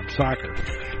 basketball, and soccer,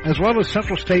 as well as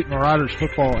Central State Marauders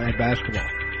football and basketball.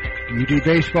 UD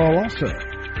baseball also.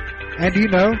 And do you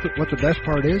know what the best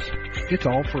part is? It's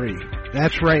all free.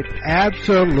 That's right,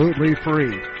 absolutely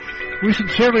free. We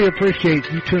sincerely appreciate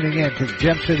you tuning in to the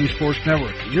Gem City Sports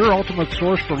Network, your ultimate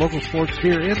source for local sports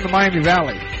here in the Miami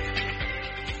Valley.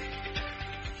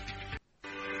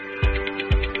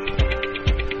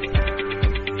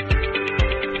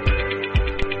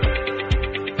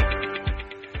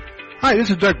 Hi,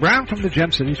 this is Doug Brown from the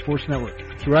Gem City Sports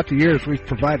Network. Throughout the years, we've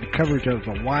provided coverage of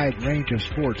a wide range of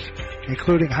sports,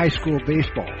 including high school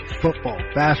baseball, football,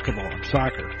 basketball, and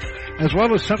soccer, as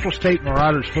well as Central State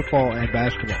Marauders football and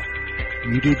basketball.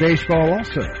 UD baseball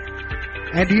also.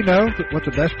 And do you know what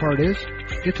the best part is?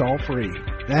 It's all free.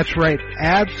 That's right,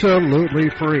 absolutely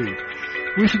free.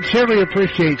 We sincerely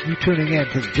appreciate you tuning in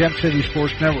to the Gem City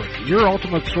Sports Network, your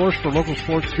ultimate source for local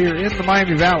sports here in the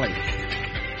Miami Valley.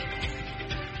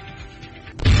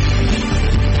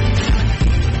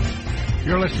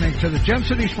 You're listening to the Gem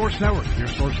City Sports Network, your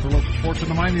source for local sports in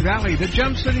the Miami Valley, the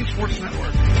Gem City Sports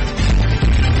Network.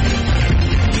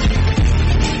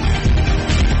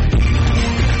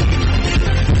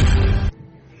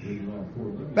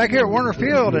 Back here at Warner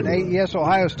Field at AES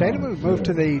Ohio Stadium, we've moved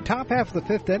to the top half of the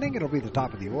fifth inning. It'll be the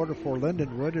top of the order for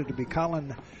Lindenwood. It'll be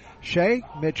Colin Shea,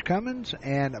 Mitch Cummins,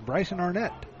 and Bryson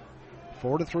Arnett.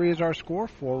 4-3 is our score.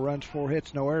 4 runs, 4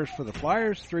 hits, no errors for the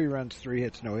Flyers. 3 runs, 3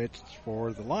 hits, no hits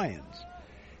for the Lions.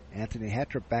 Anthony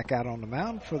Hattrop back out on the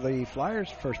mound for the Flyers.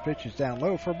 First pitch is down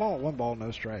low for a ball. 1 ball,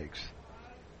 no strikes.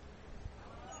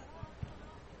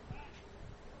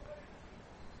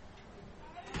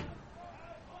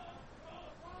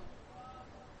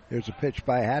 Here's a pitch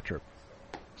by Hattrop.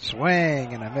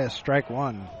 Swing and a miss. Strike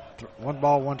 1. 1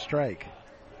 ball, 1 strike.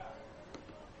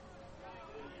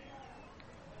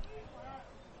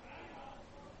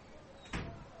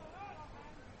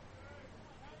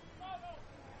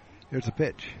 Here's a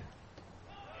pitch.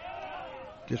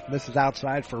 Just misses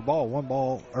outside for a ball. 1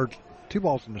 ball, or 2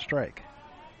 balls and a strike.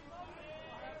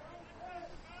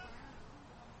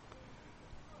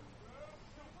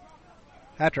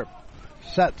 Hattrop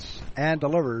sets and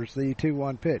delivers the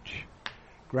 2-1 pitch.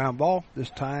 Ground ball, this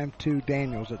time to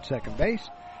Daniels at second base.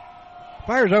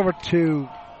 Fires over to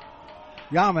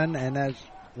Yaman, and that's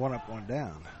 1 up, 1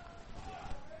 down.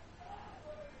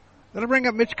 That'll bring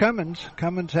up Mitch Cummins.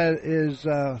 Cummins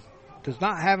does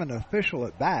not have an official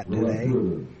at bat today.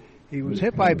 He was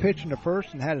hit by a pitch in the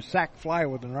first and had a sac fly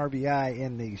with an RBI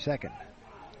in the second.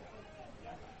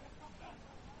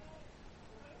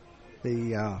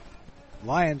 The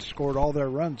Lions scored all their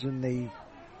runs in the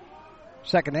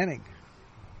second inning.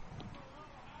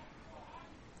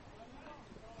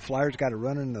 Flyers got a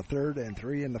run in the third and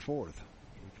 3 in the fourth.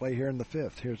 We play here in the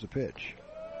fifth. Here's the pitch.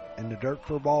 In the dirt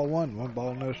for ball 1. 1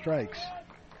 ball, no strikes.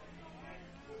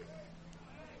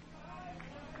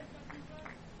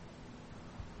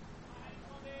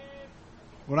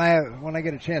 When I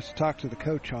get a chance to talk to the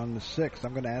coach on the 6th,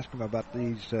 I'm going to ask him about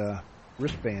these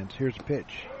wristbands. Here's a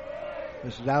pitch.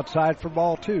 This is outside for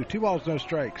ball 2. 2 balls, no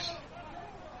strikes.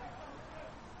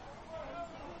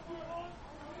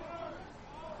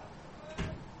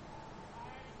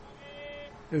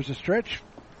 There's a stretch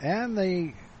and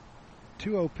the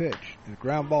 2-0 pitch. The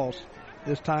ground balls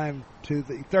this time to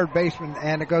the third baseman,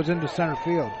 and it goes into center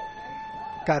field.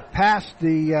 Got past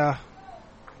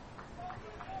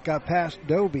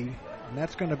Doby, and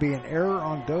that's going to be an error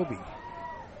on Doby.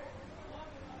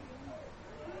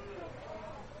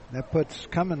 That puts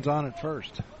Cummins on at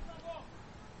first.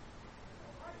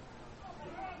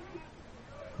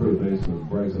 Third baseman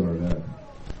Bryson Arnett.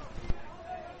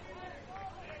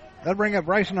 That'll bring up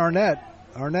Bryson Arnett.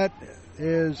 Arnett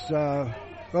is 0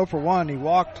 for 1. He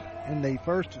walked in the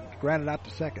first and grounded out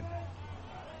to second.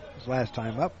 His last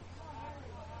time up.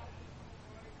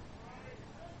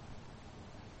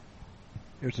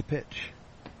 Here's the pitch.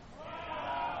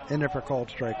 In there for called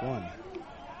strike 1.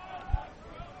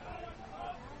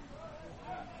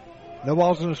 No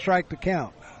balls and a strike to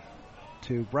count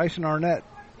to Bryson Arnett.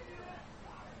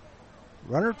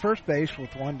 Runner at first base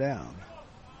with 1 down.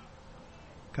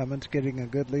 Cummins getting a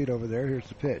good lead over there. Here's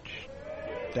the pitch.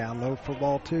 Down low for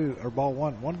ball 2, or ball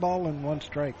 1. 1 ball and 1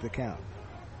 strike to count.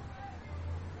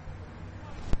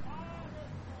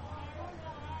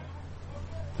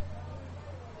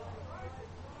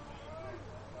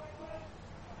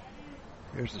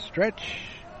 There's the stretch.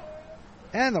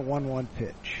 And the 1-1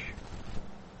 pitch.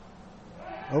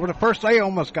 Over to first. They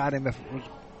almost got him. If it was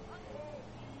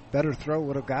better throw,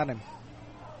 would have got him.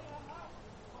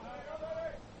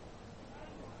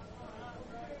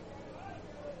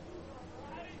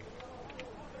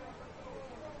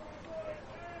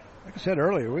 Like I said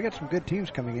earlier, we got some good teams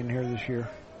coming in here this year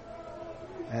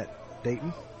at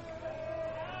Dayton.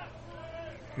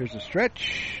 Here's the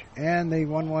stretch, and the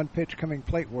 1-1 pitch coming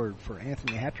plateward for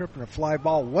Anthony Hattrop, and a fly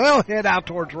ball well hit out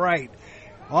towards right.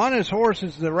 On his horse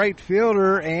is the right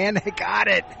fielder, and they got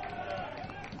it.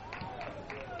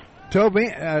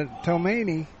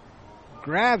 Tomani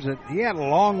grabs it. He had a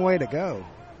long way to go.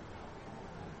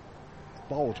 The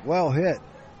ball was well hit.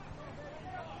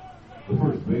 The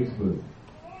first baseman.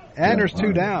 And there's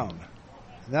two down.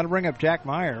 And that'll bring up Jack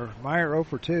Meyer. Meyer 0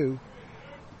 for 2.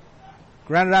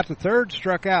 Grounded out to third,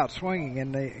 struck out swinging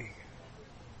in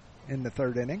the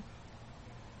third inning.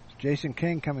 It's Jason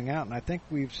King coming out, and I think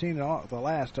we've seen the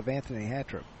last of Anthony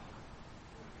Hattrop.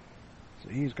 So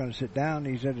he's going to sit down.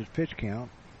 He's at his pitch count.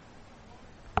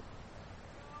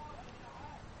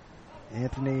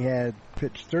 Anthony had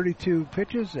pitched 32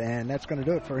 pitches, and that's going to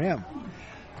do it for him.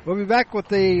 We'll be back with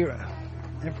the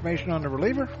information on the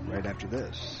reliever right after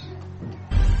this.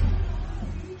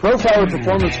 Profiler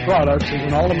Performance Products is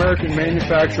an all-American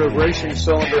manufacturer of racing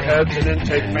cylinder heads and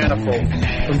intake manifolds.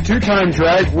 From two-time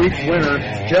Drag Week winner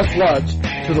Jeff Lutz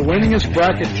to the winningest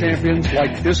bracket champions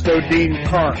like Disco Dean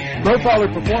Karn,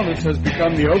 Profiler Performance has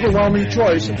become the overwhelming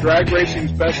choice of drag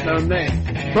racing's best-known name.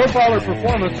 Profiler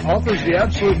Performance offers the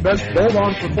absolute best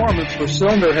bolt-on performance for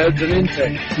cylinder heads and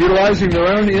intake, utilizing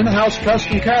their own in-house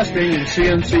custom casting and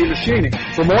CNC machining.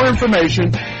 For more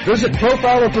information, visit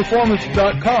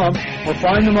profilerperformance.com or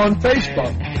find them on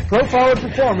Facebook. Profiler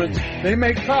Performance, they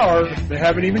make power they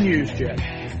haven't even used yet.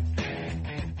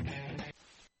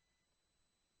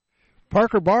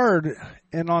 Parker Bard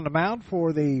in on the mound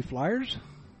for the Flyers,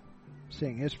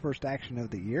 seeing his first action of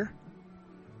the year.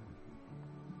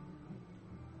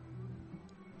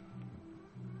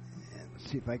 And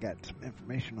let's see if I got some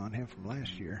information on him from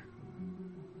last year.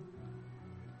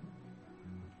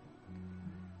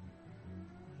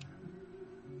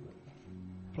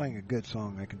 Playing a good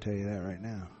song, I can tell you that right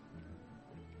now.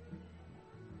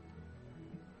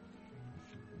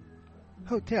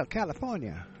 Hotel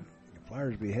California. The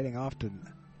Flyers will be heading off to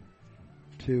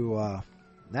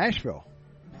Nashville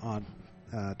on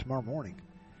tomorrow morning.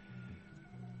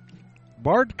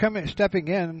 Bard stepping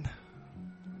in.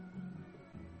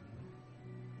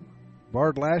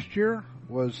 Bard last year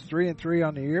was 3-3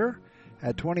 on the year,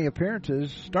 had 20 appearances,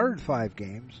 started 5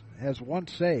 games, has 1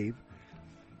 save.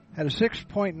 Had a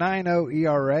 6.90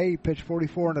 ERA. He pitched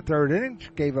 44 in the third inning.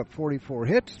 Gave up 44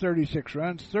 hits, 36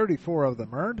 runs, 34 of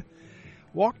them earned.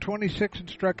 Walked 26 and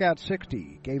struck out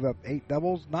 60. Gave up 8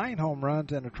 doubles, 9 home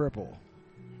runs, and a triple.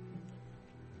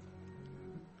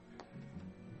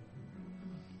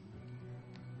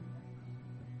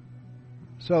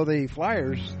 So the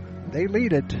Flyers, they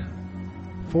lead it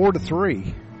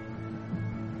 4-3.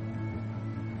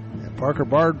 And Parker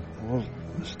Bard will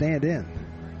stand in.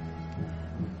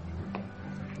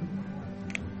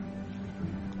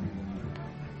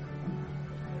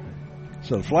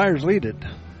 So the Flyers lead it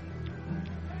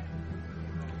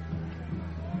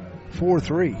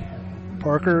 4-3.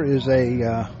 Parker is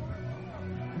a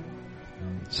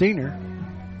senior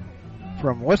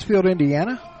from Westfield,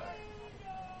 Indiana.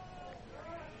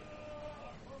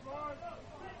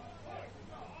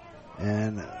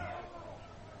 And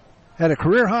had a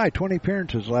career high 20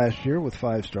 appearances last year with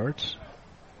 5 starts.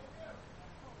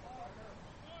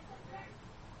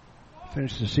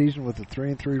 Finished the season with a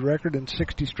 3-3 record and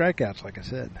 60 strikeouts, like I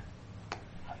said.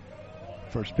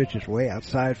 First pitch is way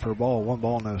outside for a ball. 1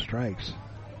 ball, no strikes.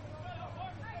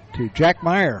 To Jack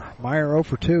Meyer. Meyer 0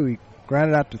 for 2. He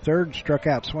grounded out to third and struck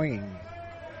out swinging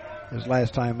his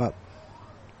last time up.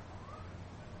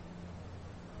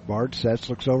 Bard sets,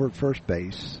 looks over at first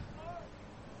base.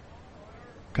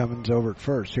 Cummins over at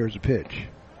first. Here's a pitch.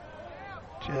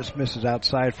 Just misses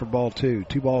outside for ball 2.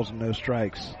 2 balls and no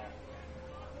strikes.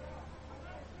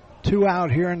 2 out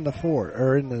here in the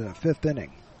fifth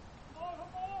inning.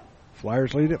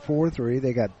 Flyers lead at 4-3.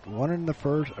 They got 1 in the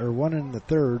first, or 1 in the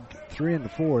third, 3 in the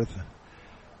fourth.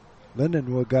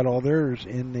 Lindenwood got all theirs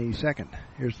in the second.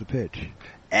 Here's the pitch,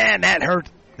 and that hurt.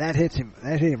 That hits him.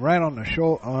 That hit him right on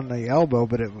the on the elbow.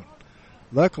 But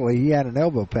luckily he had an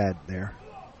elbow pad there.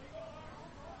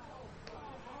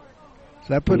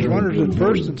 So that puts runners at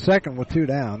first and second with 2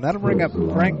 down. That'll bring up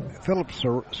Philip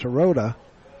Sirota.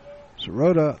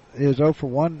 Sirota is 0 for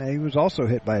 1, and he was also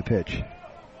hit by a pitch.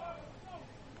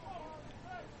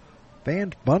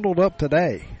 Fans bundled up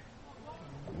today.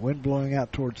 Wind blowing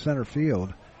out towards center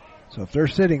field. So if they're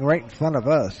sitting right in front of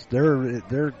us,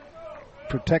 they're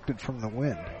protected from the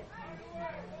wind.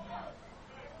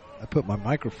 I put my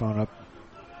microphone up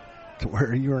to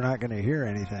where you are not going to hear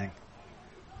anything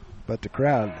but the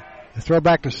crowd. The throw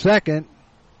back to second,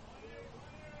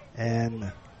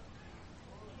 and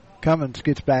Cummins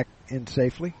gets back in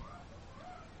safely.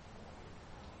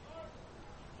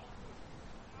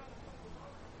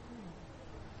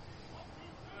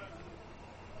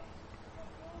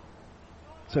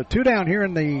 So 2 down here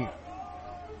in the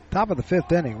top of the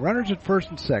 5th inning. Runners at first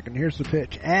and second. Here's the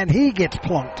pitch, and he gets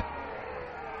plunked.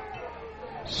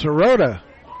 Sirota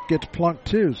gets plunked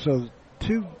too, so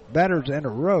 2 batters in a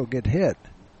row get hit.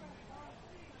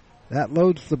 That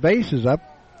loads the bases up,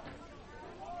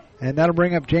 and that'll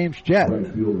bring up James Jett.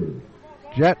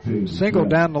 Jett singled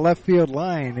down the left field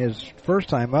line his first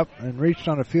time up and reached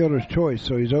on a fielder's choice,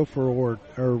 so he's 1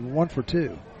 for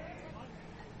 2.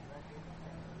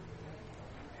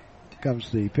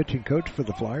 Comes the pitching coach for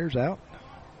the Flyers out.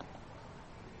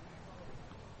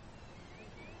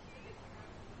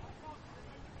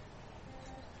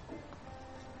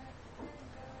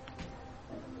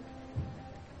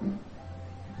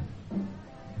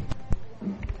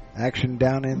 Action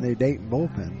down in the Dayton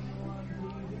bullpen.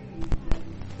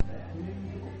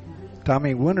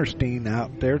 Tommy Winterstein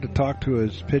out there to talk to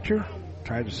his pitcher,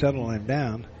 try to settle him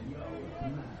down.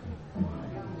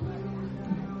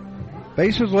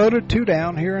 Bases loaded, 2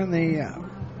 down here in the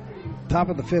top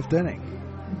of the 5th inning.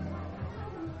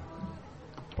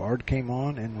 Bard came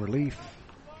on in relief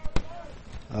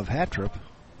of Hattrop.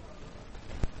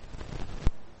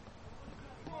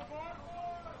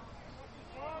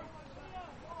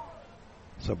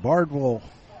 So Bard will...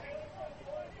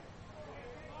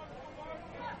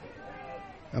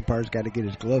 Umpire's got to get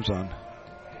his gloves on.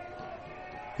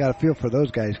 Got to feel for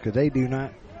those guys because they do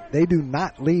not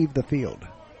leave the field.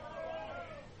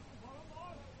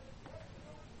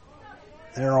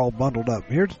 They're all bundled up.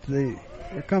 Here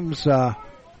comes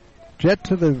Jett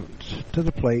to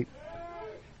the plate.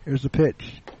 Here's the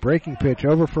pitch. Breaking pitch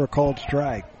over for a called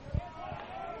strike.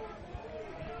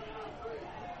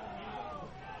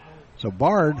 So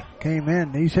Bard came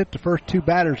in. He's hit the first 2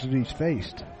 batters that he's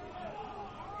faced.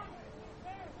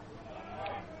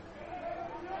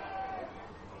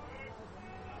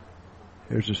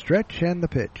 There's a stretch and the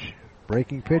pitch.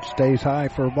 Breaking pitch stays high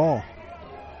for a ball.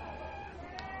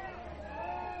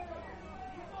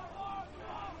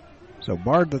 So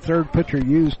Bard, the 3rd pitcher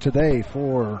used today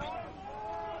for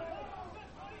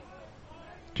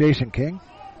Jason King.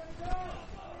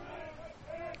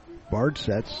 Bard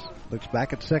sets, looks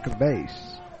back at second base,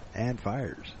 and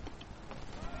fires.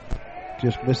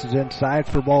 Just misses inside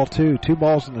for ball 2. 2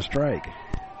 balls and a strike.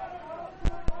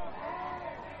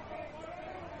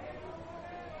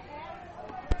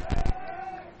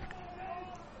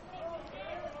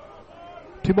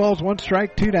 Two balls, 1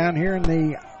 strike, 2 down here in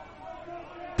the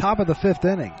top of the 5th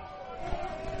inning.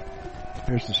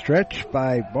 Here's the stretch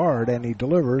by Bard, and he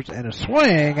delivers, and a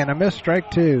swing and a miss,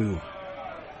 strike 2.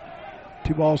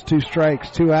 2 balls, 2 strikes,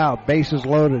 2 out. Bases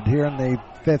loaded here in the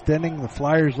 5th inning. The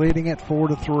Flyers leading it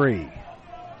 4-3.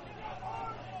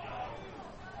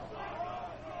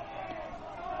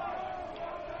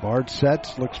 Bard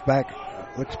sets, looks back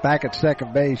at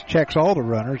second base, checks all the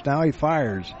runners. Now he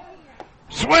fires.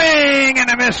 Swing and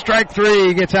a miss, strike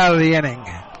 3. Gets out of the inning.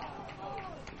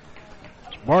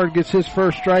 Bard gets his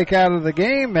first strike out of the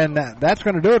game, and that's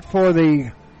going to do it for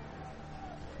the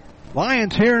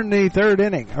Lions here in the 3rd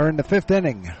inning, or in the 5th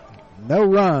inning. No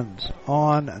runs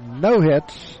on no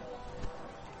hits.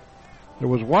 There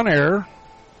was 1 error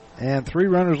and 3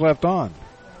 runners left on.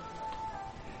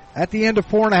 At the end of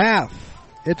 4.5,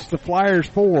 it's the Flyers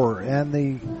 4 and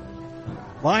the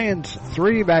Lions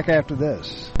 3 back after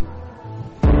this.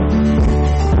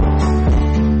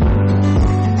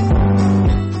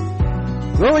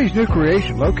 Willie's New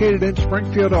Creation, located in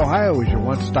Springfield, Ohio, is your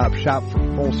one-stop shop for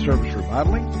full-service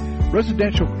remodeling,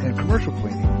 residential and commercial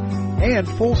cleaning, and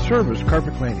full-service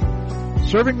carpet cleaning.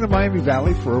 Serving the Miami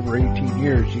Valley for over 18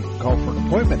 years, you can call for an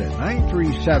appointment at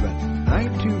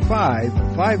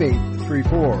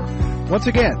 937-925-5834. Once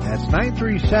again, that's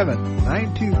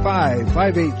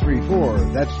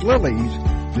 937-925-5834. That's Lily's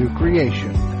New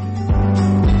Creation.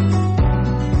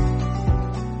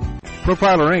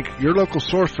 Profiler Inc., your local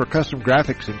source for custom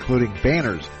graphics including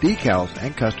banners, decals,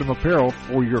 and custom apparel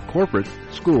for your corporate,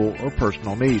 school, or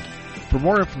personal needs. For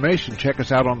more information, check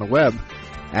us out on the web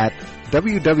at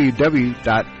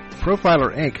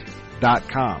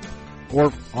www.profilerinc.com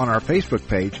or on our Facebook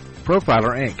page,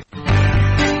 Profiler Inc.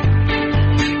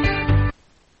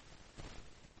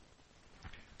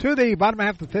 To the bottom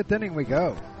half of the fifth inning we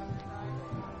go.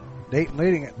 Dayton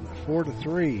leading it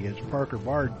 4-3 as Parker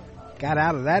Bard got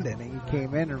out of that inning. He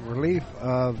came in relief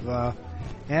of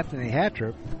Anthony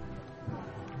Hattrip,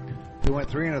 who went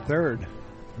 3 1/3.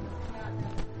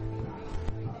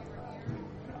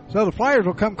 So the Flyers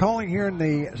will come calling here in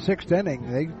the sixth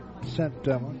inning. They sent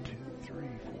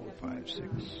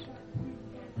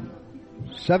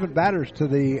 7 batters to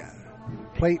the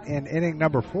plate in inning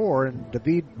number 4, and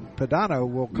David Padano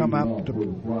will come up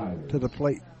to the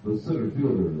plate. The center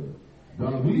fielder,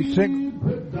 He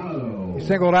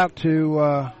singled out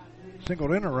to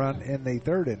singled in a run in the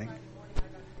third inning.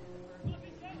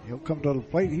 He'll come to the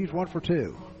plate. He's 1 for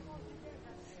 2.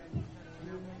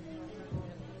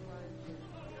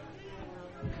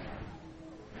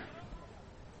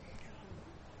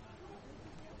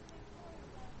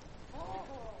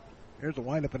 Here's the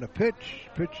windup and a pitch.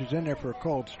 Pitch is in there for a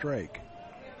called strike.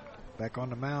 Back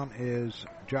on the mound is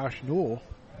Josh Newell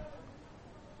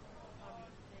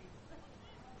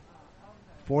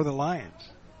for the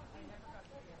Lions.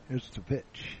 Here's the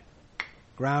pitch.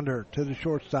 Grounder to the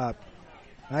shortstop.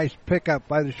 Nice pickup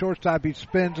by the shortstop. He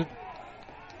spins it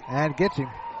and gets him.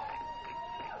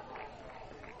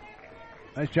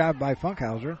 Nice job by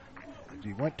Funkhauser.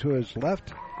 He went to his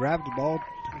left, grabbed the ball,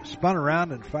 spun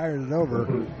around, and fired it over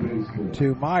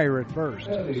to Meyer at first.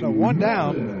 So 1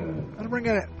 down. I'll bring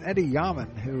in Eddie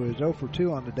Yaman, who is 0 for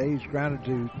 2 on the day. He's grounded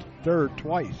to third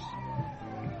twice.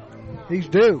 He's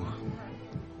due.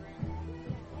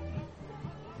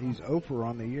 He's 0 for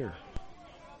on the year.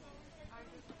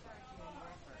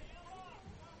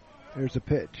 There's the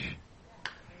pitch.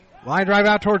 Line drive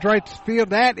out towards right field.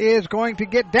 That is going to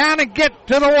get down and get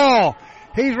to the wall.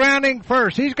 He's rounding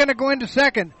first. He's going to go into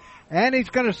second, and he's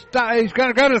going to stop. He's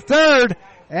going to go to third,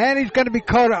 and he's going to be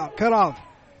cut off.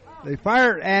 They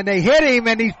fire and they hit him,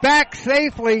 and he's back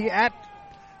safely at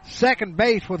second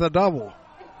base with a double.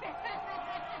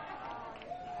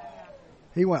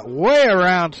 He went way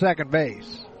around second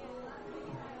base.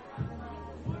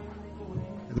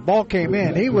 If the ball came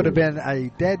in, he would have been a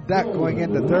dead duck going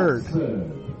into third.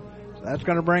 So that's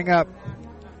going to bring up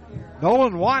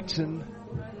Nolan Watson.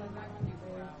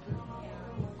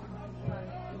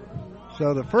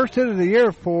 So the first hit of the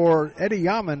year for Eddie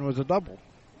Yaman was a double.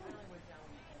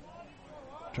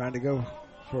 Trying to go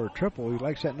for a triple. He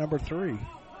likes that number 3.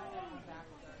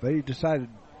 But he decided,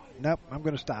 nope, I'm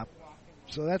going to stop.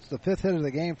 So that's the 5th hit of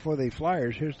the game for the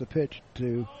Flyers. Here's the pitch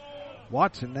to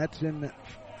Watson. That's in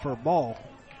for a ball.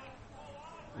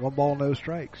 1 ball, no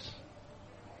strikes.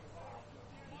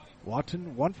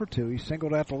 Watson 1 for 2. He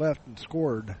singled out to left and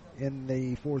scored in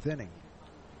the 4th inning.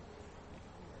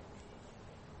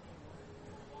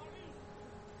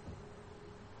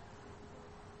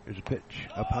 Here's a pitch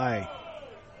up high.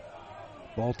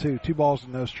 Ball 2. 2 balls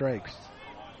and no strikes.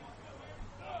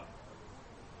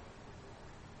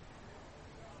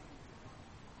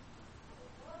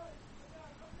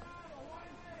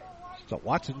 So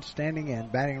Watson standing in,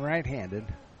 batting right-handed,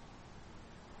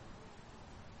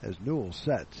 as Newell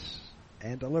sets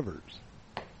and delivers.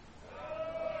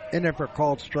 In there for a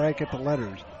called strike at the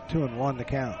letters. 2-1 to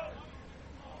count.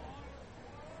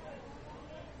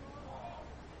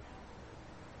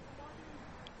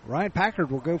 Ryan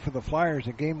Packard will go for the Flyers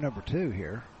in game number 2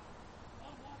 here.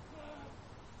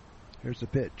 Here's the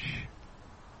pitch.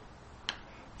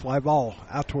 Fly ball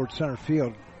out towards center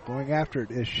field. Going after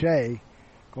it is Shea.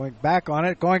 Going back on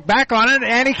it,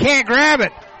 and he can't grab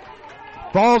it.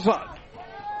 Ball's up.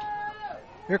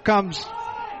 Here comes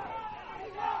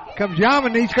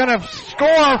Yaman. He's going to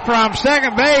score from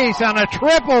second base on a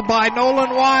triple by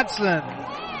Nolan Watson.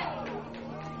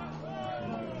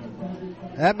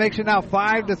 That makes it now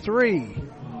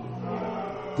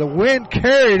 5-3. The wind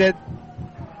carried it.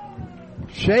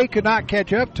 Shea could not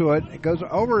catch up to it. It goes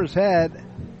over his head,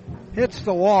 hits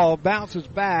the wall, bounces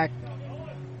back.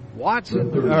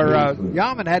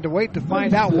 Yaman had to wait to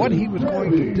find out what he was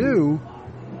going to do,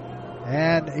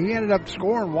 and he ended up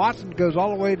scoring. Watson goes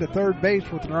all the way to third base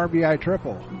with an RBI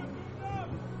triple.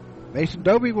 Mason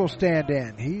Doby will stand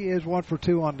in. He is 1 for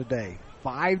 2 on the day.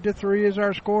 5-3 is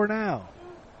our score now.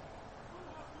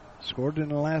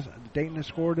 Dayton has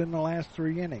scored in the last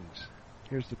 3 innings.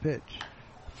 Here's the pitch.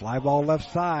 Fly ball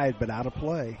left side, but out of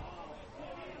play.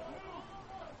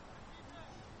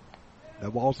 No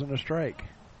balls and a strike.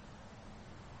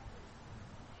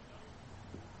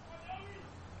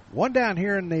 1 down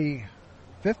here in the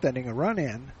 5th inning, a run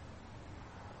in.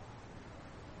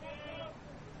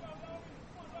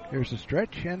 Here's the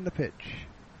stretch and the pitch.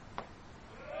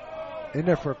 In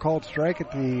there for a called strike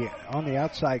on the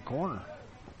outside corner.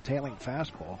 Tailing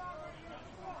fastball.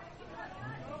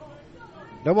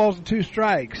 No balls and 2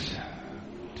 strikes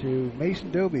to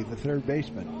Mason Doby, the third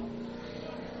baseman.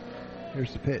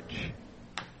 Here's the pitch.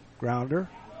 Grounder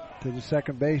to the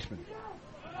second baseman.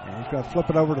 And he's going to flip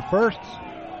it over to first.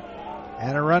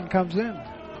 And a run comes in.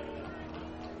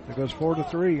 It goes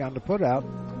 4-3 on the putout,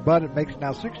 but it makes it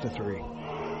now 6-3.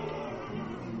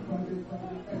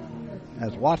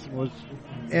 As Watson was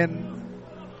in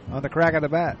on the crack of the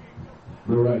bat.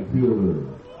 The right fielder,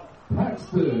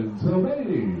 Paxton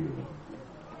Tomani.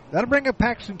 That'll bring up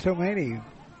Paxton Tomani,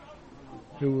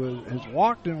 who has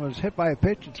walked and was hit by a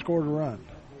pitch and scored a run.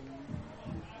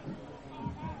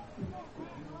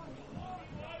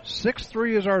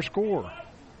 6-3 is our score.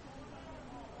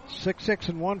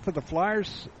 6-6-1 for the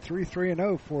Flyers,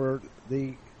 3-3-0 for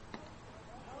the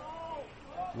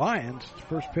Lions.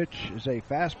 First pitch is a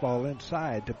fastball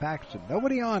inside to Paxton.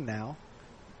 Nobody on now.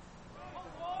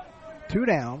 2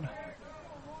 down.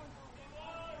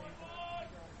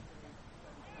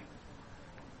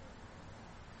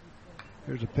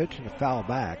 Here's a pitch and a foul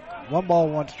back. 1 ball,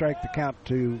 1 strike, the count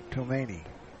to Tomani.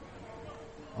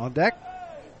 On deck,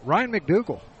 Ryan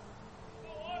McDougall.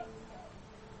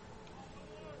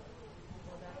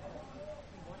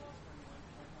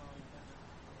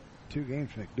 Two games,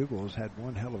 McDougall has had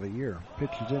one hell of a year.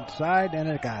 Pitches inside, and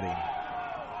it got him.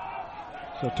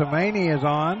 So Tomani is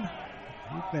on.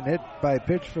 He's been hit by a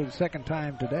pitch for the second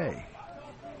time today.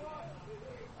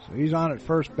 So he's on at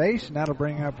first base, and that'll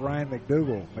bring up Ryan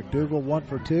McDougall. McDougall 1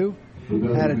 for 2.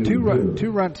 Had a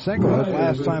two-run single his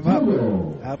last time up,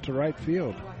 out to right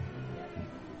field.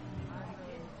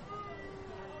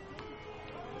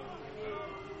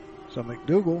 So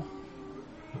McDougall,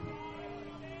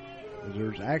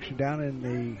 there's action down in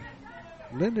the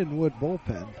Lindenwood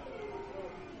bullpen.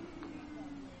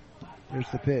 There's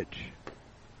the pitch.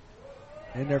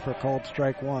 In there for called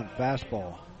strike 1.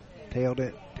 Fastball.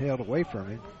 Tailed away from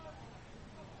him.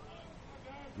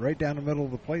 Right down the middle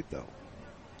of the plate, though.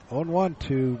 0-1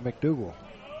 to McDougall.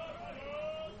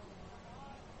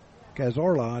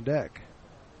 Cazorla on deck.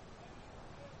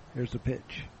 Here's the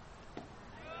pitch.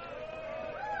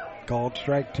 Called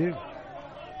strike 2.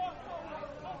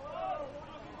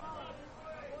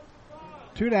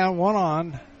 2 down, 1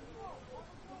 on,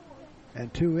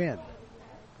 and 2 in.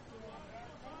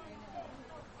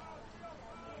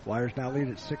 Flyers now lead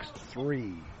at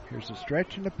 6-3. Here's the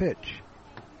stretch and the pitch.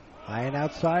 High and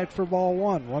outside for ball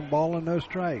 1. 1 ball and no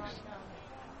strikes.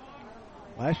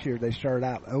 Last year they started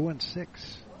out 0-6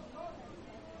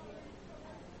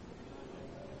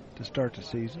 to start the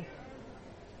season.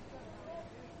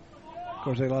 Of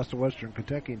course, they lost to Western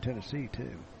Kentucky and Tennessee,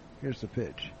 too. Here's the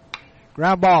pitch.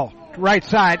 Ground ball, right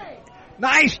side.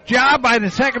 Nice job by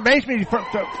the second baseman.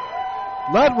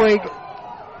 Ludwig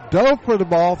dove for the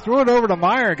ball, threw it over to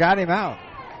Meyer, got him out.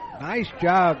 Nice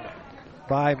job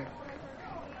by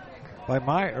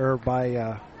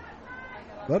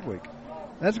Ludwig.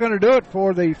 That's going to do it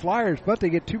for the Flyers, but they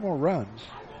get 2 more runs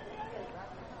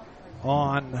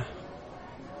on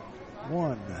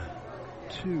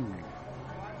 2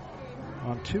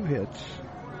 hits.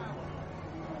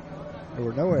 There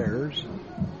were no errors.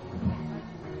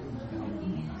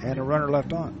 And a runner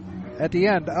left on. At the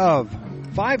end of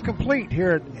 5 complete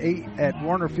here at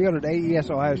Warner Field at AES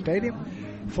Ohio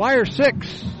Stadium. Flyers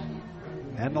 6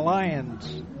 and the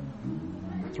Lions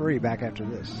 3. Back after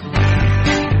this.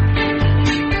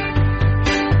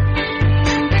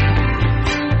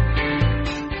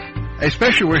 A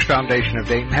Special Wish Foundation of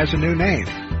Dayton has a new name.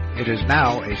 It is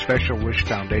now a Special Wish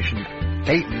Foundation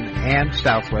Dayton and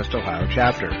Southwest Ohio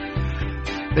chapter.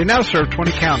 They now serve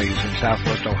 20 counties in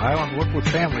Southwest Ohio and work with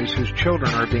families whose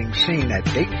children are being seen at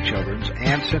Dayton Children's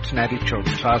and Cincinnati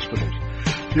Children's Hospitals.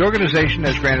 The organization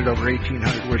has granted over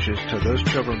 1,800 wishes to those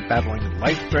children battling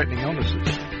life-threatening illnesses.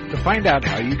 To find out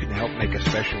how you can help make a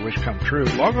special wish come true,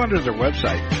 log on to their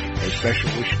website at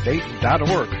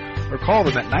specialwishdayton.org or call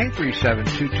them at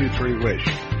 937-223-WISH.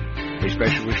 A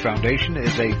Special Wish Foundation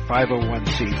is a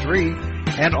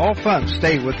 501c3, and all funds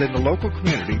stay within the local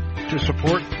community to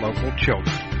support local children.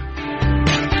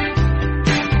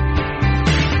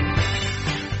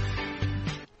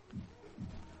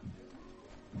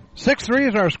 Six-3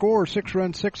 is our score. 6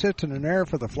 runs, 6 hits, and an error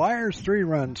for the Flyers. 3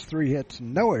 runs, 3 hits,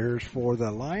 and no errors for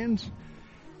the Lions.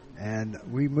 And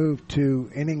we move to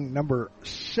inning number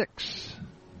 6.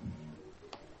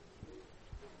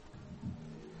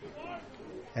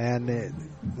 And the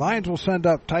Lions will send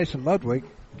up Tyson Ludwig,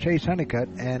 Chase Honeycutt,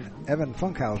 and Evan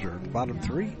Funkhauser, the bottom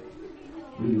 3.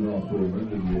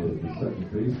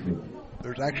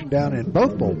 There's action down in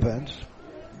both bullpens.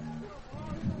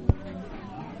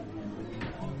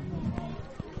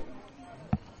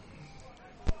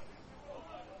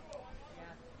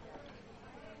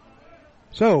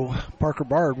 So Parker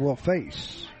Bard will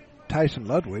face Tyson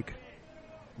Ludwig.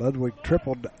 Ludwig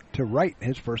tripled to right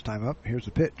his first time up. Here's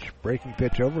the pitch. Breaking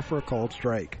pitch over for a called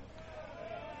strike.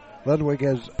 Ludwig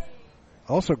has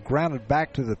also grounded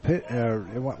back to the pit.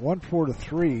 It went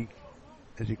 1-4-3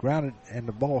 as he grounded, and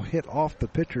the ball hit off the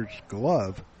pitcher's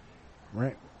glove.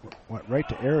 Went right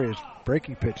to Arias.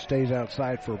 Breaking pitch stays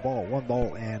outside for a ball. 1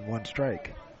 ball and 1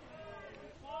 strike.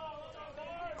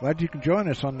 Glad you can join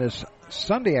us on this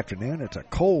Sunday afternoon. It's a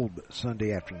cold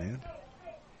Sunday afternoon.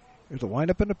 There's a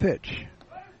windup and a pitch.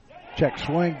 Check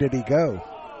swing. Did he go?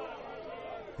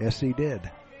 Yes, he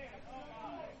did.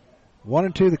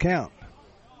 1-2 the count.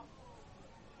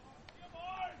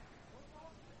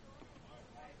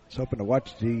 I was hoping to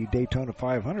watch the Daytona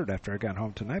 500 after I got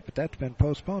home tonight, but that's been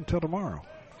postponed till tomorrow,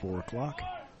 4 o'clock.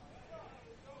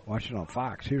 Watching on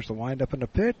Fox. Here's the windup and the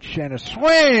pitch, and a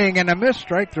swing and a miss,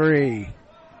 strike 3.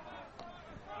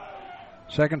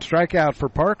 Second strikeout for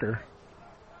Parker.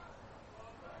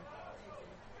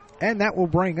 And that will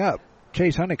bring up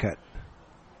Chase Honeycutt.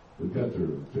 The catcher,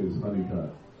 Chase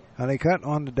Honeycutt. Honeycutt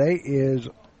on the day is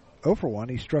 0 for 1.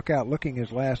 He struck out looking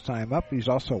his last time up. He's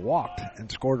also walked and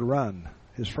scored a run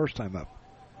his first time up.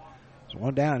 So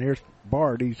 1 down. Here's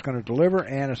Bard. He's going to deliver,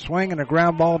 and a swing and a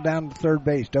ground ball down to third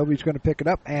base. Dobie's going to pick it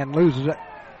up and loses it.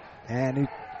 And he's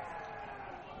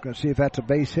going to see if that's a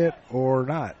base hit or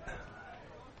not.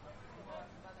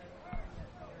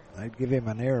 I'd give him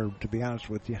an error, to be honest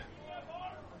with you.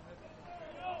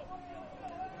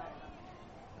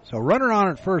 So runner on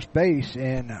at first base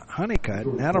in Honeycutt.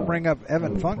 And that'll bring up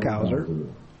Evan Funkhauser.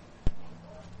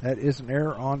 That is an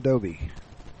error on Dobie.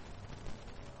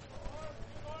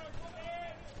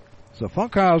 So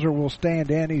Funkhauser will stand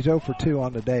in. He's 0 for 2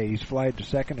 on the day. He's flied to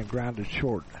second and grounded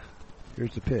short.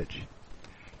 Here's the pitch.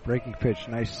 Breaking pitch.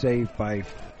 Nice save by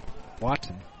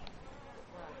Watson.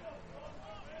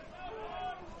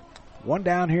 1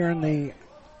 down here in the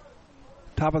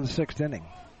top of the 6th inning.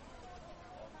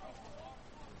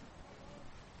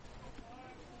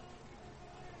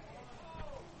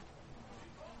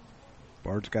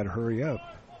 Bard's got to hurry up.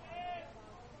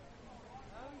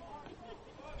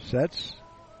 Sets.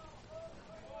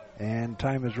 And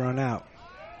time has run out.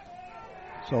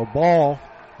 So ball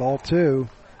 2.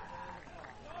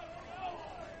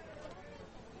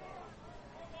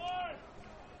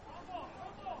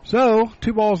 So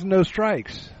 2 balls and no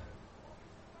strikes.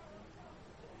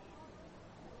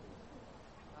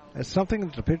 That's something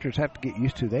that the pitchers have to get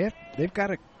used to. They've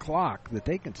got a clock that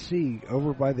they can see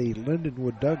over by the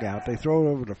Lindenwood dugout. They throw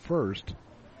it over to first.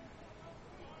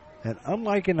 And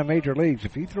unlike in the major leagues,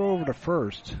 if you throw over to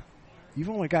first, you've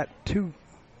only got two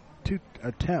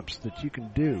attempts that you can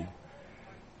do.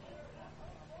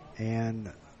 And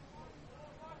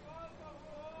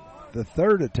the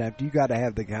third attempt, you got to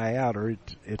have the guy out, or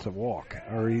it's a walk,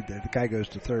 or the guy goes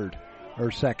to third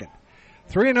or second.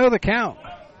 3-0 the count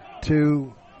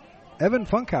to Evan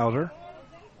Funkhauser.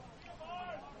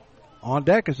 On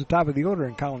deck is the top of the order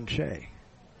in Colin Shea.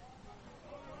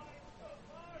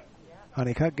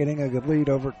 Honeycutt getting a good lead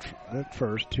over at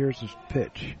first. Here's his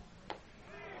pitch.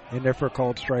 In there for a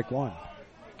called strike 1.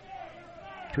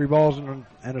 3 balls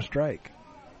and a strike.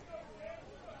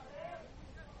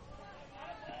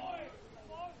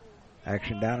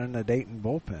 Action down in the Dayton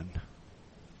bullpen.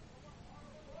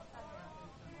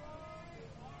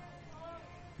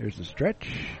 Here's the stretch.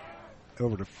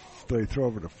 They throw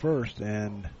over to first,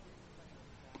 and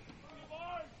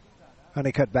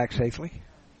Honeycutt back safely.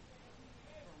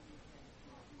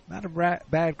 Not a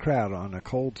bad crowd on a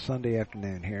cold Sunday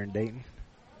afternoon here in Dayton.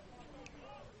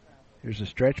 Here's a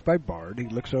stretch by Bard. He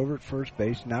looks over at first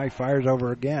base. Now he fires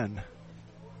over again.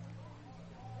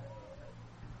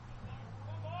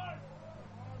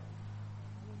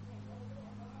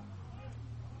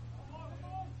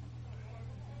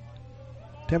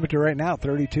 Temperature right now,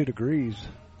 32 degrees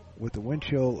with a wind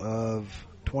chill of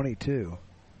 22.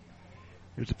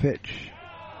 Here's a pitch.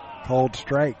 Called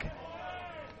strike.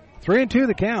 3-2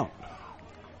 the count.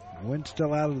 Wind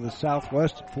still out of the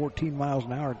southwest at 14 miles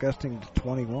an hour, gusting to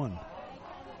 21.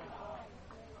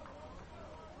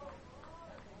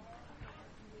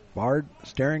 Bard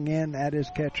staring in at his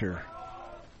catcher.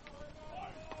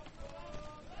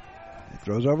 He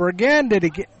throws over again. Did he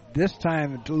get this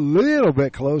time a little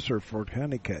bit closer for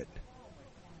Honeycutt?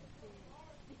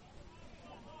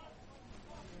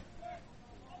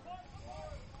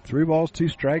 Three balls, 2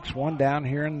 strikes, 1 down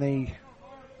here in the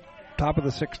top of the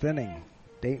 6th inning.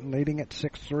 Dayton leading at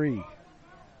 6-3.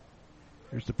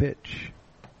 Here's the pitch.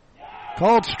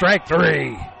 Called strike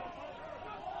 3.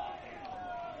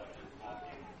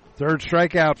 Third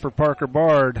strikeout for Parker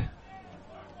Bard.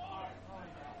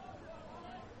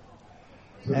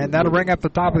 And that'll bring up the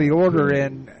top of the order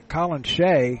in Colin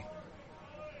Shea.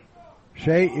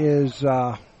 Shea is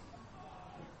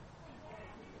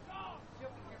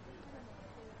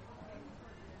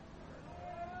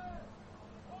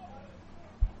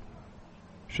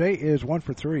Shea is 1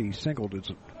 for 3. He singled it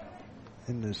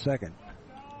in the second.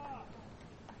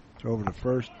 Throw over to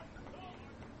first.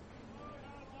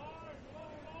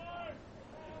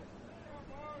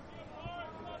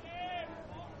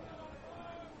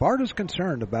 Bard is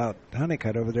concerned about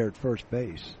Honeycutt over there at first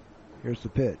base. Here's the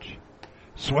pitch.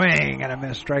 Swing and a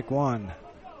miss, strike one.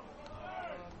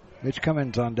 Mitch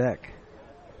Cummins on deck.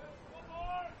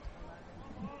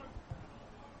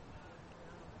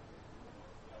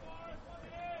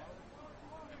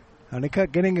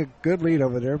 Honeycutt getting a good lead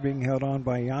over there, being held on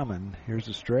by Yaman. Here's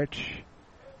the stretch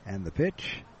and the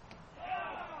pitch.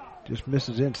 Just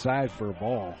misses inside for a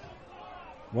ball.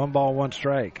 1 ball, 1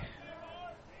 strike.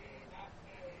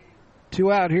 2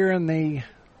 out here in the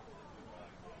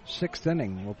 6th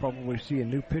inning. We'll probably see a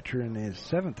new pitcher in the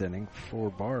 7th inning for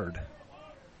Bard.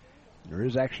 There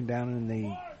is action down in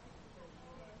the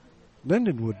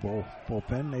Lindenwood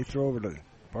bullpen. They throw over to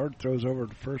Bard, throws over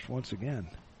to first once again.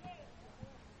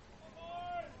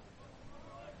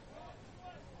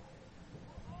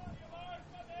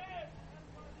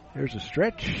 Here's a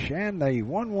stretch and a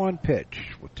 1-1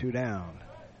 pitch with 2 down.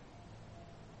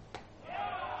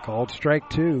 Called strike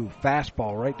 2.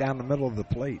 Fastball right down the middle of the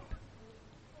plate.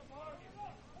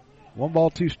 1 ball,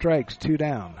 2 strikes, 2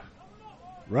 down.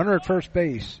 Runner at first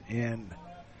base in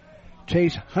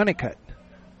Chase Honeycutt.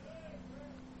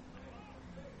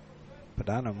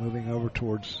 Padano moving over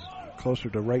towards closer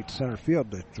to right center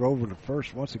field to throw over to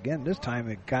first once again. This time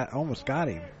it almost got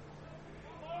him.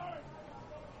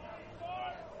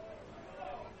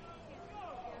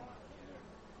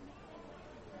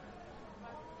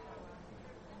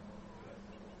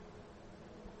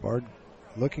 Bard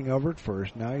looking over at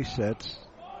first. Now he sets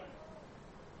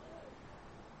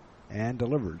and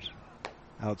delivers.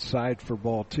 Outside for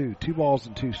ball 2. 2 balls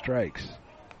and 2 strikes.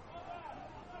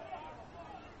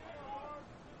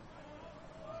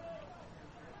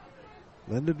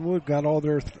 Lindenwood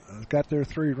got their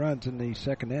 3 runs in the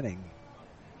 2nd inning.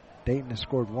 Dayton has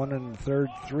scored 1 in the 3rd,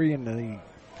 3 in the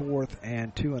 4th,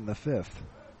 and 2 in the 5th.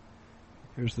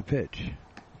 Here's the pitch.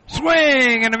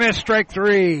 Swing and a miss, strike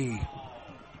 3.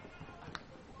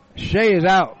 Shea is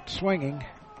out swinging.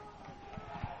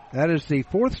 That is the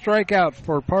 4th strikeout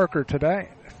for Parker today,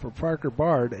 for Parker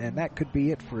Bard, and that could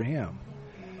be it for him.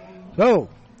 So,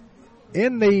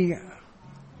 in the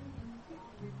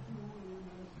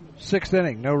 6th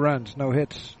inning, no runs, no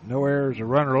hits, no errors, a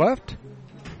runner left.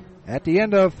 At the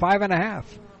end of 5.5,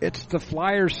 it's the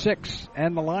Flyers 6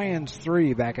 and the Lions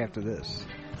 3 back after this.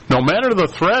 No matter the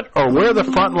threat or where the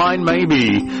front line may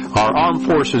be, our armed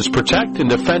forces protect and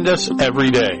defend us every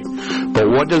day. But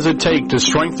what does it take to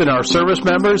strengthen our service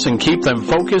members and keep them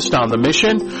focused on the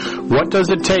mission? What does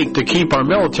it take to keep our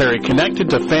military connected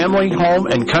to family, home,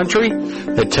 and country?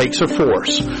 It takes a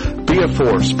force. Be a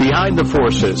force behind the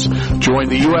forces. Join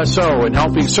the USO in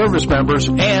helping service members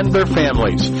and their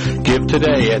families. Give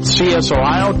today at csohio.uso.org.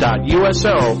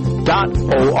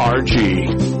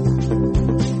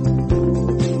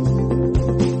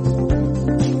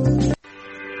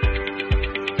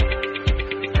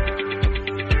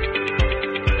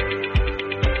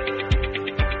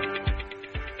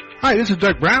 Hi, this is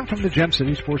Doug Brown from the Gem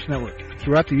City Sports Network.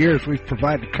 Throughout the years, we've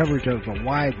provided coverage of a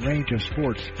wide range of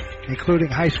sports, including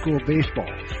high school baseball,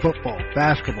 football,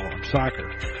 basketball, and soccer,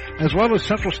 as well as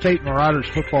Central State Marauders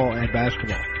football and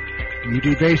basketball. You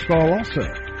do baseball also.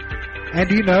 And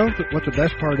do you know what the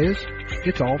best part is?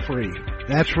 It's all free.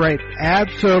 That's right,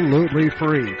 absolutely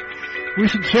free. We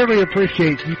sincerely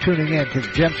appreciate you tuning in to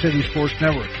the Gem City Sports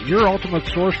Network, your ultimate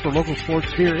source for local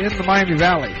sports here in the Miami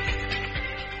Valley.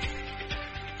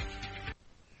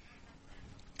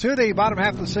 To the bottom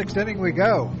half of the 6th inning we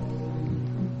go.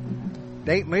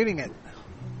 Dayton leading it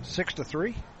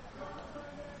 6-3.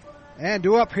 And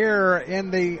due up here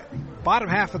in the bottom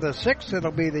half of the 6th,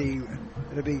 it'll be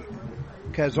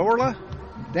Cazorla,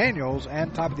 Daniels,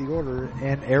 and top of the order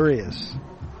in Arias.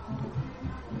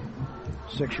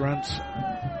 6 runs,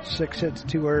 6 hits,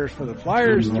 2 errors for the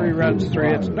Flyers, 3 runs, 3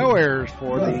 hits, no errors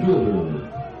for the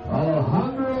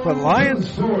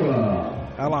Lions.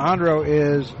 Alejandro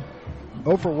is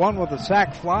 0 for 1 with a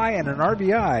sac fly and an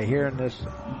RBI here in his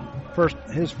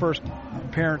first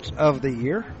appearance of the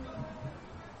year.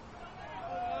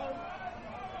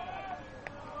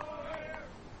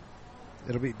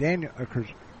 It'll be Daniel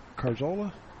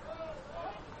Carzola.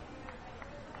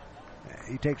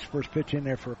 He takes first pitch in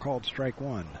there for a called strike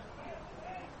 1.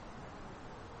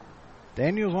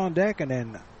 Daniels on deck, and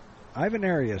then Ivan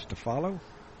Arias to follow.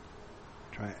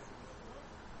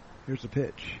 Here's the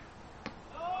pitch.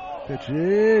 Pitch,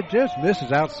 it just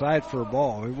misses outside for a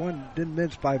ball. It didn't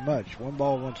miss by much. 1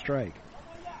 ball, 1 strike.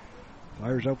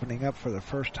 Flyers opening up for the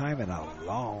first time in a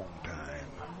long time.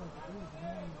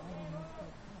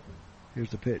 Here's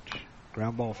the pitch.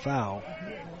 Ground ball foul.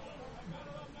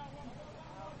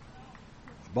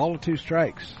 Ball and 2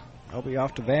 strikes. They'll be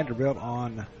off to Vanderbilt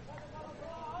on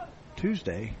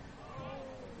Tuesday.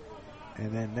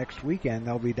 And then next weekend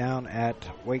they'll be down at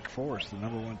Wake Forest, the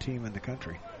number 1 team in the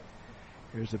country.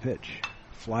 Here's the pitch.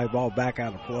 Fly ball back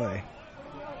out of play.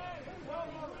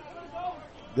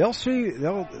 They'll see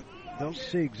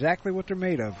exactly what they're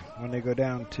made of when they go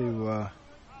down to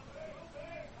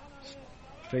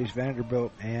face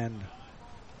Vanderbilt and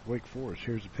Wake Forest.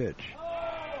 Here's the pitch.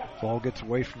 Ball gets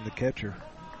away from the catcher.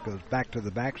 Goes back to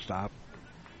the backstop.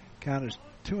 Count is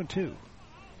 2-2.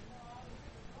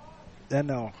 Then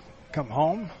they'll come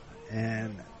home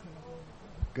and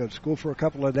go to school for a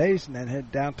couple of days and then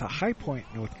head down to High Point,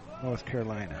 North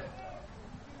Carolina.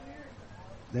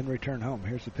 Then return home.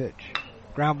 Here's the pitch.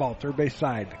 Ground ball, third base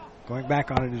side. Going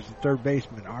back on it is the third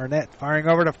baseman, Arnett, firing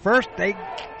over to first. They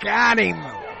got him.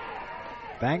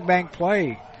 Bang, bang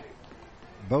play.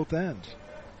 Both ends.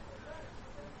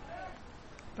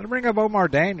 Going to bring up Omar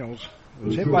Daniels. It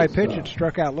was hit by a pitch and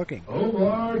struck out looking.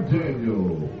 Omar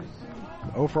Daniels.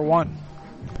 0 for 1.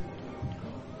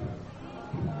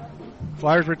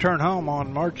 Flyers return home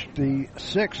on March the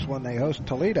 6th when they host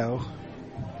Toledo.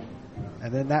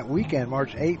 And then that weekend,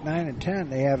 March 8, 9, and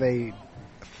 10, they have a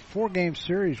 4-game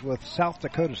series with South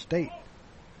Dakota State.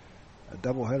 A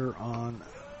doubleheader on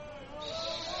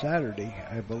Saturday,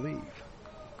 I believe.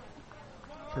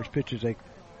 First pitch is a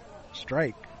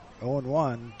strike.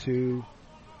 0-1 to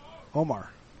Omar.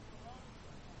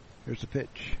 Here's the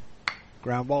pitch.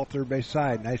 Ground ball, third base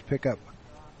side. Nice pickup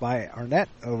by Arnett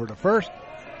over to first.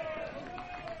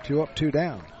 2 up, 2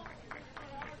 down.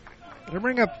 They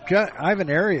bring up Ivan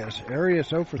Arias. Arias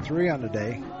 0 for 3 on the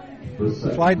day.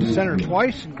 Flied to center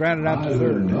twice and grounded out to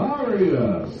third.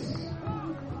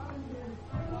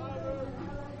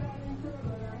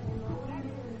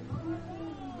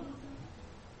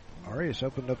 Arias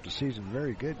opened up the season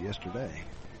very good yesterday.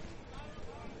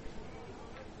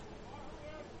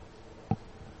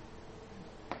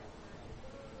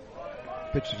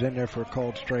 Pitch is in there for a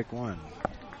called strike 1.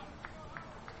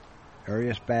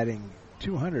 Arias batting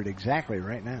 .200 exactly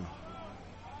right now.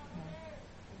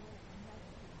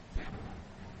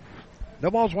 No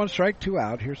balls, 1 strike, 2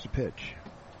 out. Here's the pitch.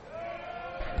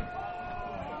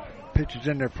 Pitch is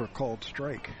in there for a called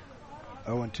strike.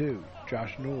 0-2.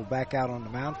 Josh Newell back out on the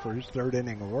mound for his 3rd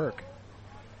inning of work.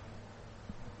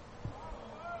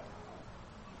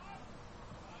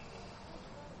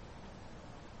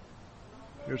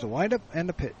 Here's the windup and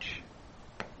the pitch.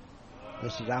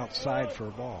 This is outside for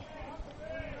a ball.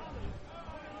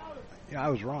 Yeah, I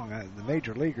was wrong. The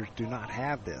major leaguers do not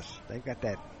have this. They've got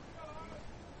that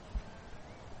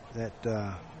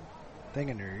thing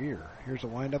in their ear. Here's a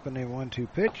windup and a 1-2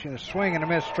 pitch and a swing and a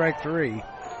miss, strike 3.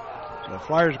 So the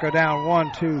Flyers go down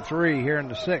 1-2-3 here in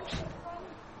the 6th.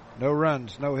 No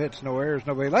runs, no hits, no errors,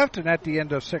 nobody left, and at the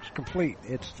end of 6 complete,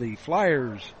 it's the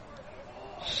Flyers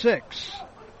 6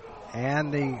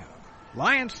 and the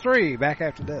Lions 3. Back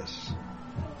after this.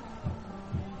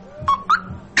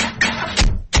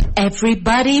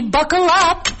 Everybody buckle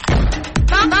up.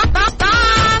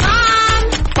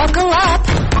 Buckle up.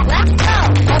 Let's go.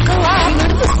 Buckle up. You go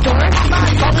to the store.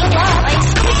 Buckle up.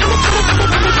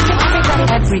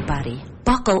 Everybody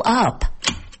buckle up.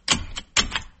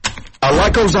 A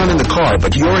lot goes on in the car,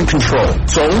 but you're in control.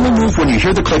 So only move when you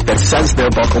hear the click that says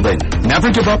they're buckled in. Never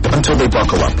give up until they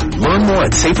buckle up. Learn more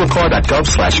at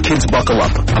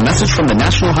safercar.gov/kidsbuckleup. A message from the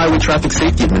National Highway Traffic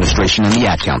Safety Administration and the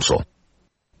Ad Council.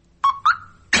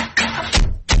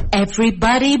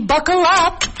 Everybody buckle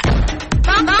up.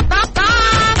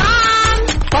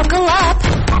 Buckle up.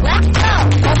 Let's go.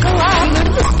 Buckle up. You go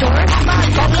to the store.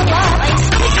 Buckle up.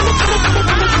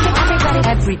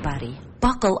 Everybody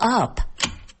buckle up.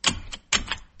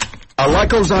 A lot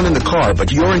goes on in the car,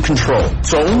 but you're in control.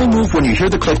 So only move when you hear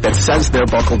the click that says they're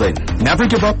buckled in. Never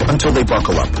give up until they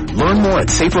buckle up. Learn more at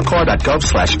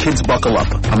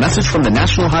safercar.gov/kidsbuckleup. A message from the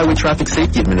National Highway Traffic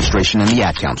Safety Administration and the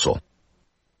Ad Council.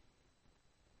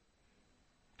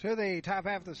 To the top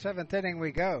half of the 7th inning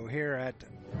we go here at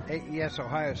AES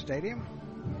Ohio Stadium.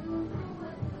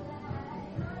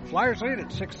 Flyers lead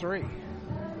at 6-3.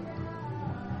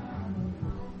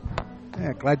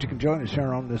 Yeah, glad you can join us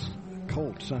here on this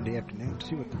cold Sunday afternoon.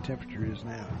 See what the temperature is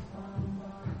now.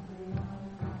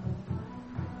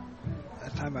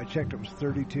 That's time I checked, it was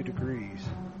 32 degrees.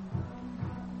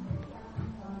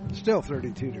 Still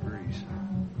 32 degrees.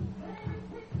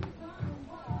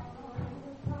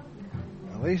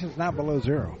 At least it's not below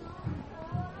zero.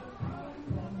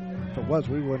 If it was,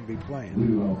 we wouldn't be playing.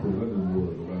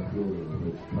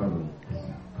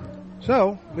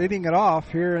 So, leading it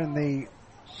off here in the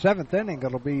 7th inning,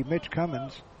 it'll be Mitch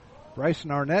Cummins,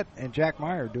 Bryson Arnett, and Jack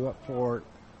Meyer due up for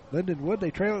Lindenwood. They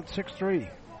trail at 6-3.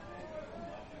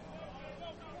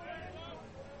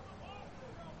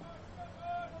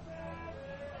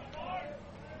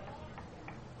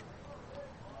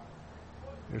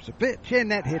 There's a pitch,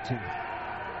 and that hits him.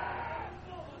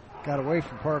 Got away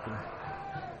from Parker.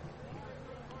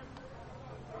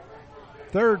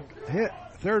 Third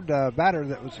batter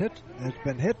that was hit has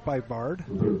been hit by Bard.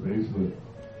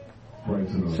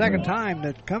 Second time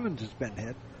that Cummins has been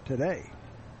hit today.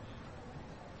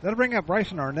 That'll bring up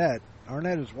Bryson Arnett.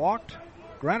 Arnett has walked,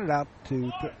 grounded out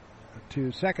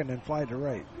to second, and fly to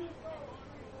right.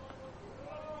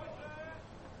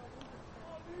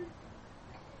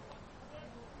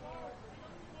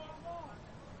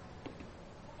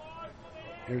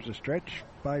 Here's a stretch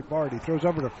by Bard. He throws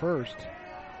over to first.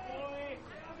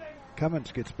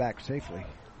 Cummins gets back safely.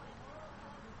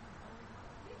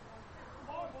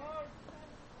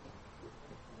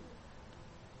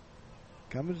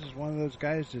 Cummins is one of those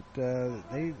guys that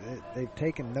they've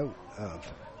taken note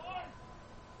of.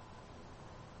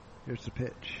 Here's the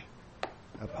pitch.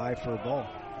 Up high for a ball.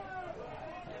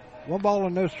 1 ball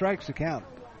and no strikes to count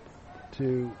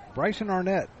to Bryson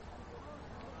Arnett.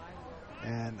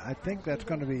 And I think that's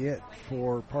going to be it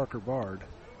for Parker Bard.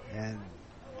 And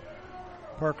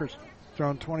Parker's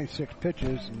thrown 26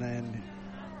 pitches, and then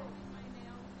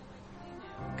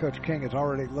Coach King has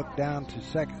already looked down to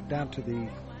the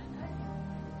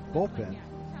bullpen to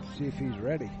see if he's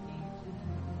ready.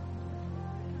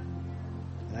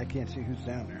 And I can't see who's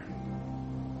down there.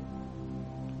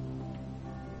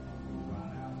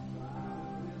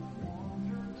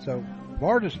 So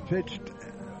Bard has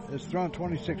thrown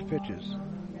 26 pitches.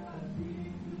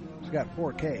 He's got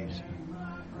 4 Ks.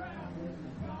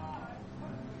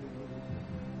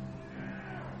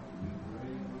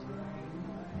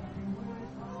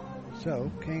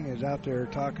 So King is out there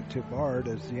talking to Bard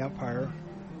as the umpire.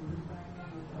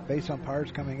 Base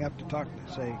umpire's coming up to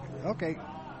say, okay,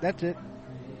 that's it.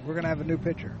 We're going to have a new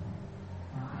pitcher.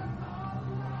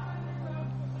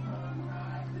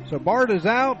 So Bard is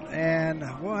out, and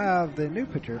we'll have the new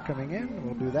pitcher coming in.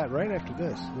 We'll do that right after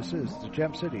this. This is the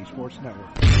Gem City Sports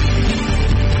Network.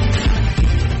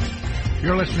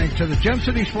 You're listening to the Gem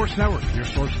City Sports Network, your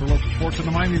source for local sports in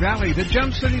the Miami Valley, the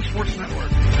Gem City Sports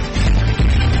Network.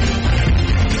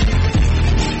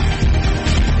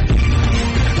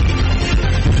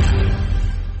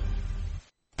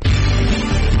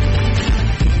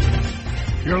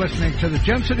 You're listening to the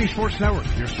Gem City Sports Network,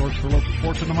 your source for local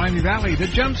sports in the Miami Valley, the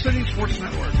Gem City Sports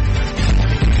Network.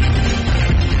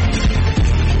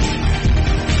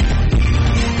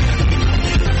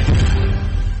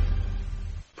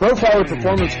 Profiler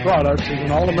Performance Products is an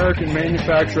all-American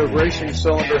manufacturer of racing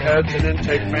cylinder heads and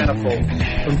intake manifolds.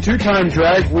 From two-time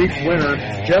Drag Week winner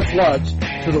Jeff Lutz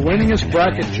to the winningest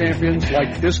bracket champions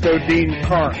like Disco Dean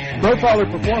Karn, Profiler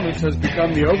Performance has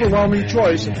become the overwhelming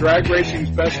choice of drag racing's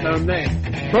best-known name.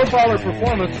 Profiler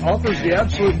Performance offers the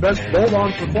absolute best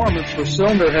bolt-on performance for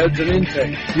cylinder heads and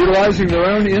intake, utilizing their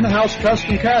own in-house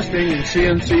custom casting and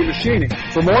CNC machining.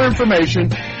 For more information,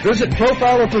 visit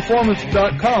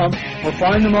profilerperformance.com or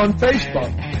find them on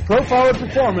Facebook. Profiler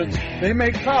Performance, they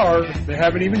make power they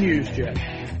haven't even used yet.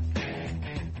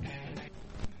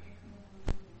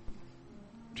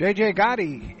 J.J.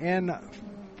 Gotti in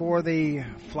for the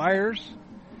Flyers.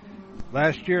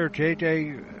 Last year,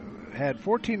 J.J. had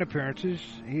 14 appearances.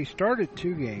 He started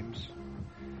 2 games.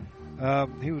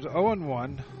 He was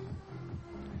 0-1.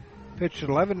 Pitched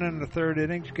 11 in the 3rd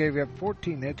innings, gave up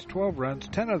 14 hits, 12 runs,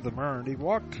 10 of them earned. He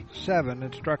walked 7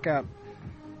 and struck out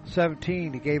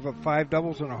 17. He gave up 5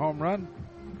 doubles and a home run.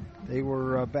 The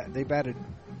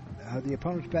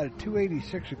opponents batted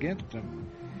 .286 against him,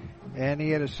 and he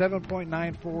had a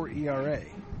 7.94 ERA.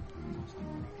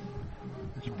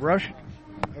 It's Brush.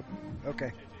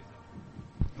 Okay.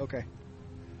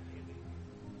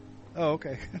 Oh,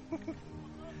 okay.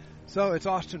 So it's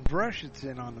Austin Brush that's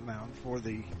in on the mound for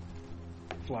the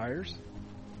Flyers.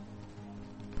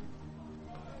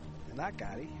 And not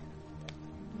Gotti.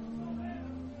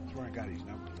 That's where I got his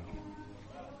number, though.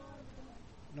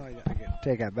 No, I can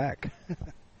take that back.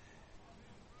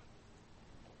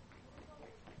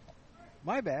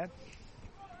 My bad.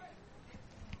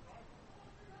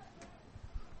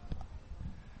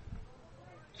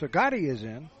 So Gotti is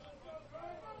in.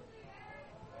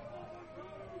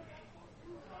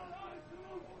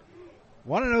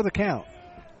 1-0 the count.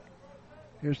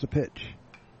 Here's the pitch.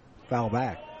 Foul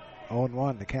back.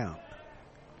 0-1 the count.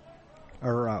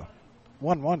 Or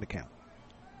 1-1 the count.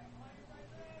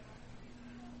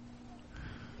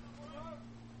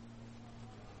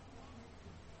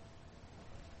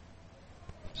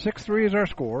 6-3 is our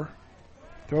score.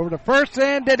 Throw over to first,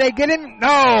 and did they get him?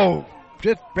 No!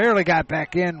 Just barely got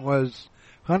back in was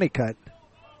Honeycutt.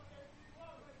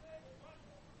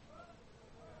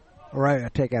 All right, I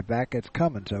take that back. It's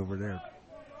Cummins over there.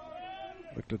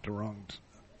 Looked at the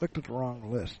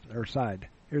wrong list or side.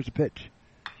 Here's the pitch.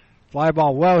 Fly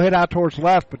ball well hit out towards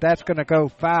left, but that's going to go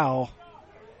foul.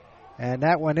 And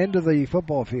that went into the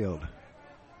football field.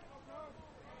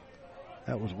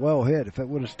 That was well hit. If it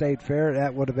would have stayed fair,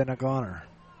 that would have been a goner.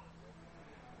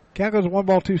 Count goes 1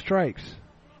 ball, 2 strikes.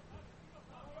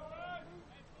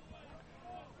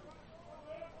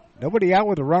 Nobody out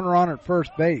with a runner on at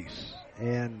first base.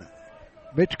 And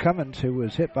Mitch Cummins, who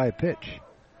was hit by a pitch.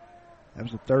 That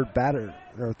was the third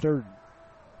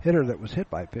hitter that was hit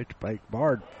by a pitch. Blake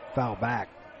Bard foul back.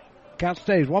 Count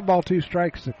stays 1 ball, 2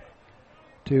 strikes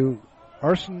to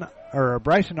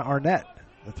Bryson Arnett,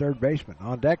 the third baseman.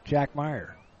 On deck, Jack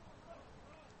Meyer.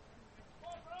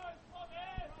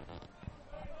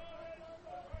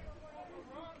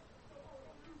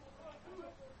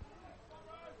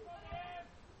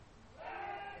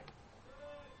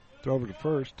 Throw over to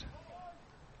first.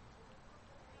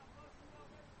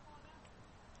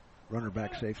 Runner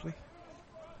back safely.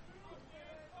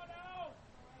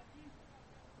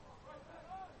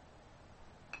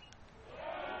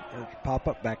 There's a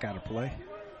pop-up back out of play.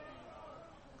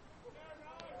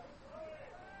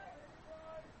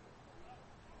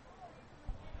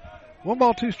 One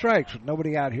ball, 2 strikes with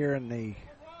nobody out here in the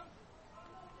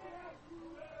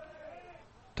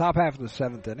top half of the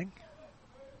 7th inning.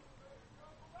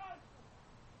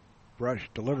 Brush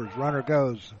delivers, runner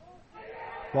goes.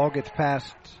 Ball gets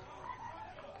past,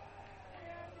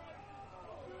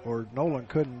 or Nolan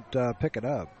couldn't pick it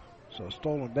up. So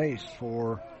stolen base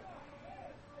for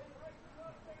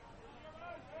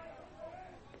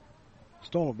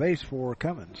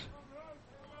Cummins.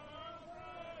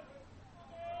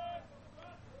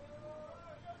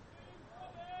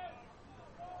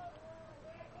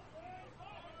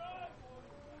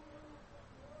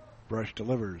 Brush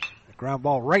delivers. A ground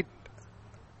ball right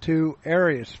to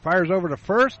Arias. Fires over to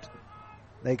first.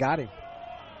 They got him.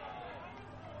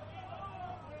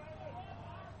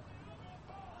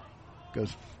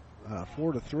 Goes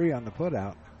 4-3 on the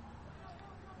putout.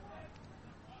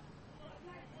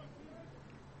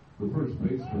 The first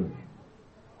baseman,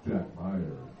 Jack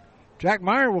Meyer. Jack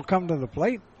Meyer will come to the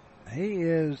plate. He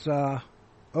is 0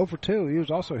 for 2. He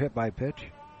was also hit by a pitch.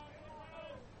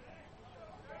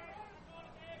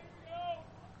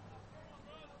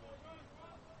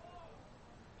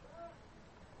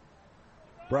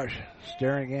 Brush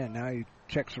staring in. Now he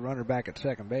checks the runner back at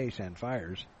second base and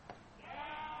fires.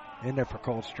 In there for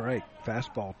called strike.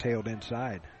 Fastball tailed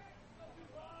inside.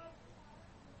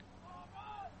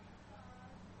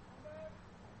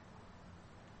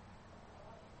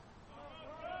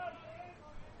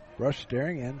 Brush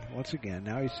staring in once again.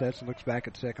 Now he sets and looks back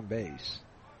at second base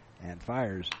and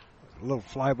fires. A little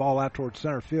fly ball out towards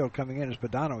center field. Coming in is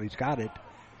Badano. He's got it.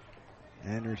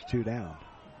 And there's 2 down.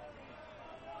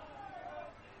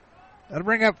 That'll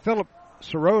bring up Philip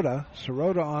Sirota.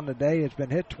 Sirota on the day has been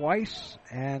hit twice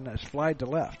and has flied to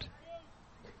left.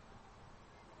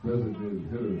 Designated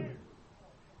hitter,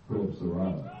 Philip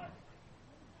Sirota.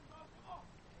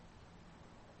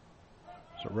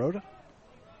 Sirota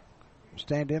will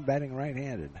stand in batting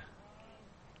right-handed.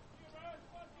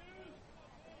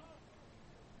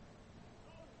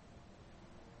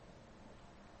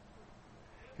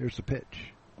 Here's the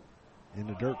pitch. In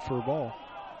the dirt for a ball.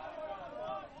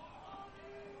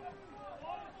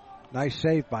 Nice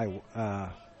save by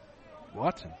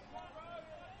Watson.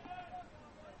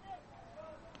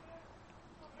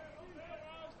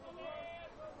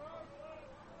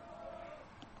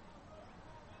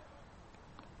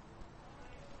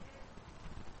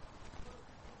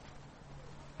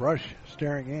 Brush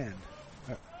staring in,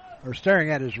 or staring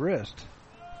at his wrist.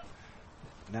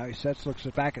 Now he sets, looks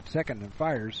back at second and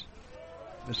fires.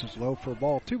 This is low for a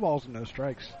ball. 2 balls and no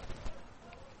strikes.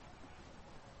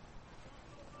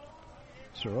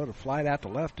 Sirota flied out to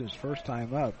left his first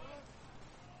time up.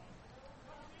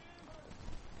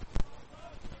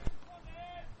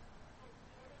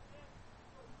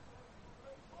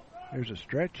 There's a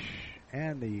stretch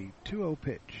and the 2-0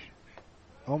 pitch.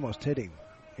 Almost hit him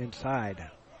inside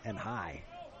and high.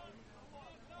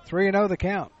 3-0 the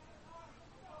count.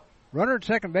 Runner at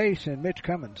second base and Mitch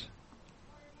Cummins.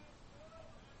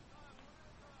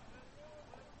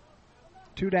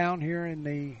 2 down here in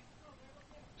the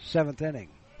 7th inning.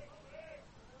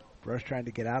 Brush trying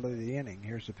to get out of the inning.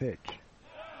 Here's the pitch.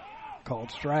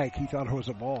 Called strike. He thought it was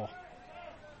a ball.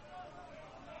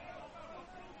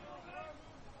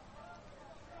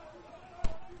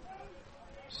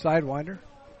 Sidewinder.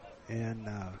 And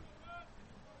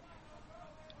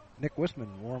Nick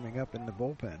Wisman warming up in the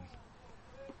bullpen.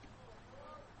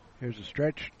 Here's a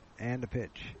stretch and a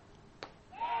pitch.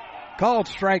 Called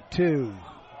strike 2.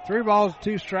 3 balls,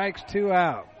 2 strikes, 2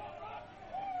 out.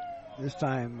 This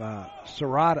time,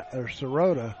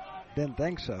 Sirota didn't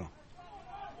think so.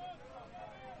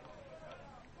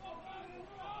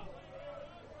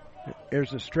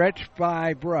 Here's a stretch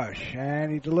by Brush,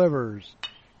 and he delivers.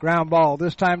 Ground ball,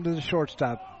 this time to the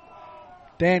shortstop.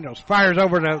 Daniels fires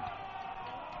over to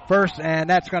first, and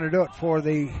that's going to do it for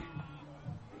the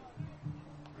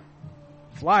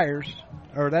Flyers,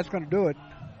 or that's going to do it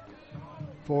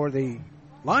for the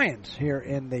Lions here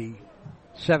in the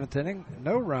 7th inning.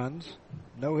 No runs,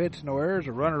 no hits, no errors,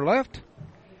 a runner left.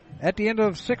 At the end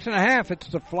of 6.5, it's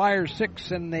the Flyers 6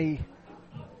 and the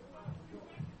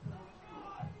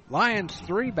Lions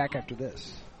 3. Back after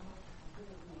this.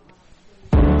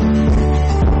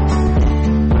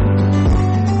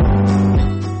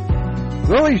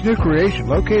 Willie's New Creation,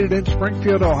 located in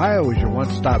Springfield, Ohio, is your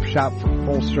one-stop shop for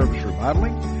full-service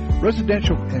remodeling,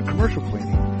 residential and commercial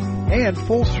cleaning, and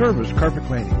full-service carpet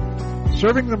cleaning.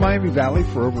 Serving the Miami Valley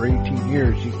for over 18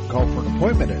 years, you can call for an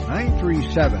appointment at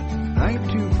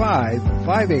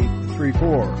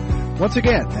 937-925-5834. Once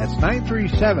again, that's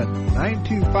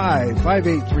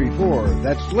 937-925-5834.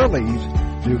 That's Lily's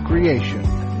New Creation.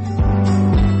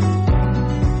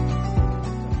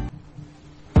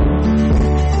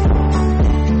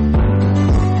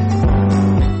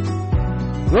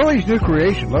 Lily's New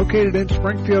Creation, located in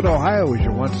Springfield, Ohio, is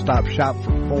your one-stop shop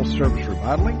for full-service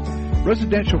remodeling,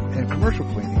 residential and commercial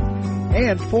cleaning,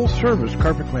 and full-service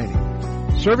carpet cleaning.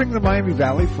 Serving the Miami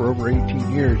Valley for over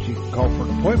 18 years, you can call for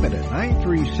an appointment at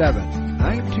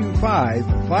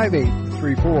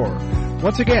 937-925-5834.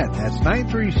 Once again, that's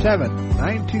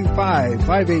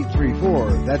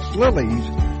 937-925-5834. That's Lily's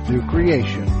New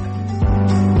Creation.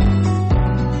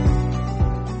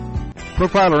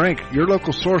 Profiler Inc., your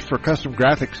local source for custom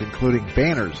graphics including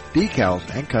banners, decals,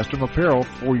 and custom apparel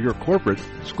for your corporate,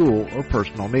 school, or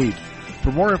personal needs.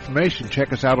 For more information,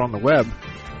 check us out on the web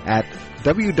at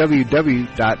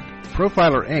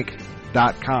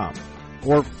www.profilerinc.com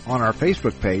or on our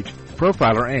Facebook page,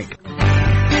 Profiler Inc.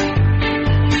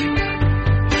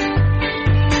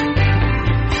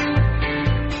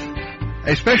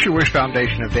 A Special Wish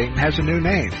Foundation of Dayton has a new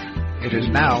name. It is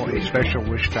now a Special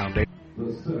Wish Foundation.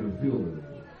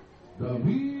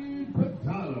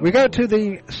 We go to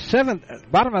the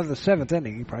bottom of the 7th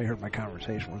inning. You probably heard my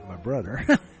conversation with my brother.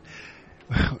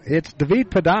 It's David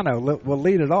Padano will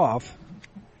lead it off,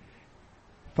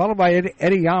 followed by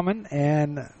Eddie Yaman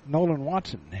and Nolan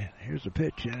Watson. Here's the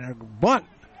pitch and a bunt.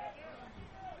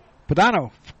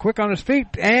 Padano quick on his feet,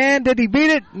 and did he beat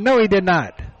it? No, he did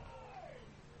not.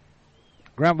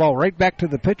 Ground ball right back to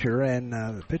the pitcher, and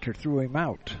the pitcher threw him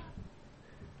out.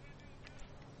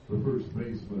 The first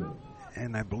baseman.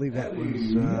 And I believe that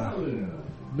was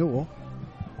Newell.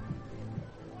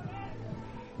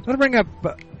 I'm going to bring up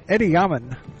Eddie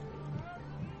Yaman.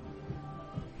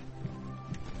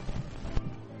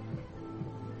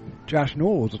 Josh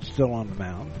Newell was still on the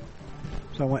mound.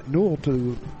 So I went Newell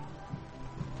to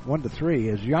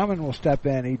 1-3 as Yaman will step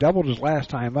in. He doubled his last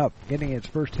time up, getting his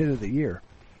first hit of the year.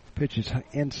 Pitches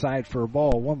inside for a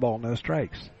ball, 1 ball, no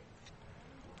strikes.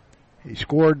 He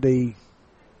scored the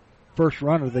first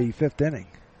run of the 5th inning.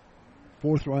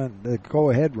 4th run, the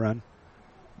go-ahead run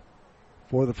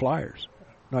for the Flyers.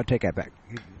 No, I take that back.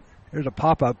 There's a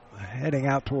pop-up heading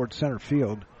out towards center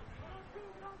field.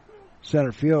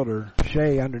 Center fielder,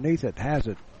 Shea, underneath it, has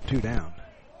it, 2 down.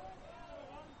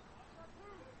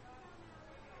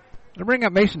 I'll bring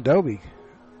up Mason Doby.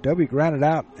 Doby grounded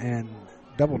out and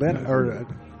doubled in, or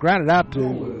grounded out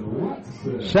to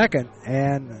second,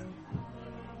 and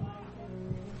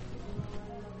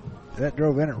that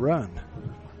drove in a run.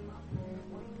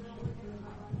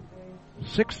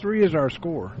 6-3 is our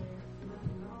score.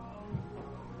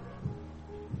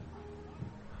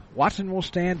 Watson will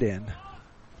stand in.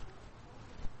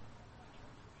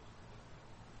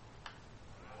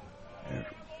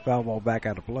 Foul ball back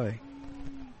out of play.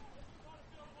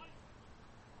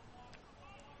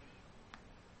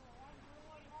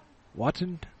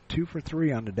 Watson 2 for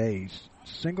 3 on the days.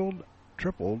 Singled,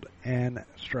 tripled, and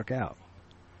struck out.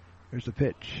 There's the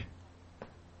pitch.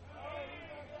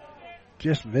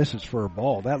 Just misses for a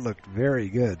ball. That looked very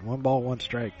good. 1 ball, 1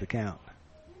 strike, the count.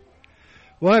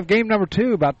 We'll have game number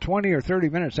 2 about 20 or 30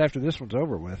 minutes after this one's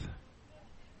over with.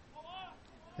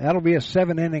 That'll be a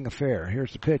 7-inning affair.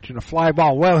 Here's the pitch and a fly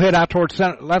ball. Well hit out towards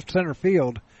left center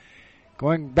field.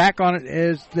 Going back on it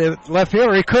is the left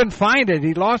fielder. He couldn't find it.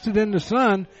 He lost it in the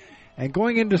sun. And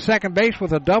going into second base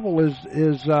with a double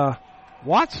is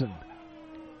Watson.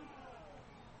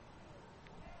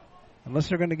 Unless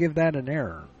they're going to give that an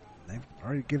error. They've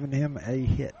already given him a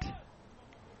hit.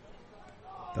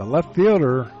 The left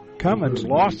fielder, Cummins,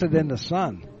 lost it in the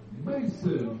sun.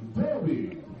 Mason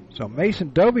Dobie. So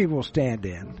Mason Dobie will stand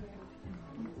in.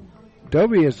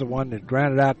 Dobie is the one that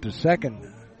grounded out to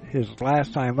second his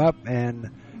last time up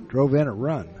and drove in a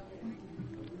run.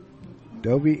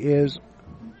 Dobie is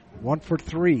 1 for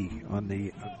 3 on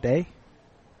the day.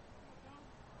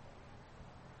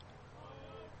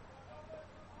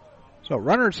 So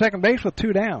runner at second base with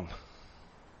 2 down.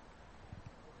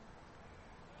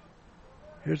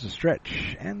 Here's the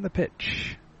stretch and the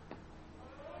pitch.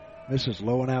 This is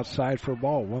low and outside for a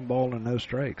ball. 1 ball and no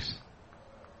strikes.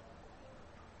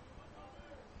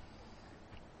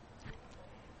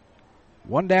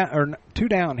 One down or 2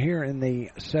 down here in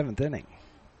the 7th inning.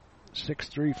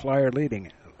 6-3 Flyers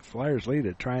lead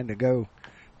it, trying to go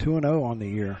 2-0 on the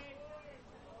year.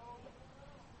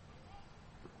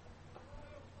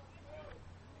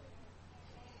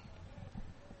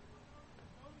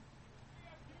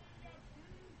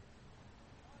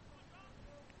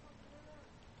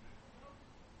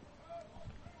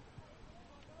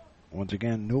 Once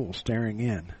again, Newell staring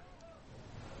in.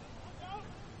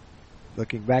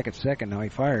 Looking back at second, now he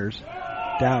fires.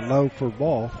 Down low for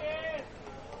ball.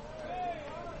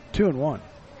 2-1.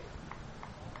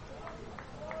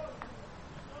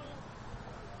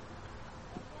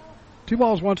 Two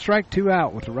balls, 1 strike, 2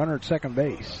 out with the runner at second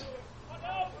base.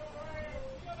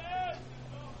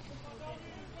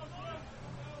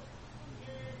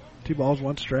 Two balls,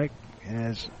 1 strike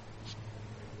as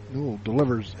Newell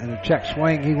delivers and a check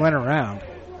swing. He went around.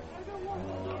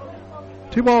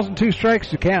 2 balls and 2 strikes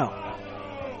to count.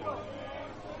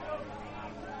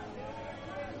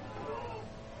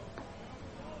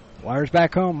 Flyers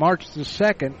back home March the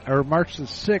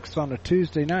 6th on a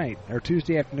Tuesday night, or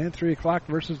Tuesday afternoon, 3 o'clock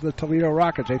versus the Toledo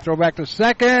Rockets. They throw back to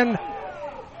second.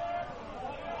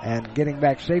 And getting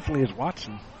back safely is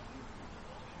Watson.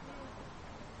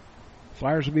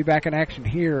 Flyers will be back in action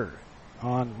here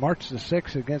on March the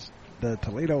 6th against the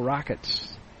Toledo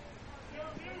Rockets.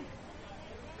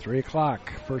 3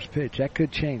 o'clock, first pitch. That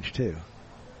could change too.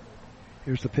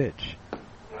 Here's the pitch.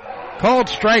 Called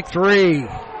strike 3.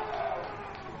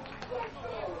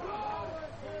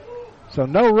 So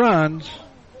no runs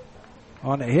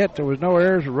on a hit. There was no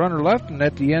errors, a runner left, and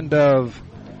at the end of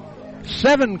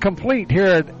 7 complete here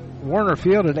at Warner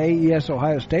Field at AES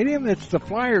Ohio Stadium, it's the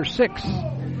Flyers 6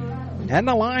 and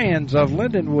the Lions of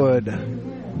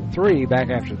Lindenwood 3 back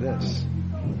after this.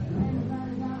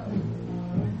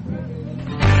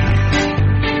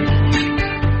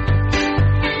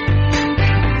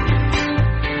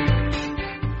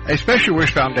 A Special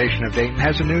Wish Foundation of Dayton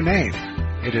has a new name.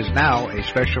 It is now a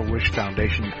Special Wish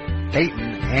Foundation Dayton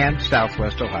and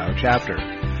Southwest Ohio chapter.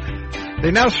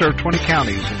 They now serve 20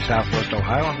 counties in Southwest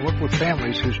Ohio and work with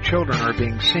families whose children are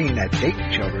being seen at Dayton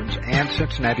Children's and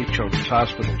Cincinnati Children's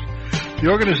Hospitals. The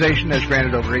organization has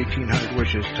granted over 1,800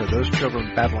 wishes to those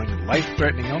children battling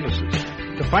life-threatening illnesses.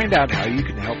 To find out how you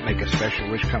can help make a special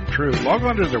wish come true, log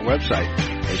on to their website,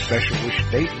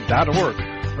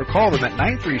 aspecialwishdayton.org, or call them at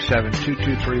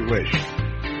 937-223-WISH.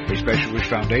 A Special Wish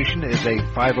Foundation is a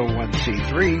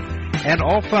 501c3, and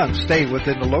all funds stay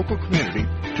within the local community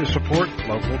to support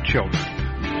local children.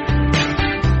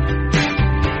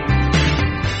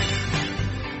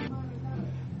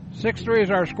 Six-3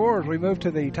 is our score as we move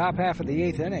to the top half of the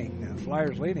 8th inning. The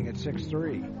Flyers leading at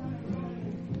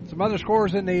 6-3. Some other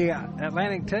scores in the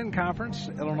Atlantic 10 Conference.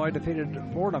 Illinois defeated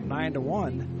Fordham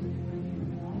 9-1.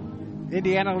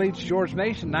 Indiana leads George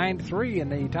Mason 9-3 in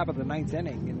the top of the 9th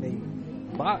inning. In the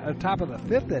top of the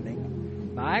 5th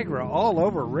inning, Niagara all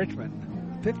over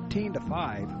Richmond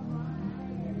 15-5.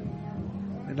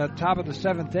 In the top of the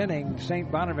 7th inning, St.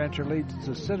 Bonaventure leads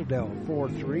the Citadel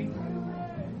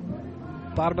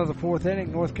 4-3. Bottom of the 4th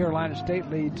inning, North Carolina State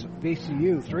leads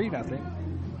VCU 3-0.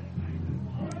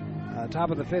 Top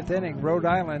of the 5th inning, Rhode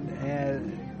Island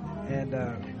and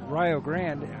Rio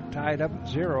Grande tied up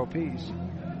 0 apiece.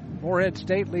 Morehead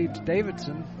State leads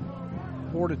Davidson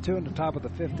 4-2 in the top of the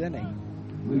 5th inning.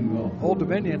 Old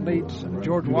Dominion leads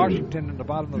George Washington in the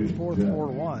bottom of the 4th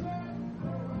 4-1.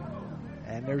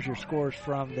 And there's your scores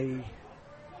from the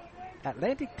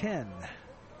Atlantic 10.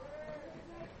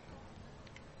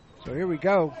 So here we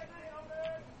go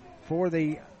for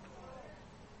the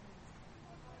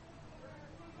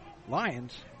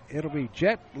Lions, it'll be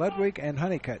Jet, Ludwig, and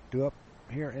Honeycutt due up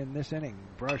here in this inning.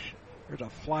 Brush, there's a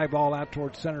fly ball out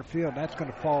towards center field. That's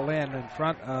going to fall in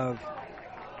front of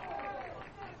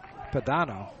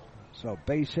Padano. So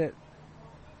base hit.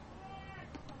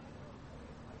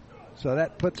 So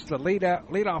that puts the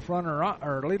leadoff runner on,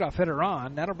 or leadoff hitter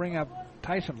on. That'll bring up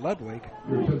Tyson Ludwig.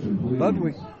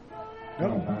 Ludwig.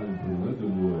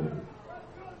 Lindenwood.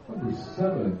 Number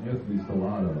 7, Anthony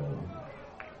Stellato.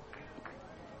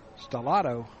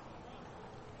 Stellato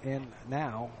in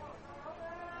now.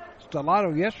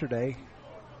 Stellato yesterday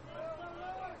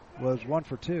was 1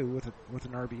 for 2 with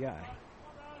an RBI.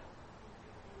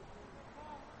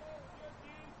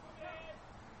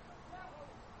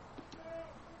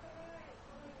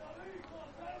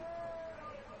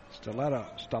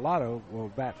 Stellato will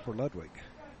bat for Ludwig.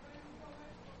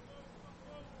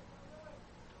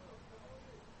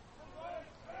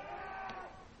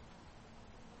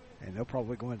 And they'll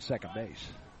probably go in second base.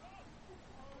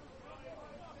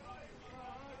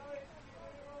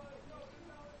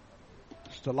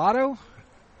 Stellato,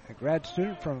 a grad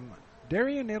student from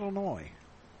Darien, Illinois.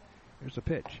 Here's the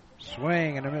pitch.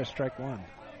 Swing and a miss, strike one.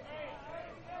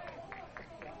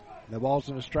 The ball's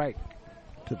in a strike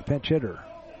to the pinch hitter.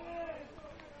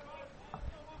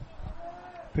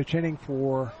 Pitch hitting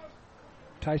for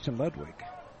Tyson Ludwig.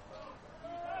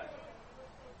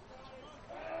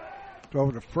 Throw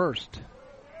over to first.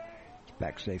 It's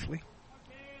back safely.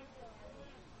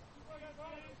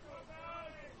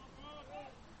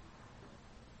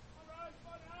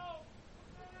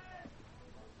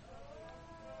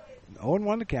 An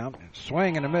 0-1 to count.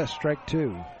 Swing and a miss, strike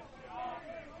two.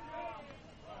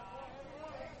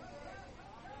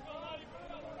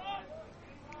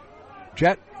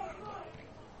 Jet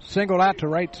singled out to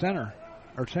right center,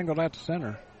 or singled out to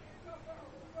center,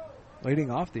 leading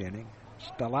off the inning.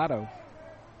 Stellato.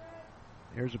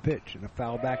 Here's a pitch and a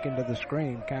foul back into the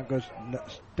screen. Count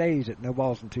stays at no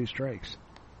balls and 2 strikes.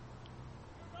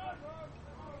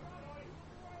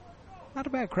 Not a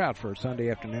bad crowd for a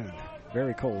Sunday afternoon.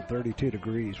 Very cold, 32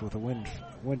 degrees with a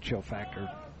wind chill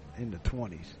factor in the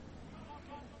 20s.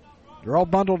 They're all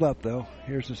bundled up though.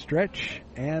 Here's the stretch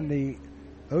and the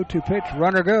 0-2 pitch.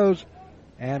 Runner goes,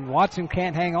 and Watson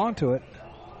can't hang on to it.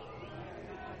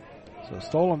 So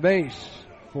stolen base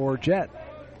for Jet.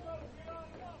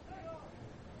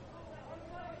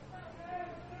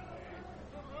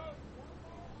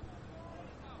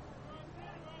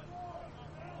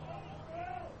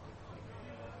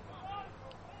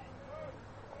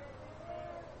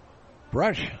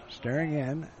 Brush staring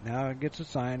in. Now gets a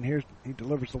sign. He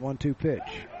delivers the 1-2 pitch.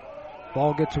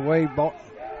 Ball gets away.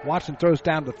 Watson throws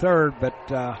down to third, but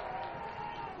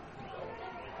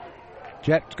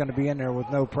Jet's going to be in there with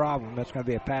no problem. That's going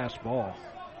to be a pass ball.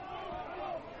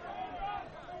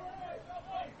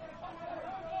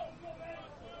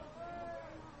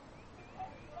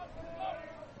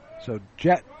 So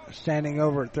Jet standing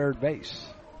over at third base.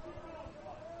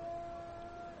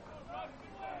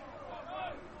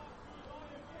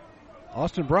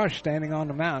 Austin Brush standing on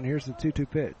the mound. Here's the 2-2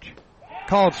 pitch.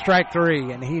 Called strike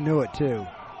 3, and he knew it too.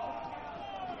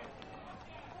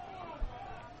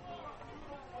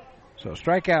 So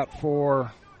strikeout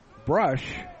for Brush.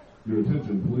 Your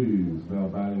attention, please. Now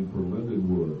batting for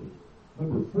Lindenwood.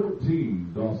 Number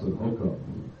 14, Dawson Hokoff.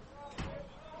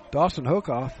 Dawson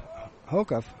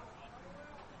Hokoff.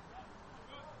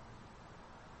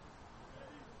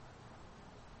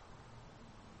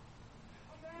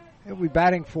 He'll be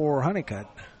batting for Honeycutt.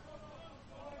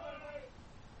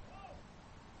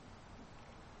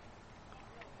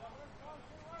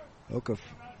 Hokoff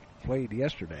played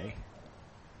yesterday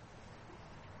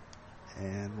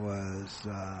and was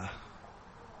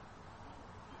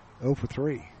 0 for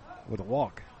 3 with a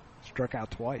walk. Struck out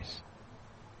twice.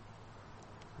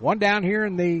 One down here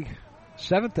in the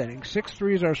 7th inning.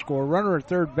 6-3 is our score. Runner at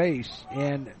third base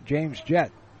in James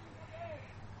Jet.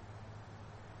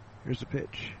 Here's the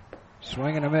pitch.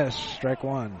 Swing and a miss. Strike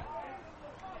one.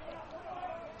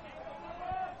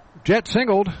 Jet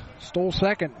singled. Stole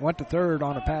second. Went to third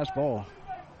on a pass ball.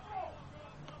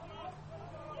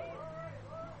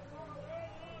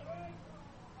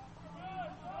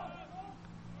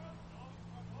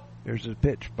 There's a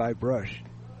pitch by Brush.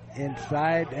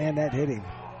 Inside, and that hit him.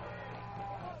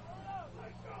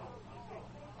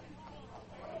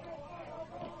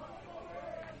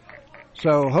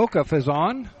 So Hokoff is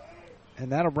on,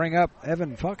 and that'll bring up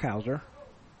Evan Fuckhauser,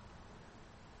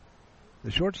 the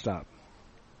shortstop.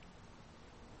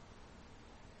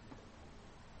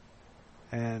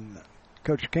 And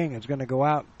Coach King is going to go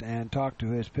out and talk to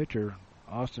his pitcher,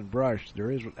 Austin Brush. There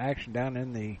is action down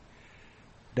in the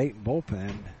Dayton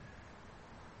bullpen.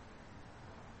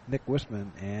 Nick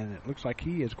Wisman, and it looks like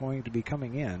he is going to be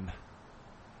coming in.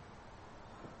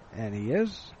 And he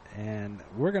is, and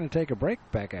we're going to take a break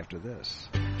back after this.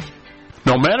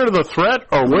 No matter the threat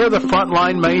or where the front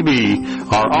line may be,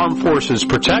 our armed forces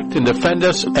protect and defend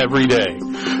us every day.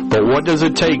 But what does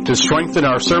it take to strengthen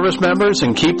our service members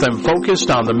and keep them focused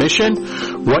on the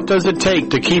mission? What does it take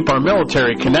to keep our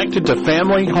military connected to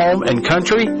family, home, and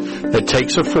country? It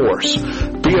takes a force.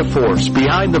 Be a force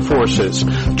behind the forces.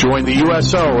 Join the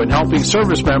USO in helping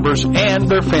service members and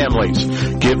their families.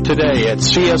 Give today at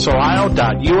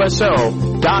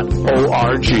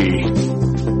csohio.uso.org.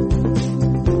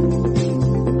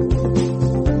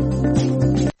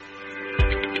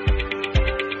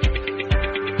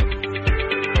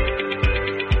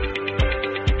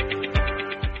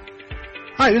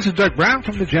 Hi, this is Doug Brown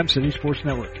from the Gem City Sports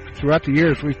Network. Throughout the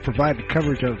years, we've provided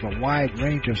coverage of a wide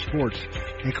range of sports,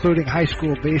 including high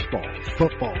school baseball,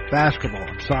 football, basketball,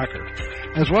 and soccer,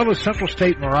 as well as Central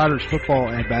State Marauders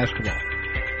football and basketball.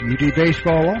 UD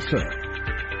baseball also.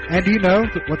 And do you know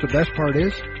what the best part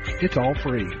is? It's all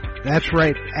free. That's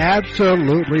right,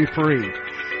 absolutely free.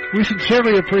 We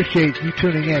sincerely appreciate you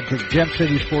tuning in to the Gem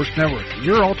City Sports Network,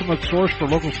 your ultimate source for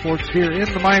local sports here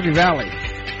in the Miami Valley.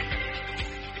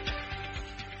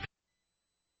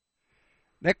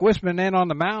 Nick Wisman in on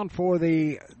the mound for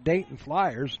the Dayton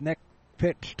Flyers. Nick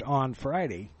pitched on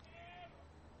Friday.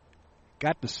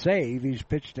 Got the save. He's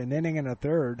pitched an inning and a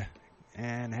third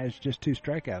and has just 2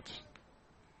 strikeouts.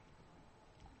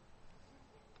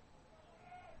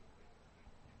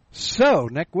 So,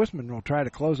 Nick Wisman will try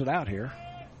to close it out here.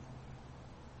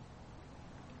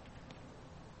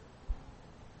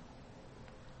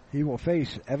 He will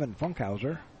face Evan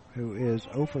Funkhauser, who is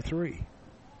 0 for 3.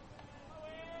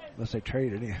 Unless they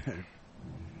traded him.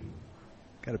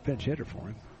 Got a pinch hitter for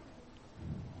him.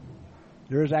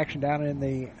 There is action down in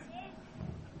the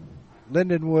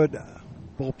Lindenwood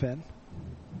bullpen.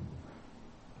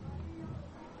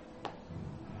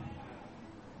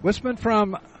 Wisman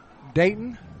from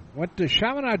Dayton went to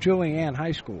Chaminade Julienne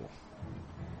High School.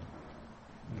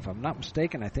 If I'm not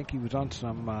mistaken, I think he was on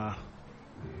some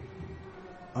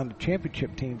on the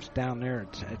championship teams down there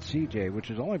at CJ,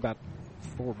 which is only about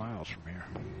 4 miles from here.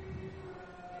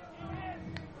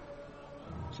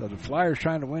 So the Flyers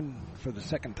trying to win for the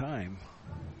second time.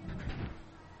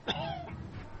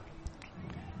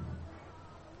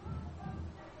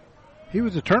 He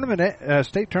was a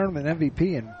state tournament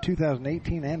MVP in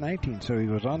 2018 and 19, so he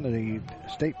was on the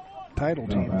state title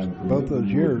teams both those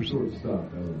years.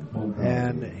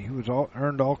 And he was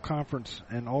earned all conference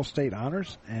and all state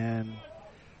honors, and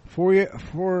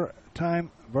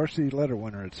four-time varsity letter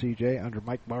winner at CJ under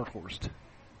Mike Barhorst.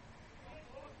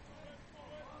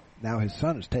 Now his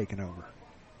son is taking over.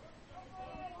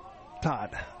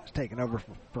 Todd is taking over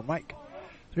for Mike.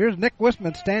 So here's Nick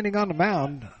Wisman standing on the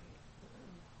mound.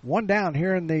 1 down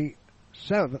here in the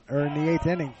 8th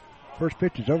inning. First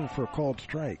pitch is over for a called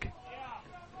strike.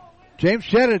 James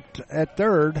Shedd at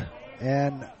third,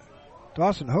 and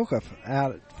Dawson Hokuff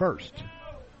out at first.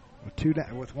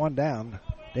 With 1 down,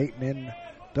 Dayton in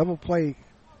double play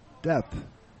depth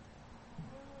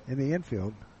in the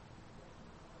infield.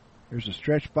 There's a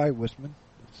stretch by Wisman.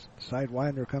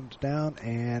 Sidewinder comes down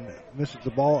and misses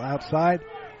the ball outside.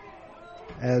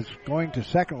 As going to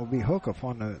second will be Hokuff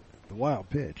on the wild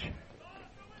pitch.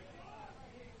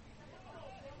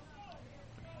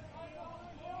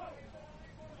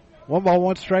 One ball,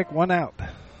 1 strike, 1 out.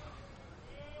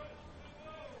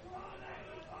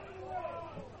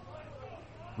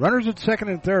 Runners at second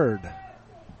and third.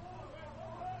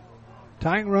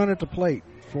 Tying run at the plate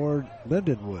for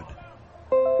Lindenwood.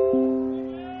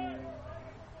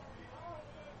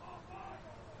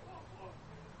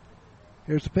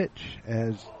 Here's the pitch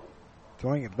as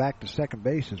throwing it back to second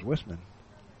base is Wisman.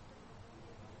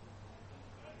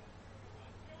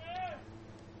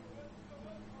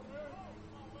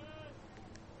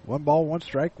 One ball, 1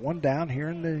 strike, 1 down here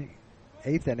in the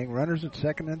 8th inning. Runners at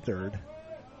second and third.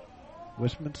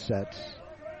 Wisman sets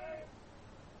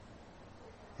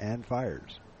and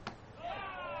fires.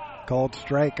 Called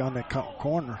strike on the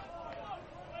corner.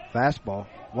 Fastball.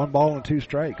 1 ball and 2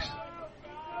 strikes.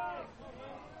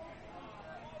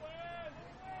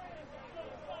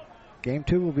 Game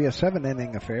 2 will be a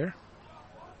 7-inning affair.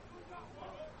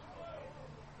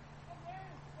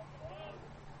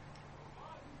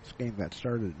 This game got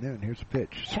started at noon. Here's a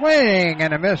pitch. Swing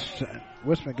and a miss.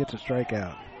 Wisman gets a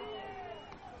strikeout.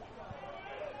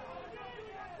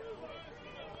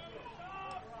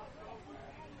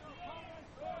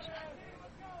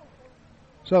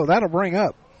 So that'll bring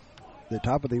up the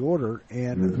top of the order.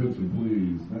 And your attention,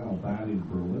 please. Now batting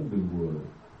for Lindenwood,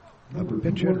 Number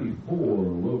pitch hitter. 24,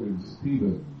 Logan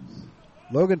Stevens.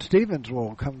 Logan Stevens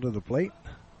will come to the plate.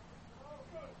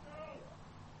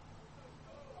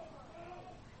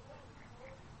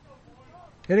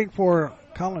 Hitting for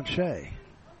Colin Shea.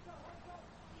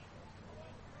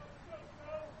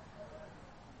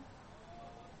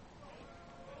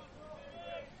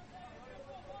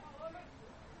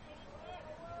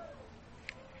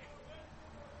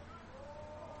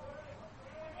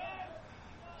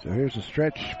 So here's a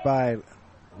stretch by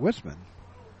Wisman.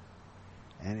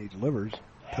 And he delivers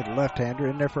to the left-hander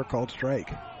in there for a called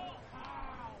strike.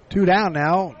 2 down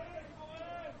now.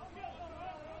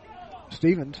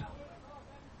 Stevens.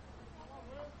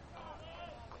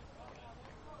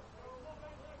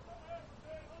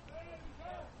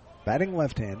 Batting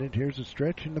left-handed. Here's a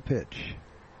stretch and the pitch.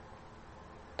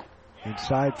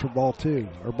 Inside for ball 2,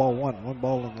 or ball 1. 1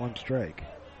 ball and 1 strike.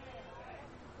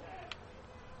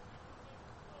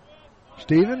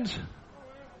 Stevens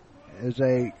is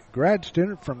a grad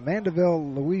student from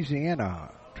Mandeville, Louisiana,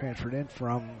 transferred in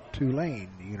from Tulane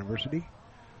University.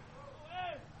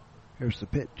 Here's the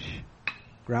pitch.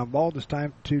 Ground ball this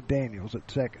time to Daniels at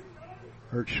second.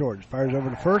 Hurt short. Fires over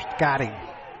to first. Got him.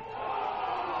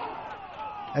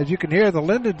 As you can hear, the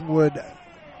Lindenwood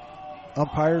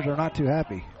umpires are not too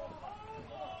happy.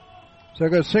 So it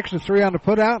goes 6-3 on the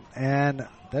putout, and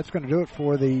that's going to do it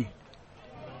for the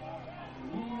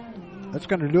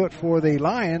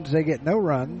Lions. They get no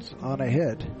runs on a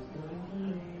hit.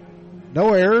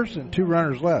 No errors and 2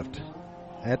 runners left.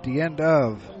 At the end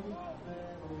of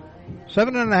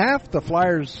 7.5, the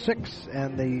Flyers 6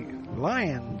 and the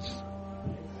Lions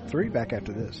 3 back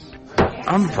after this.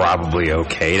 I'm probably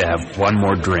okay to have one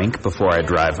more drink before I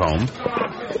drive home.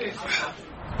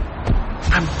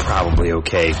 I'm probably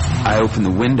okay. I open the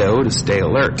window to stay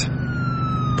alert.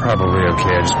 Probably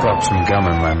okay. I just popped some gum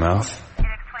in my mouth.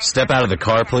 Step out of the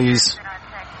car, please.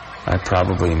 I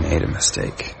probably made a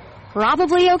mistake.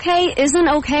 Probably okay isn't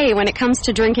okay when it comes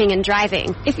to drinking and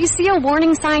driving. If you see a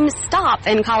warning sign, stop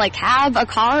and call a cab, a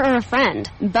car, or a friend.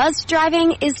 Buzzed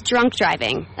driving is drunk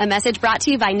driving. A message brought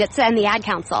to you by NHTSA and the Ad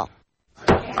Council.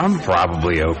 I'm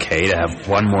probably okay to have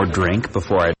one more drink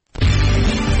before I...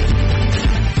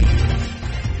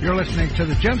 You're listening to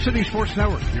the Gem City Sports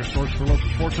Network, your source for local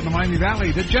sports in the Miami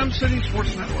Valley, the Gem City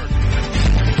Sports Network.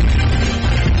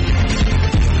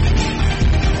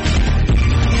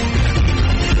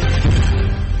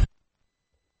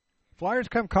 Flyers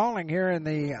come calling here in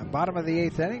the bottom of the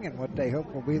 8th inning and what they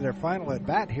hope will be their final at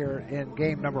bat here in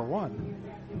game number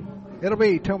 1. It'll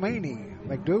be Tomani,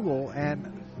 McDougal,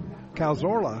 and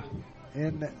Calzorla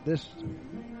in this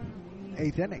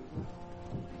 8th inning.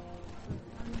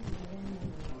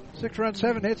 6 runs,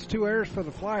 7 hits, 2 errors for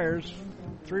the Flyers,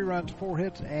 3 runs, 4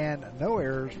 hits, and no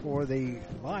errors for the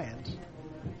Lions.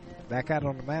 Back out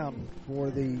on the mound for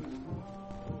the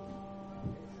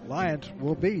Lions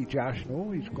will be Josh Newell.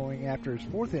 He's going after his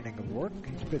 4th inning of work.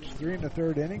 He's pitched 3 in the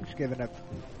 3rd innings, given up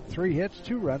 3 hits,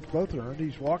 2 runs, both earned.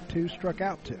 He's walked 2, struck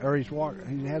out 2, or he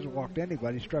hasn't walked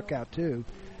anybody, struck out 2.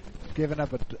 He's given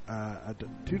up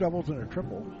 2 doubles and a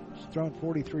triple. He's thrown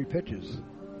 43 pitches.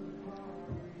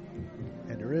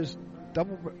 And there's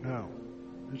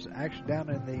action down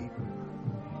in the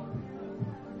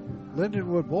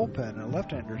Lindenwood bullpen, and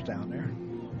left-handers down there.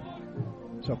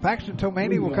 So Paxton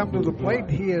Tomani will come to the plate.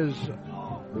 He has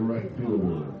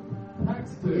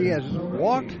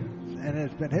walked and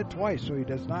has been hit twice, so he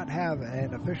does not have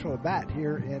an official at bat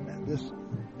here in this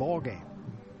ball game.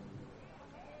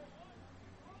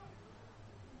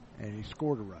 And he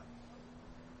scored a run.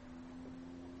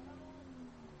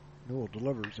 Newell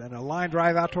delivers, and a line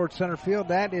drive out towards center field.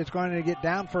 That is going to get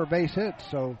down for a base hit.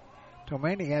 So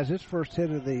Tomani has his first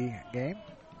hit of the game.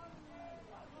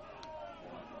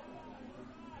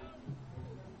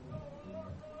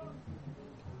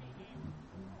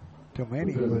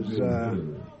 Tomani was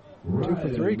 2 for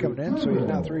 3 coming in, so he's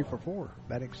now 3 for 4,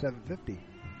 batting .750.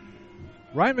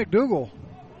 Ryan McDougal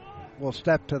will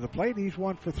step to the plate. He's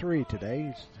 1 for 3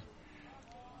 today. He's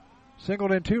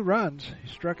singled in 2 runs. He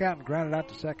struck out and grounded out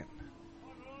to second.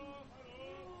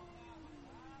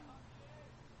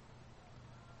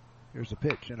 Here's a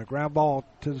pitch and a ground ball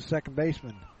to the second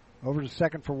baseman. Over to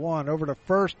second for 1. Over to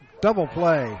first. Double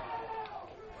play.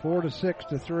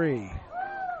 4-6-3.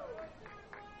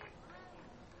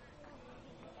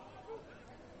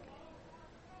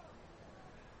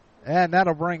 And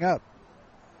that'll bring up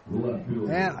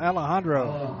and Alejandro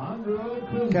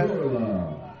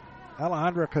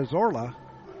Cazorla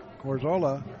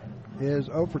is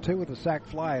 0 for 2 with a sac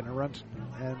fly and a run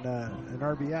and an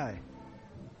RBI.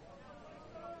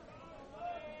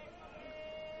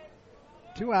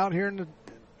 2 out here in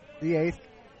the 8th.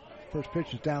 First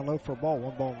pitch is down low for a ball.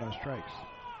 1 ball, no strikes.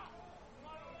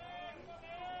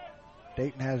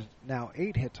 Dayton has now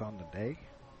 8 hits on the day.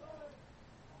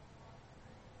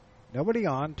 Nobody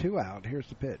on, 2 out. Here's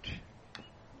the pitch.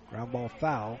 Ground ball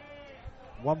foul.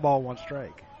 1 ball, 1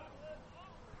 strike.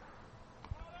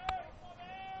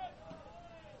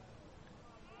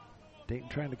 Dayton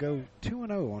trying to go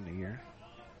 2-0 on the year.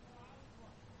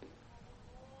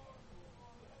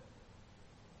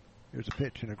 Here's a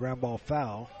pitch and a ground ball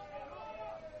foul.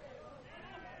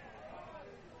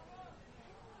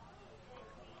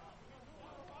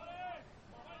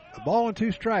 A ball and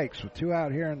 2 strikes with 2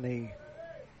 out here in the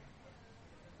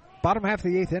bottom half of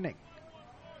the 8th inning.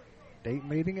 Dayton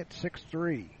leading at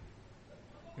 6-3.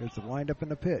 Here's the windup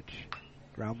and the pitch.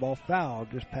 Ground ball foul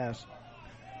just past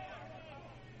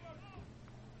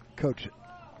Coach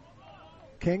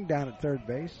King down at third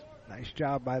base. Nice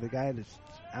job by the guy that's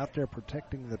out there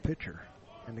protecting the pitcher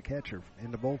and the catcher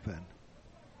in the bullpen.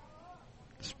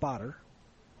 The spotter.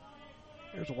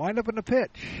 There's a windup and the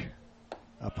pitch.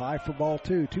 Up high for ball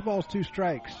 2. 2 balls, 2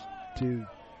 strikes to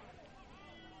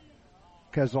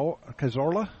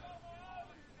Cazorla.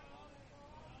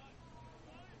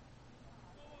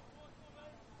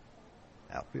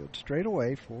 Outfield straight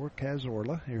away for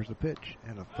Cazorla. Here's the pitch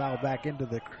and a foul back into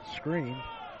the screen.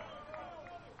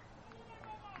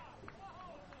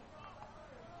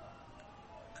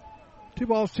 Two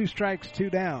balls, 2 strikes,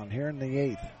 2 down here in the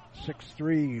 8th.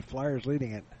 6-3, Flyers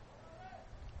leading it.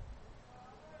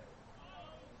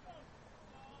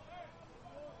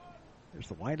 There's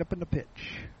the windup and the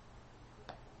pitch.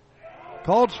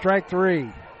 Called strike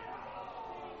 3.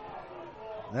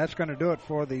 That's going to do it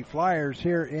for the Flyers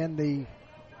here in the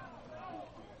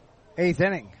 8th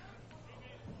inning.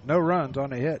 No runs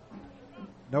on a hit.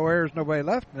 No errors, nobody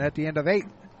left. And at the end of 8,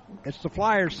 it's the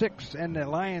Flyers 6 and the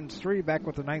Lions 3 back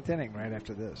with the 9th inning right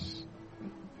after this.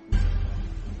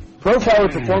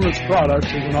 Profiler Performance Products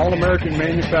is an all-American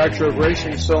manufacturer of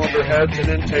racing cylinder heads and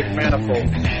intake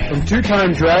manifolds. From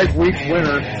 2-time Drag Week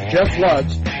winner Jeff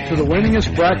Lutz to the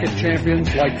winningest bracket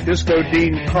champions like Disco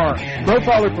Dean Karn,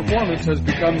 Profiler Performance has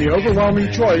become the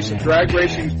overwhelming choice of drag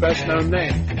racing's best-known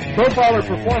name. Profiler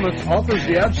Performance offers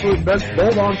the absolute best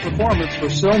bolt-on performance for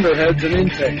cylinder heads and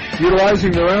intake,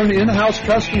 utilizing their own in-house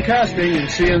custom casting and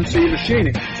CNC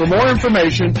machining. For more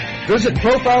information, visit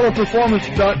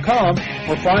profilerperformance.com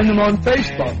or find them on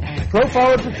Facebook.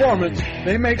 Profiler Performance,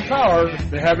 they make power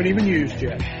they haven't even used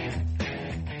yet.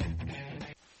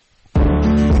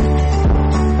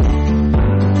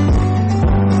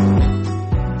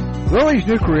 Willie's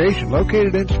New Creation,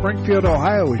 located in Springfield,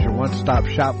 Ohio, is your one-stop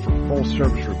shop for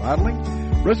full-service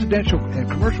remodeling, residential and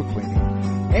commercial cleaning,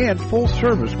 and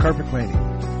full-service carpet cleaning.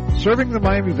 Serving the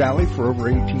Miami Valley for over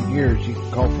 18 years, you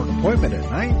can call for an appointment at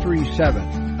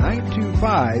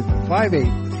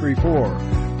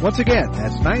 937-925-5834. Once again,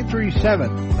 that's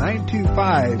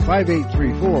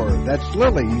 937-925-5834. That's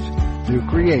Lily's New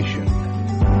Creation.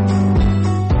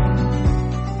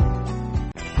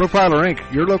 Profiler Inc.,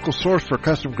 your local source for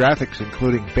custom graphics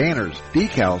including banners,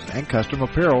 decals, and custom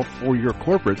apparel for your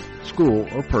corporate, school,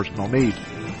 or personal needs.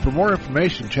 For more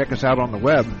information, check us out on the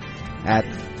web at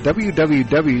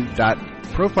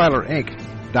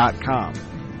www.profilerinc.com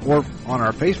or on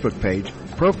our Facebook page,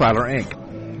 Profiler Inc.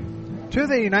 To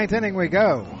the 9th inning we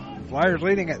go. Flyers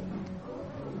leading at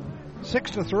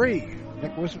 6-3.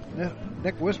 Nick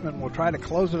Wisman will try to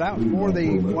close it out for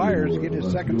the Flyers to get his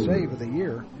 2nd save of the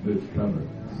year.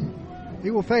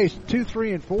 He will face 2,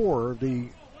 3, and 4 of the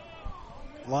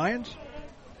Lions.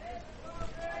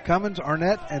 Cummins,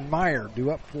 Arnett, and Meyer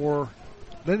due up for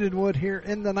Lindenwood here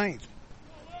in the 9th.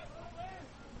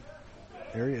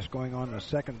 Arias going on the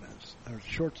second,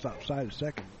 shortstop side of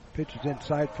second. Pitches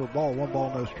inside for a ball. 1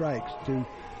 ball, no strikes to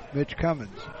Mitch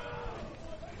Cummins.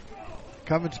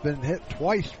 Cummins been hit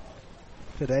twice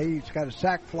today. He's got a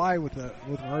sac fly with an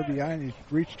RBI, and he's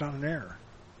reached on an error.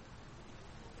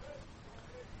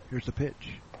 Here's the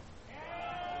pitch.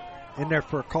 In there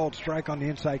for a called strike on the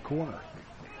inside corner.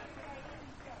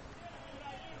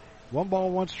 1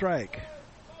 ball, 1 strike.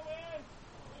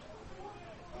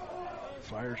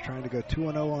 Flyers trying to go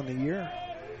 2-0 on the year.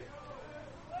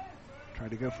 Trying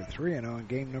to go for 3-0 in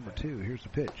game number 2. Here's the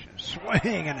pitch. A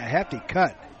swing and a hefty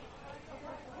cut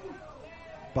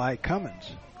by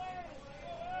Cummins.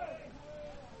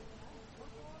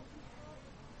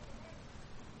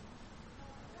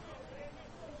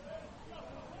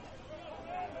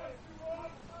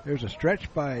 There's a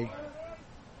stretch by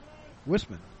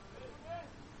Wisman.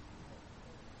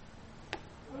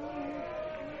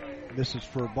 This is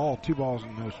for a ball, 2 balls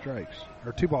and no strikes.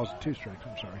 Or 2 balls and 2 strikes,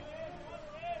 I'm sorry.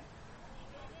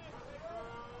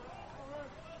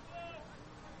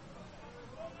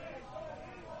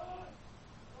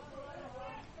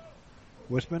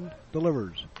 Wisman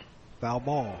delivers. Foul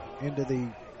ball into the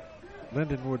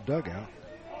Lindenwood dugout.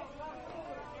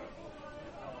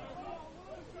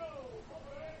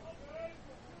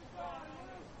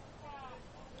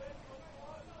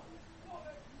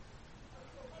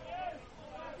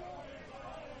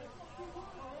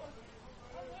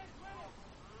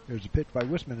 There's a pitch by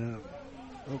Wisman and a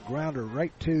little grounder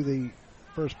right to the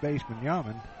first baseman,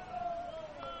 Yaman.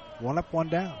 One up, one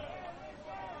down.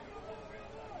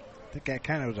 I think that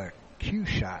kind of was a cue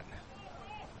shot.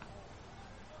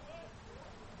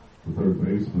 Third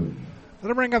baseman.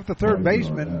 Let's bring up the third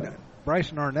baseman,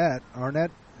 Bryson Arnett.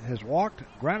 Arnett has walked,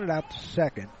 grounded out to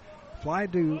second,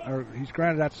 he's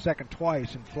grounded out to second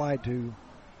twice and flied to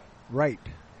right.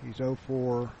 He's 0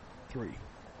 for 3.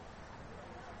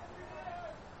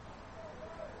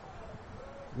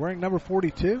 Wearing number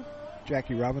 42,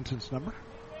 Jackie Robinson's number.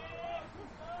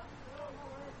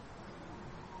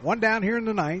 One down here in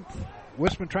the ninth.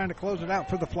 Wisman trying to close it out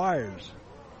for the Flyers.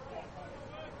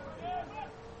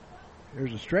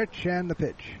 There's a stretch and the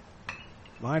pitch.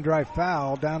 Line drive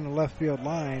foul down the left field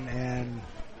line and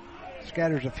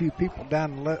scatters a few people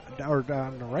down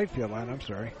the right field line. I'm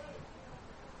sorry.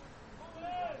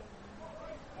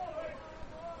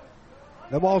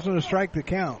 The ball's going to strike the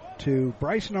count to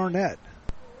Bryson Arnett.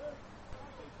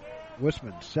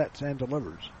 Wisman sets and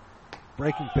delivers.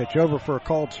 Breaking pitch over for a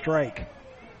called strike.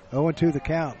 0-2 the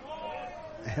count.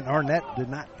 And Arnett did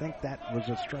not think that was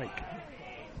a strike.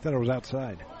 He thought it was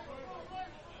outside.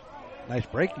 Nice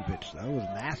breaking pitch, though. It was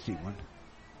a nasty one.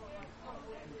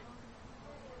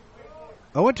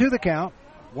 0-2 the count.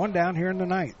 One down here in the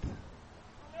ninth.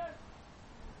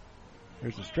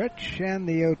 There's a stretch and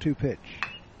the 0-2 pitch.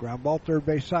 Ground ball third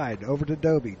base side. Over to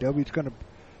Dobie. Dobie's going to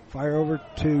fire over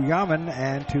to Yaman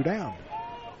and 2 down.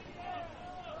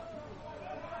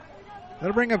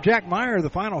 That'll bring up Jack Meyer,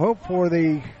 the final hope for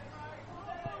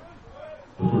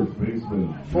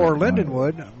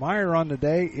Lindenwood. Meyer on the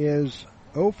day is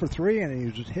 0 for 3, and he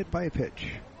was just hit by a pitch.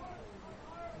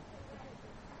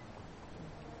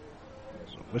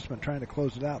 So Wisman trying to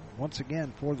close it out once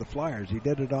again for the Flyers. He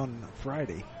did it on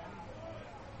Friday.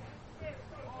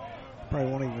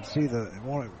 Probably won't even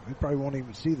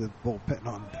see the bullpen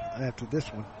on after this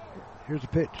one. Here's a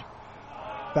pitch.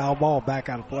 Foul ball back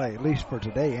out of play, at least for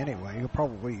today anyway. He'll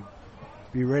probably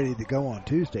be ready to go on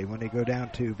Tuesday when they go down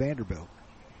to Vanderbilt.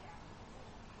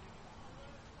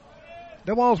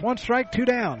 No balls, 1 strike, 2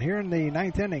 down. Here in the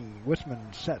ninth inning,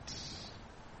 Wisman sets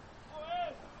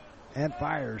and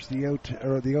fires the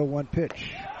 0-1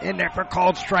 pitch. In there for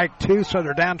called strike 2, so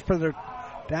they're down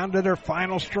to their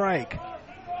final strike.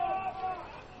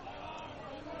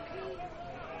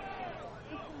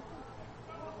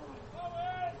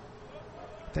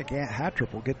 I think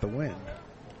Hattrip will get the win.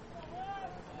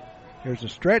 Here's a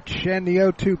stretch and the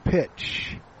 0-2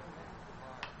 pitch.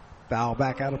 Foul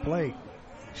back out of play.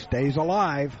 Stays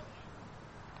alive.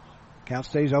 Count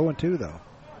stays 0-2 though.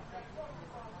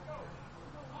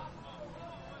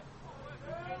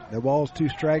 The ball's 2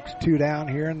 strikes, 2 down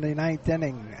here in the ninth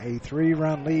inning. A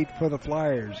 3-run lead for the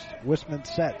Flyers. Wisman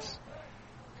sets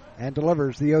and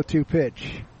delivers the 0-2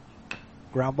 pitch.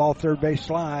 Ground ball third base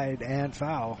slide and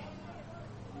foul.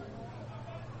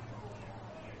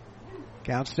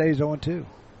 Count stays 0-2.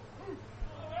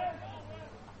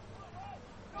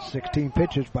 16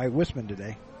 pitches by Wisman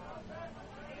today.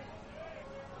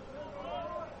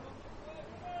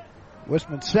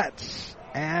 Wisman sets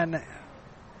and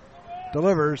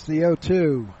delivers the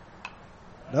 0-2.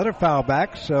 Another foul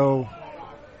back, so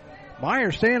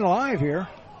Meyer staying alive here.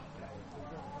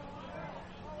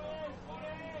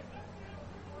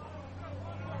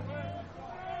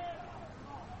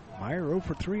 Meyer 0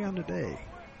 for 3 on the day.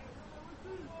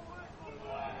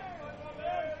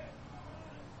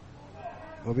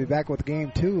 We'll be back with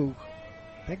game 2,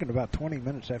 I think in about 20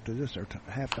 minutes after this, or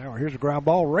half an hour. Here's a ground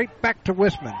ball right back to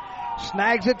Wisman.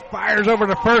 Snags it, fires over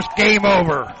to first, game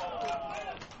over.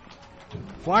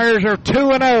 Flyers are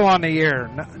 2-0 on the year.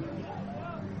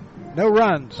 No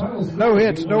runs, no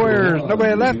hits, no errors,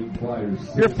 nobody left.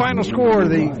 Your final score,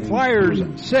 the Flyers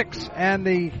 6 and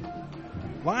the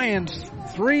Lions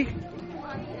 3.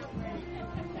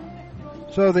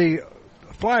 So the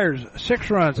Flyers 6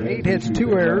 runs, 8 hits,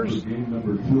 2 errors.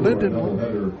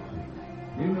 Lindenwood.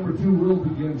 Game number 2 will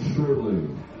begin shortly.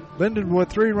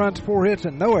 Lindenwood 3 runs, 4 hits,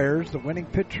 and no errors. The winning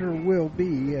pitcher will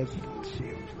be, let's see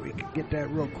if we can get that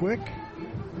real quick.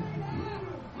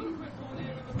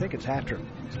 I think it's Hattrip.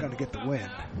 He's going to get the win.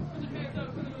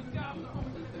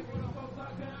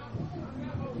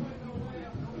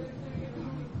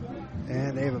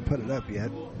 And they haven't put it up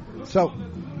yet. So,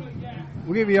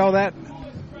 we'll give you all that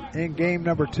in game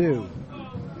number 2.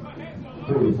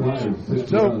 For the Flyers,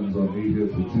 6 runs on 8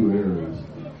 hits with 2 errors.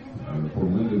 For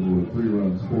Lindenwood, 3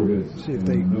 runs, 4 hits, see if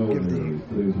they no give errors.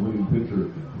 Today's winning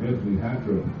pitcher, Anthony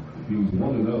Hatrop, he's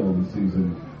 1-0 on the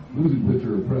season. Losing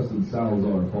pitcher, Preston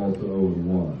Salazar, falls to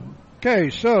 0-1. Okay,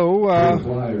 so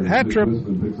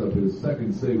Hatrop picks up his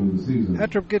second save of the season.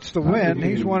 Hatrop gets the win.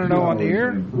 He's 1-0 on the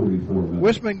year.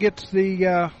 Wisman gets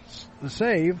the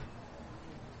save,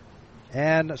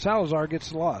 and Salazar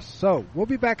gets the loss. So we'll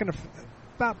be back in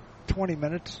about 20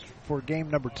 minutes for game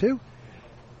number 2.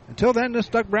 Until then, this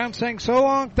is Doug Brown saying so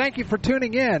long. Thank you for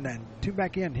tuning in, and tune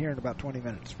back in here in about 20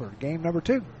 minutes for game number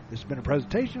 2. This has been a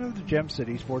presentation of the Gem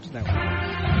City Sports Network.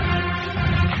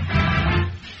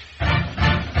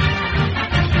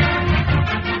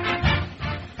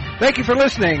 Thank you for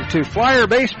listening to Flyer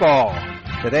Baseball.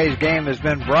 Today's game has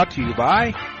been brought to you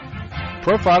by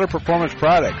Profiler Performance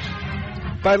Products,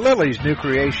 by Lily's New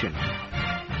Creation,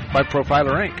 by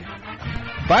Profiler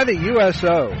Inc., by the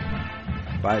USO,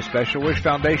 by Special Wish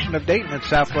Foundation of Dayton and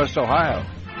Southwest Ohio,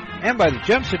 and by the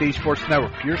Gem City Sports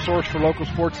Network, your source for local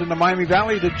sports in the Miami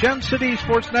Valley, the Gem City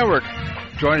Sports Network.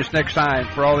 Join us next time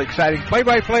for all the exciting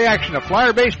play-by-play action of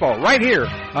Flyer Baseball right here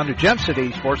on the Gem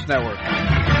City Sports Network.